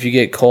tired. And if you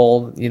get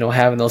cold,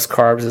 having those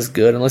carbs is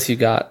good, unless you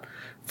got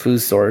food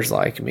storage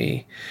like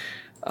me.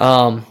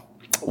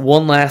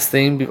 One last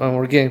thing, and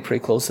we're getting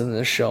pretty close in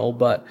this show,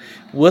 but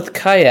with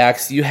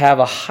kayaks, you have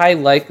a high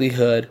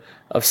likelihood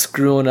of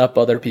screwing up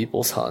other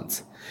people's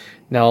hunts.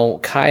 Now,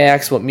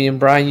 kayaks, what me and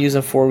Brian use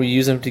them for, we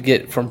use them to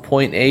get from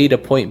point A to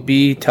point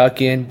B, tuck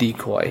in,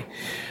 decoy.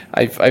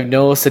 I've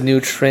noticed a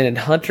new trend in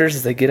hunters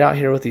is they get out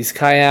here with these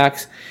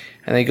kayaks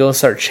and they go and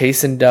start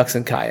chasing ducks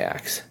in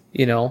kayaks,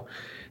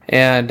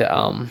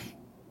 and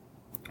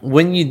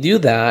when you do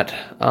that,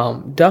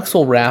 ducks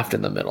will raft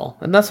in the middle,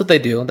 and that's what they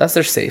do. That's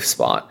their safe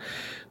spot.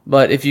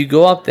 But if you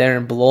go up there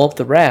and blow up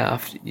the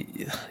raft,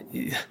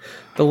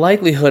 the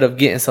likelihood of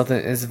getting something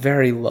is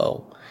very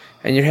low.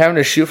 And you're having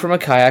to shoot from a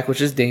kayak, which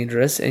is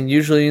dangerous, and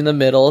usually in the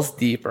middle is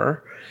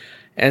deeper.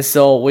 And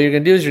so what you're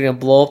going to do is you're going to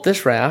blow up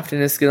this raft,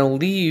 and it's going to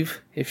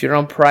leave, if you're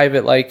on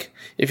private,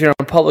 if you're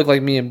on public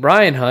like me and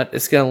Brian hunt,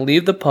 it's going to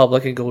leave the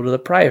public and go to the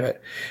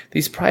private.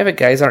 These private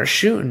guys aren't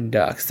shooting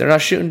ducks. They're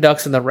not shooting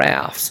ducks in the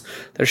rafts.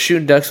 They're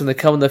shooting ducks when they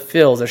come in the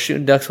fields. They're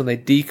shooting ducks when they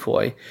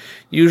decoy.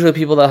 Usually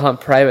people that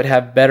hunt private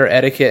have better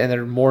etiquette and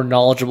they're more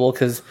knowledgeable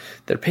because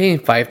they're paying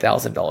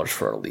 $5,000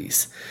 for a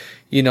lease.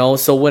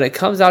 So when it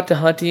comes out to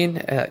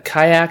hunting,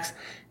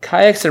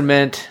 kayaks are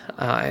meant,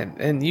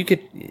 and you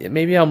could,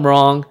 maybe I'm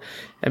wrong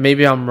and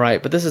maybe I'm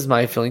right, but this is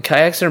my feeling.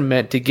 Kayaks are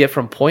meant to get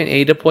from point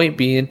A to point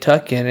B and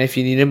tuck in if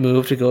you need to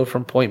move to go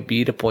from point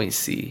B to point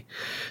C.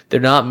 They're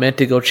not meant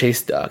to go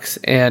chase ducks.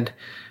 And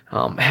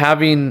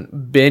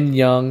having been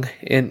young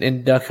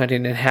in duck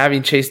hunting and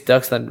having chased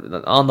ducks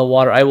on the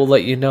water, I will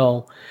let you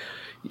know,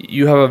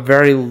 you have a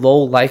very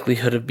low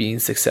likelihood of being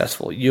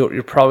successful.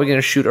 You're probably going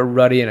to shoot a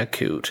ruddy and a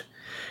coot.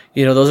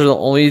 Those are the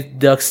only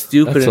ducks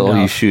stupid enough. That's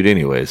all you shoot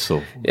anyways,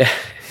 so. Yeah.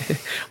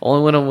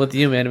 Only when I'm with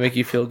you, man, to make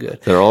you feel good.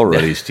 They're all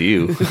ruddies to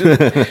you.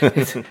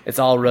 It's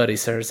all ruddy,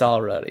 sir. It's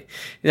all ruddy.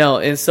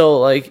 And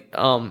so,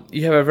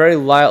 you have a very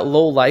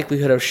low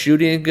likelihood of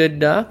shooting a good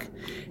duck,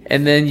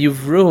 and then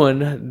you've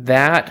ruined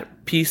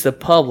that piece of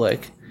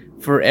public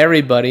for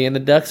everybody, and the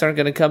ducks aren't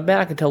going to come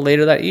back until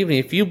later that evening.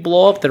 If you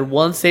blow up their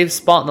one safe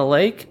spot in the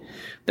lake,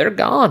 they're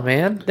gone,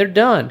 man. They're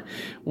done.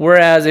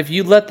 Whereas if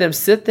you let them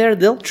sit there,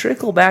 they'll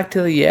trickle back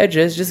to the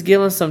edges. Just give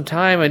them some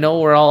time. I know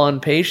we're all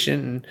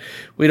impatient and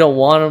we don't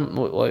want them.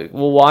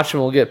 We'll watch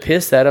them. We'll get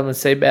pissed at them and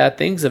say bad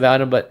things about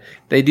them. But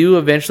they do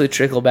eventually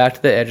trickle back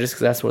to the edges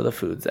because that's where the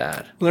food's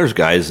at. There are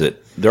guys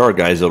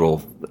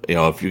that'll,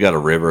 if you got a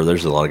river,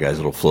 there's a lot of guys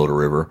that'll float a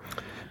river.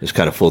 Just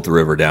kind of float the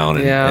river down.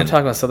 I'm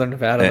talking about Southern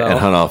Nevada, and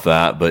hunt off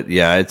that. But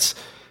yeah, it's,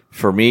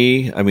 for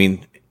me,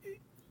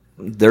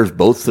 there's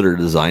boats that are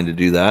designed to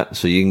do that.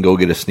 So you can go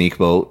get a sneak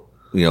boat,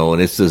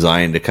 and it's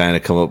designed to kind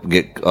of come up,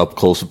 get up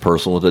close and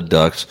personal with the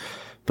ducks.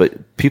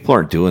 But people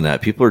aren't doing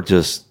that. People are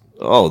just,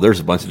 there's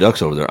a bunch of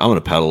ducks over there. I'm going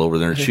to paddle over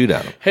there and shoot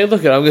at them. Hey,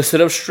 look, I'm going to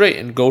sit up straight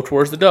and go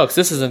towards the ducks.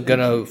 This isn't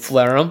going to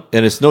flare them.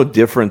 And it's no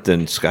different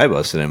than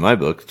skybusting in my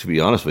book, to be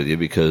honest with you,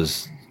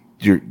 because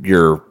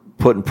you're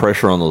putting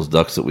pressure on those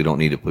ducks that we don't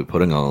need to be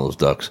putting on those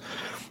ducks.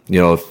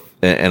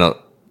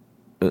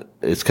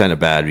 It's kind of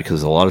bad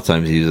because a lot of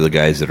times these are the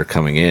guys that are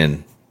coming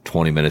in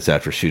 20 minutes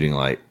after shooting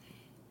light.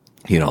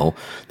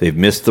 They've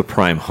missed the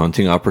prime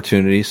hunting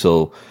opportunity.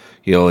 So,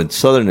 in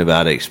Southern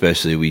Nevada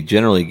especially, we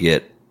generally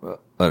get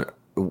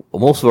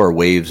most of our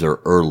waves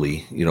are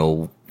early.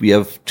 We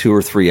have 2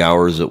 or 3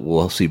 hours that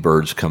we'll see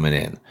birds coming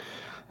in,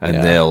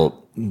 and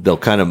they'll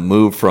kind of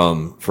move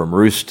from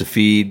roost to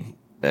feed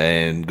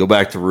and go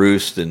back to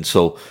roost, and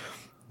so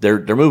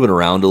they're moving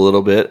around a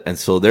little bit, and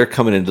so they're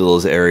coming into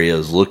those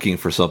areas looking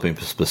for something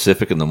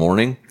specific in the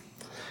morning,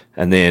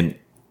 and then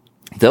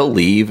they'll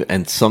leave,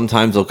 and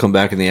sometimes they'll come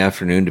back in the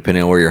afternoon,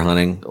 depending on where you're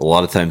hunting. A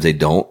lot of times they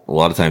don't. A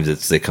lot of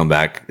times they come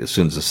back as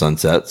soon as the sun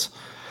sets.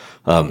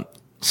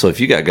 So if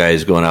you got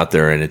guys going out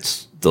there and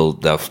it's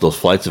those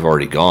flights have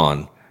already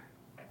gone,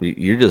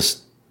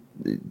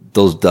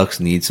 those ducks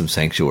need some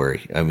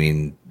sanctuary.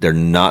 They're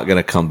not going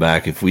to come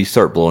back. If we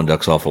start blowing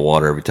ducks off of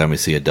water every time we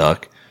see a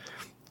duck,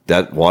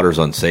 that water's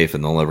unsafe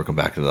and they'll never come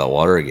back into that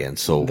water again.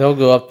 So they'll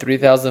go up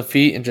 3,000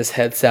 feet and just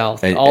head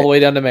south all the way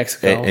down to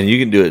Mexico. And you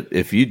can do it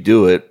if you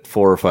do it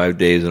 4 or 5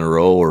 days in a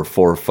row or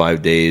 4 or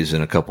 5 days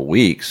in a couple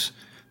weeks.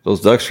 Those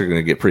ducks are going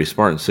to get pretty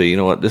smart and say, you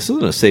know what, this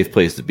isn't a safe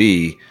place to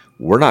be.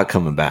 We're not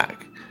coming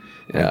back.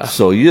 Yeah. And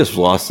so you just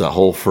lost that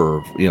hole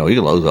for, you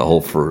can lose that hole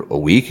for a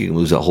week. You can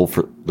lose that hole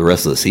for the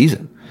rest of the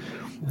season.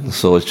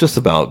 So it's just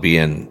about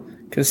being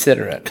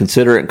considerate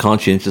and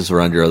conscientious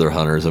around your other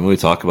hunters. We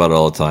talk about it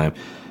all the time.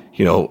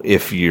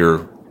 If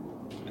you're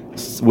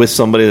with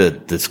somebody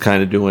that's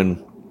kind of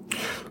doing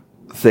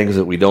things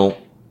that we don't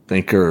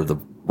think are the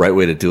right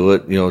way to do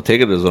it,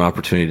 take it as an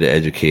opportunity to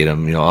educate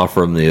them,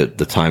 offer them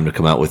the time to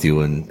come out with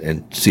you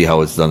and see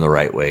how it's done the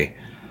right way.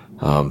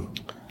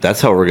 That's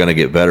how we're going to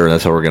get better. And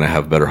that's how we're going to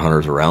have better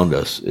hunters around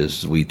us,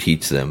 is we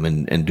teach them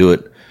and do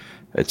it.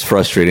 It's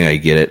frustrating. I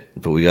get it,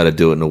 but we got to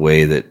do it in a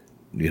way that,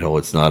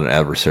 it's not an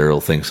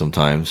adversarial thing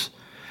sometimes.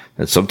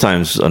 And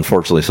sometimes,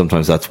 unfortunately,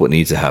 sometimes that's what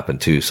needs to happen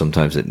too.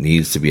 Sometimes it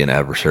needs to be an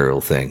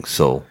adversarial thing.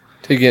 So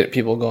to get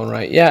people going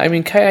right. Yeah. I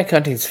mean, kayak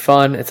hunting's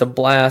fun. It's a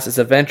blast. It's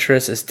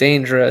adventurous. It's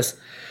dangerous.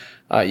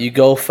 You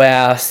go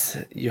fast.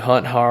 You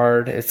hunt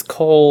hard. It's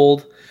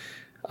cold.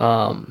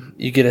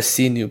 You get to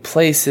see new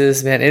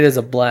places, man. It is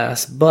a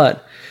blast,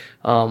 but,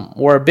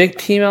 we're a big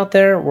team out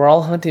there. We're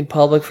all hunting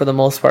public for the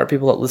most part.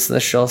 People that listen to the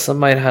show, some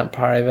might hunt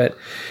private.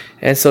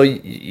 And so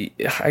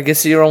I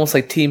guess you're almost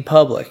like team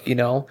public,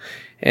 And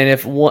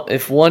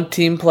if one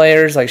team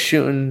player is like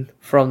shooting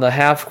from the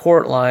half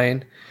court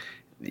line,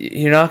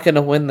 you're not going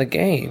to win the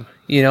game.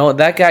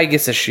 That guy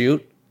gets a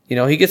shoot,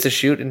 he gets a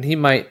shoot and he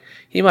might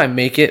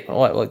make it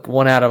like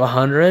 1 out of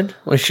 100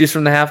 when he shoots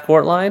from the half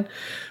court line.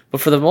 But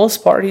for the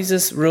most part, he's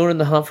just ruining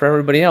the hunt for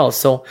everybody else.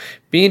 So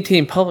being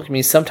team public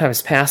means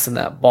sometimes passing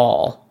that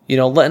ball,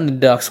 letting the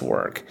ducks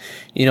work,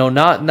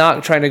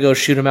 not trying to go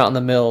shoot them out in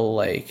the middle of the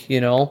lake,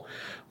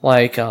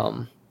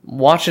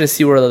 watching to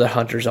see where the other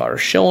hunters are,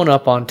 showing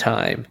up on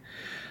time,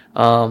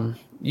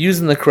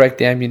 using the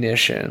correct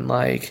ammunition,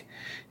 knowing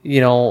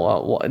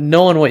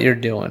what you're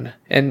doing.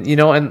 And,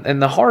 and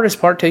the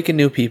hardest part, taking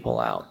new people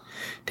out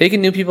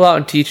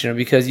and teaching them,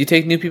 because you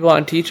take new people out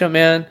and teach them,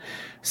 man.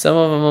 Some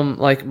of them,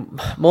 like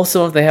most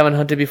of them, if they haven't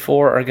hunted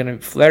before, are going to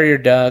flare your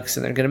ducks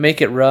and they're going to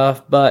make it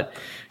rough. But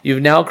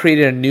you've now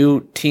created a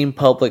new team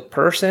public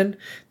person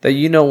that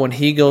when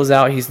he goes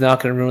out, he's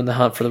not going to ruin the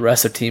hunt for the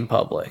rest of team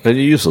public. And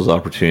you use those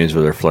opportunities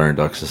where they're flaring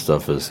ducks and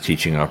stuff as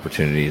teaching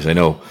opportunities. I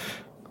know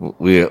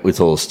we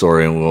told a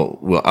story, and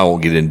I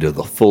won't get into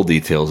the full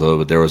details of it,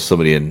 but there was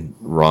somebody in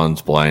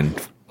Ron's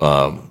blind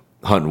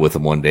hunting with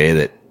him one day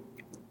that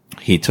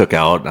he took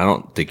out. I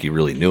don't think he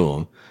really knew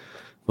him.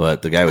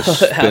 But the guy was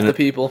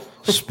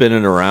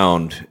spinning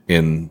around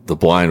in the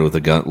blind with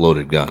a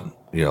loaded gun,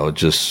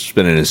 just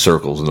spinning in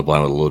circles in the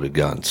blind with a loaded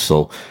gun.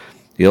 So,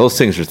 those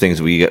things are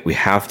things we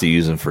have to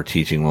use them for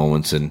teaching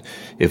moments. And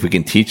if we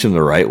can teach them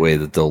the right way,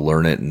 that they'll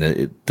learn it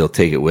and they'll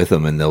take it with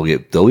them and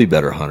they'll be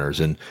better hunters.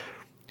 And,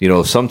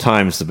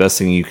 sometimes the best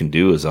thing you can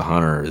do as a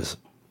hunter is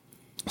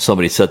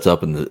somebody sets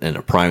up in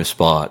a prime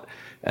spot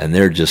and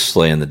they're just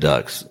slaying the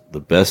ducks. The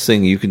best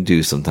thing you can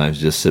do sometimes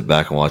is just sit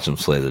back and watch them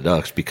slay the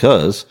ducks,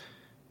 because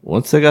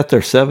once they got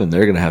their 7,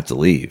 they're going to have to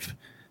leave.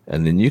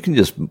 And then you can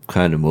just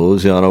kind of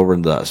mosey on over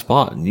into that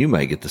spot and you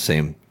might get the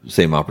same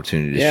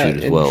opportunity to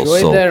shoot as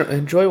well.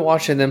 Enjoy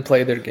watching them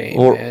play their game,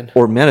 man.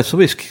 Or man, if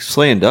somebody's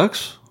slaying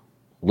ducks,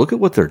 look at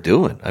what they're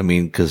doing. I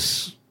mean,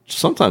 because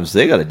sometimes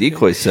they got a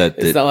decoy set.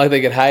 It's not like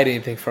they could hide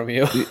anything from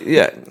you.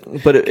 Yeah.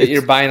 But get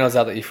your binos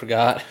out that you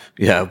forgot.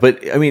 Yeah.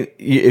 But I mean,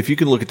 if you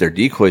can look at their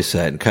decoy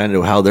set and kind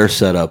of how they're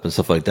set up and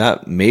stuff like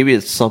that, maybe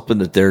it's something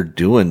that they're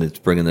doing that's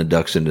bringing the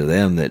ducks into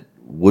them that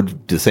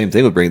would the same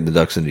thing would bring the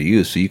ducks into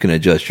you. So you can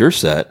adjust your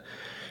set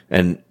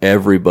and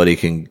everybody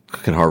can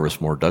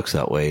harvest more ducks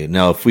that way.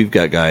 Now, if we've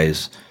got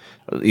guys,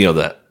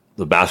 that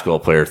the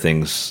basketball player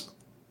things,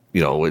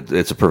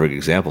 it's a perfect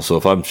example. So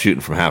if I'm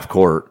shooting from half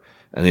court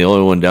and the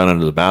only one down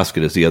under the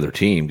basket is the other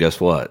team, guess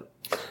what?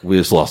 We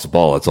just lost the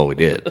ball. That's all we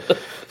did.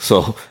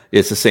 So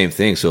it's the same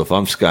thing. So if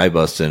I'm sky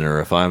busting or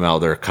if I'm out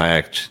there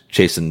kayak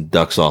chasing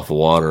ducks off the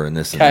water and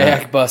this and that.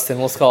 Kayak busting,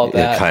 let's call it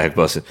that. Yeah, kayak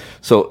busting.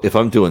 So if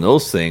I'm doing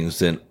those things,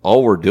 then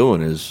all we're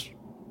doing is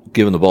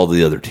giving the ball to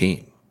the other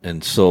team.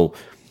 And so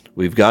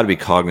we've got to be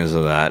cognizant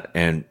of that.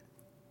 And,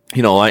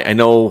 I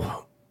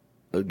know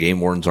game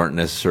wardens aren't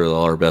necessarily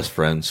all our best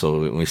friends. So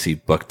when we see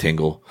buck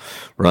tingle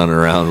running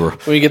around,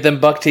 when you get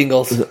them buck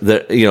tingles,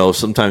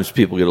 sometimes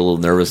people get a little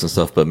nervous and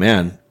stuff, but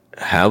man,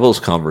 have those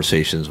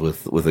conversations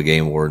with a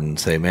game warden and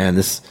say, man,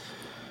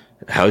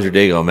 how's your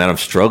day going? Man, I'm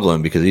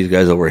struggling because these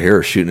guys over here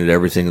are shooting at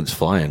everything that's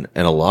flying.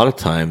 And a lot of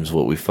times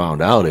what we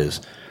found out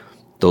is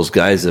those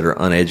guys that are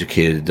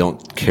uneducated,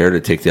 don't care to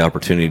take the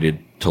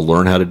opportunity to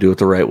learn how to do it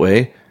the right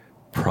way,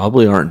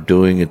 probably aren't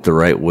doing it the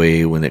right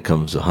way when it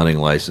comes to hunting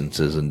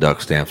licenses and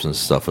duck stamps and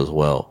stuff as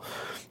well.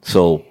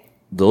 So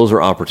those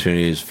are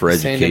opportunities for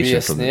education. Saying to be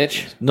a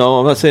snitch? No,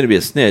 I'm not saying to be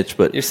a snitch,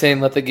 but you're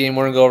saying let the game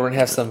warden go over and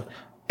have some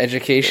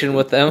education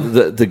with them.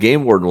 The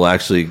game warden will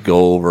actually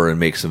go over and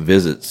make some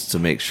visits to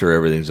make sure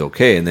everything's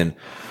okay. And then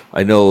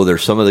I know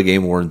there's some of the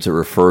game wardens that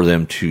refer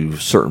them to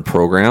certain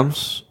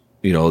programs.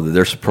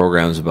 There's some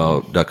programs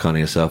about duck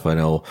hunting and stuff. I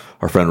know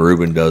our friend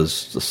Ruben does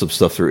some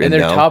stuff through and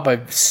Indow. They're taught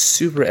by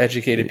super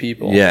educated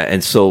people. Yeah,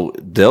 and so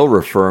they'll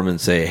refer them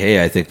and say,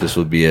 "Hey, I think this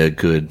would be a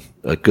good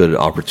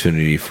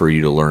opportunity for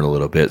you to learn a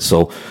little bit."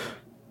 So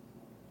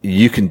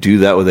you can do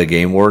that with a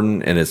game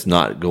warden, and it's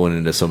not going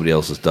into somebody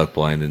else's duck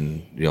blind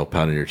and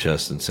pounding your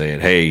chest and saying,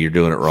 "Hey, you're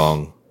doing it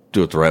wrong.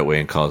 Do it the right way,"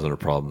 and causing a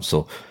problem.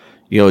 So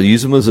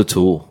use them as a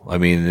tool. I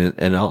mean,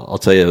 and I'll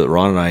tell you that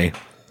Ron and I,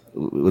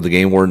 when the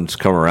game wardens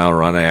come around,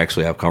 Ron and I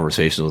actually have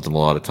conversations with them a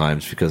lot of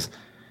times because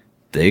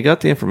they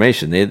got the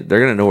information. They're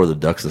going to know where the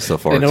ducks and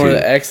stuff are. They know where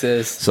the X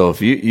is. So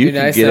if you can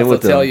nice get in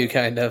with them, tell you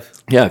kind of.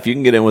 Yeah, if you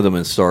can get in with them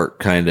and start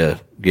kind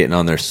of getting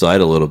on their side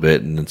a little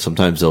bit, and then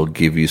sometimes they'll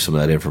give you some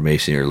of that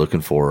information you're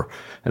looking for,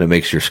 and it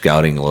makes your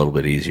scouting a little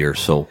bit easier.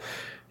 So,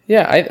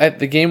 yeah,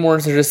 the game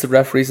wardens are just the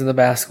referees in the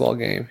basketball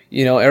game.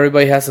 You know,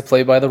 everybody has to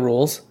play by the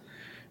rules,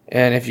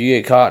 and if you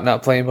get caught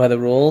not playing by the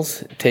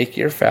rules, take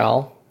your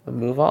foul and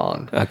move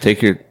on.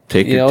 Take your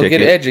ticket.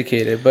 Get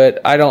educated. But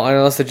I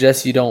don't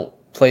suggest you don't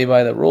play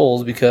by the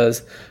rules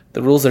because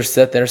the rules are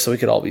set there so we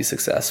could all be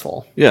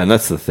successful. Yeah, and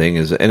that's the thing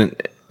is, and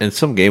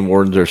some game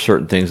wardens are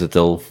certain things that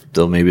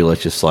they'll maybe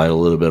let you slide a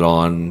little bit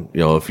on,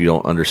 if you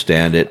don't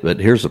understand it. But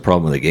here's the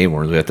problem with the game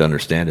wardens we have to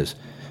understand is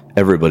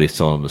everybody's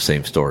telling them the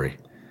same story.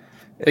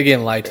 They're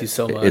getting lied to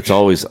so much. It's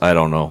always, I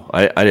don't know.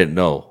 I didn't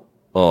know.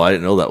 Oh, I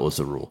didn't know that was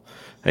the rule.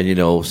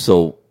 And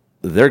so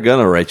they're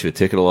gonna write you a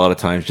ticket a lot of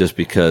times just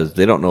because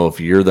they don't know if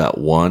you're that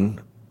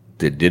one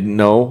that didn't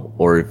know,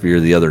 or if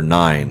you're the other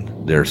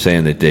 9, they're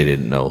saying that they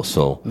didn't know.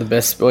 So the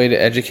best way to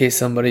educate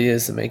somebody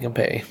is to make them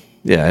pay.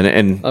 Yeah,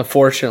 and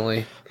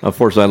unfortunately,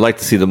 I'd like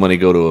to see the money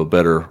go to a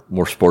better,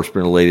 more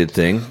sportsman-related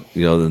thing,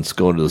 than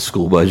going to the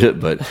school budget.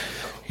 But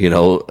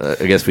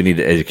I guess we need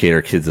to educate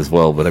our kids as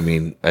well. But I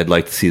mean, I'd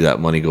like to see that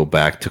money go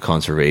back to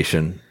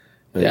conservation.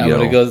 Yeah,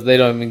 but it goes. They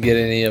don't even get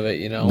any of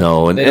it.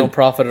 No, and they don't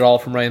profit at all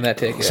from writing that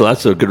ticket. So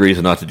that's a good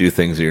reason not to do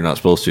things that you're not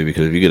supposed to,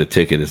 because if you get a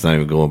ticket, it's not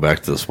even going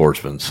back to the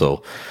sportsman.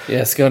 So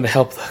yeah, it's going to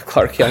help the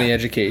Clark County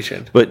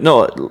education. But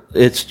no,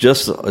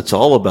 it's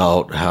all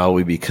about how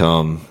we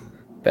become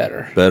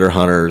better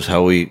hunters,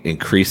 how we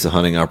increase the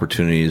hunting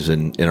opportunities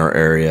in our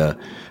area,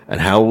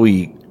 and how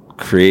we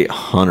create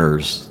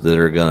hunters that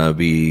are going to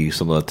be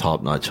some of the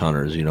top-notch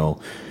hunters.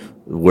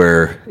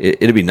 Where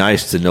it'd be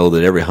nice to know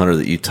that every hunter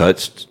that you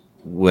touched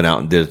went out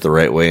and did it the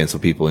right way, and so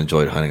people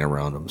enjoyed hunting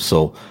around them.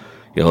 So,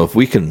 if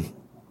we can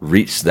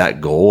reach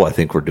that goal, I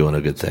think we're doing a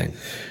good thing.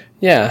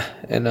 Yeah,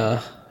 and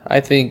I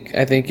think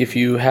if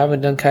you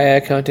haven't done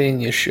kayak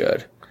hunting, you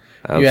should.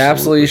 Absolutely. You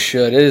absolutely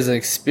should. It is an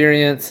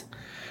experience.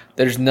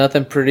 There's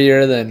nothing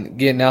prettier than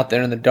getting out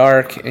there in the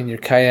dark and you're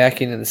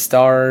kayaking in the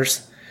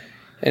stars,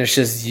 and it's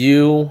just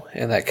you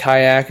and that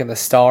kayak and the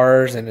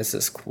stars, and it's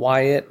just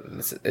quiet. And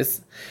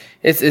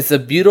it's a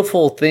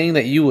beautiful thing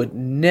that you would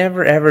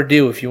never ever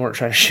do if you weren't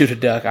trying to shoot a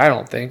duck. I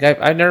don't think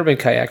I've never been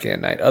kayaking at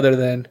night other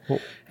than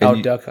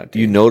out duck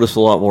hunting. You notice a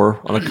lot more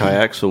on a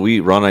kayak. So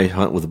Ron and I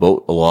hunt with a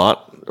boat a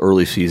lot,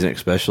 early season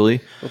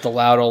especially, with the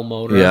loud old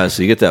motor. Yeah,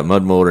 so you get that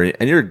mud motor,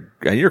 and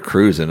you're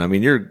cruising. I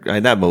mean,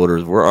 that motor.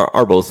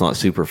 Our boat's not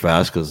super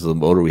fast because of the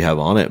motor we have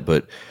on it,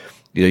 but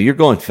you're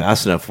going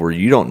fast enough where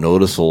you don't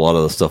notice a lot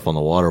of the stuff on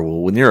the water.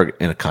 Well, when you're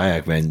in a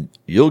kayak, man,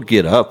 you'll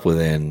get up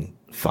within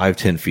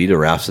 5-10 feet of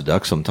rafts of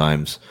ducks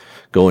sometimes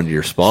going to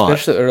your spot,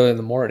 especially early in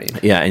the morning.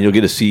 Yeah, and you'll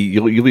get to see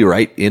you'll be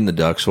right in the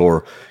ducks,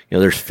 or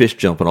there's fish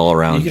jumping all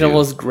around you. You can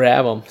almost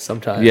grab them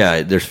sometimes.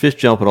 Yeah, there's fish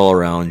jumping all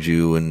around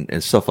you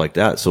and stuff like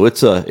that. So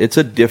it's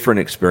a different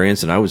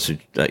experience, and I would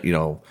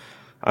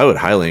I would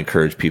highly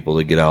encourage people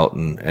to get out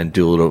and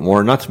do a little bit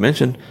more. Not to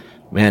mention,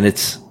 man,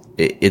 it's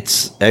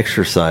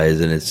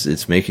exercise, and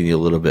it's making you a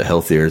little bit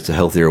healthier. It's a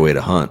healthier way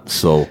to hunt.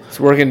 So it's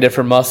working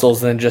different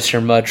muscles than just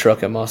your mud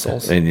trucking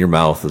muscles. And your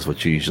mouth is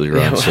what you usually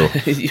run. So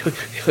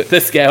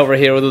this guy over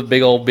here with a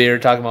big old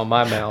beard talking about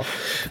my mouth.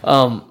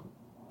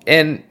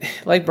 And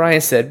like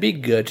Brian said, be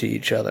good to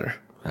each other.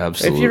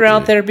 Absolutely. If you're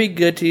out there, be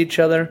good to each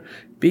other.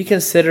 Be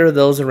considerate of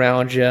those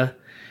around you.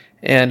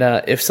 And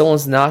if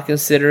someone's not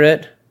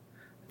considerate,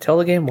 tell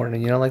the game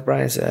warden. Like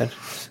Brian said.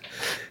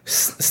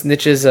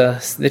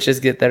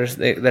 Snitches get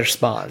their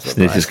spot.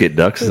 Snitches get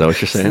ducks. Is that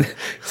what you're saying?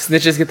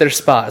 Snitches get their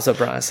spot. Is what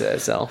Brian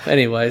said. So,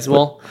 anyways,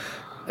 well,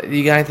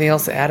 you got anything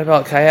else to add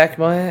about kayak,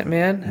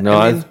 man? No,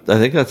 I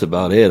think that's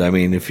about it. I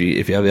mean, if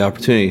you have the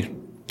opportunity,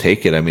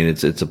 take it. I mean,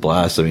 it's a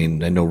blast. I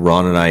mean, I know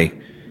Ron and I,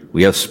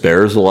 we have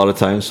spares a lot of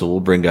times, so we'll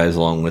bring guys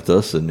along with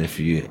us. And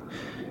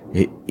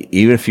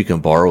even if you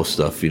can borrow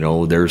stuff, I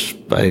think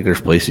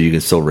there's places you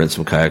can still rent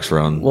some kayaks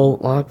around. Well,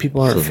 a lot of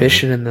people aren't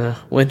fishing in the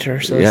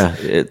winter, so yeah,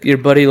 your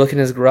buddy looking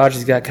in his garage,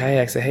 he's got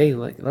kayaks. Say, hey,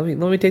 let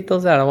me take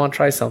those out. I want to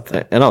try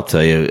something. And I'll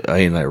tell you,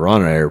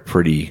 Ron and I are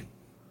pretty,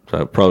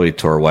 probably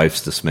to our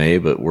wife's dismay,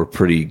 but we're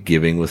pretty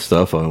giving with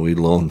stuff. I mean, we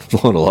loan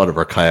a lot of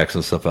our kayaks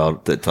and stuff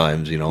out at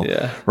times.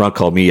 Yeah. Ron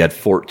called me. He had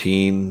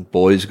 14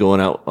 boys going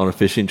out on a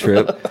fishing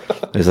trip.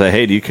 He's like,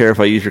 hey, do you care if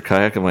I use your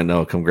kayak? I'm like,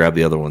 no, come grab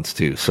the other ones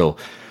too. So.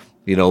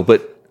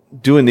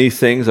 But doing these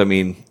things, I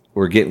mean,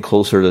 we're getting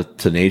closer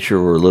to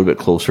nature. We're a little bit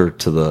closer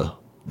to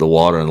the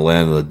water and the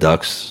land and the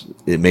ducks.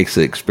 It makes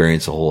the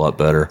experience a whole lot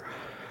better.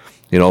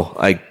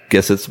 I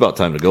guess it's about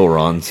time to go,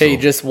 Ron. Hey,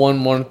 just one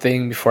more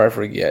thing before I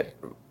forget.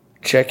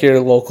 Check your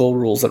local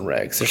rules and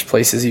regs. There's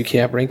places you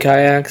can't bring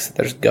kayaks.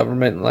 There's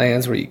government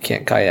lands where you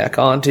can't kayak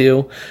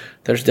onto.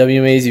 There's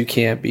WMAs you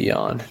can't be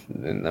on.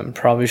 And I'm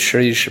probably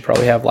sure you should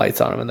probably have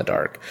lights on them in the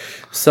dark.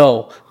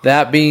 So,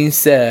 that being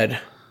said,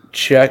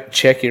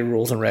 check your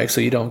rules and regs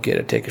so you don't get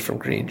a ticket from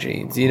Green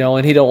Jeans,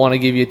 and he don't want to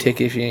give you a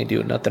ticket if you ain't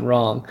doing nothing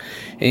wrong.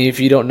 And if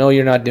you don't know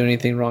you're not doing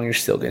anything wrong, you're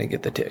still going to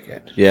get the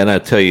ticket. Yeah, and I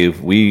tell you,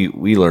 we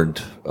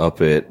learned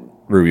up at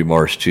Ruby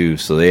Marsh too,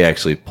 so they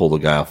actually pulled a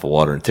guy off the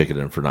water and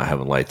ticketed him for not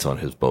having lights on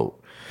his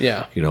boat.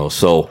 Yeah.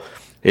 So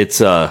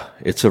it's a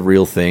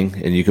real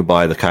thing, and you can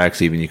buy the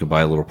kayaks, even you can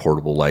buy little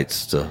portable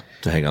lights to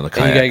hang on the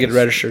kayak. And you got to get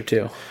registered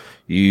too.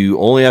 You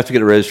only have to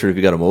get it registered if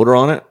you got a motor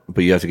on it,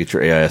 but you have to get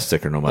your AIS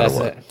sticker no matter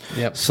what. That's it.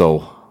 Yep.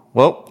 So,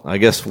 well, I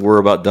guess we're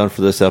about done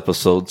for this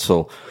episode.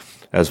 So,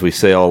 as we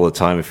say all the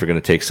time, if you're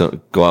going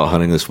to go out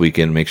hunting this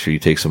weekend, make sure you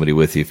take somebody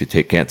with you. If you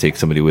can't take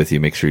somebody with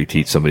you, make sure you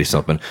teach somebody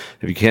something.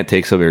 If you can't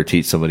take somebody or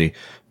teach somebody,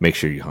 make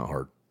sure you hunt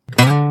hard.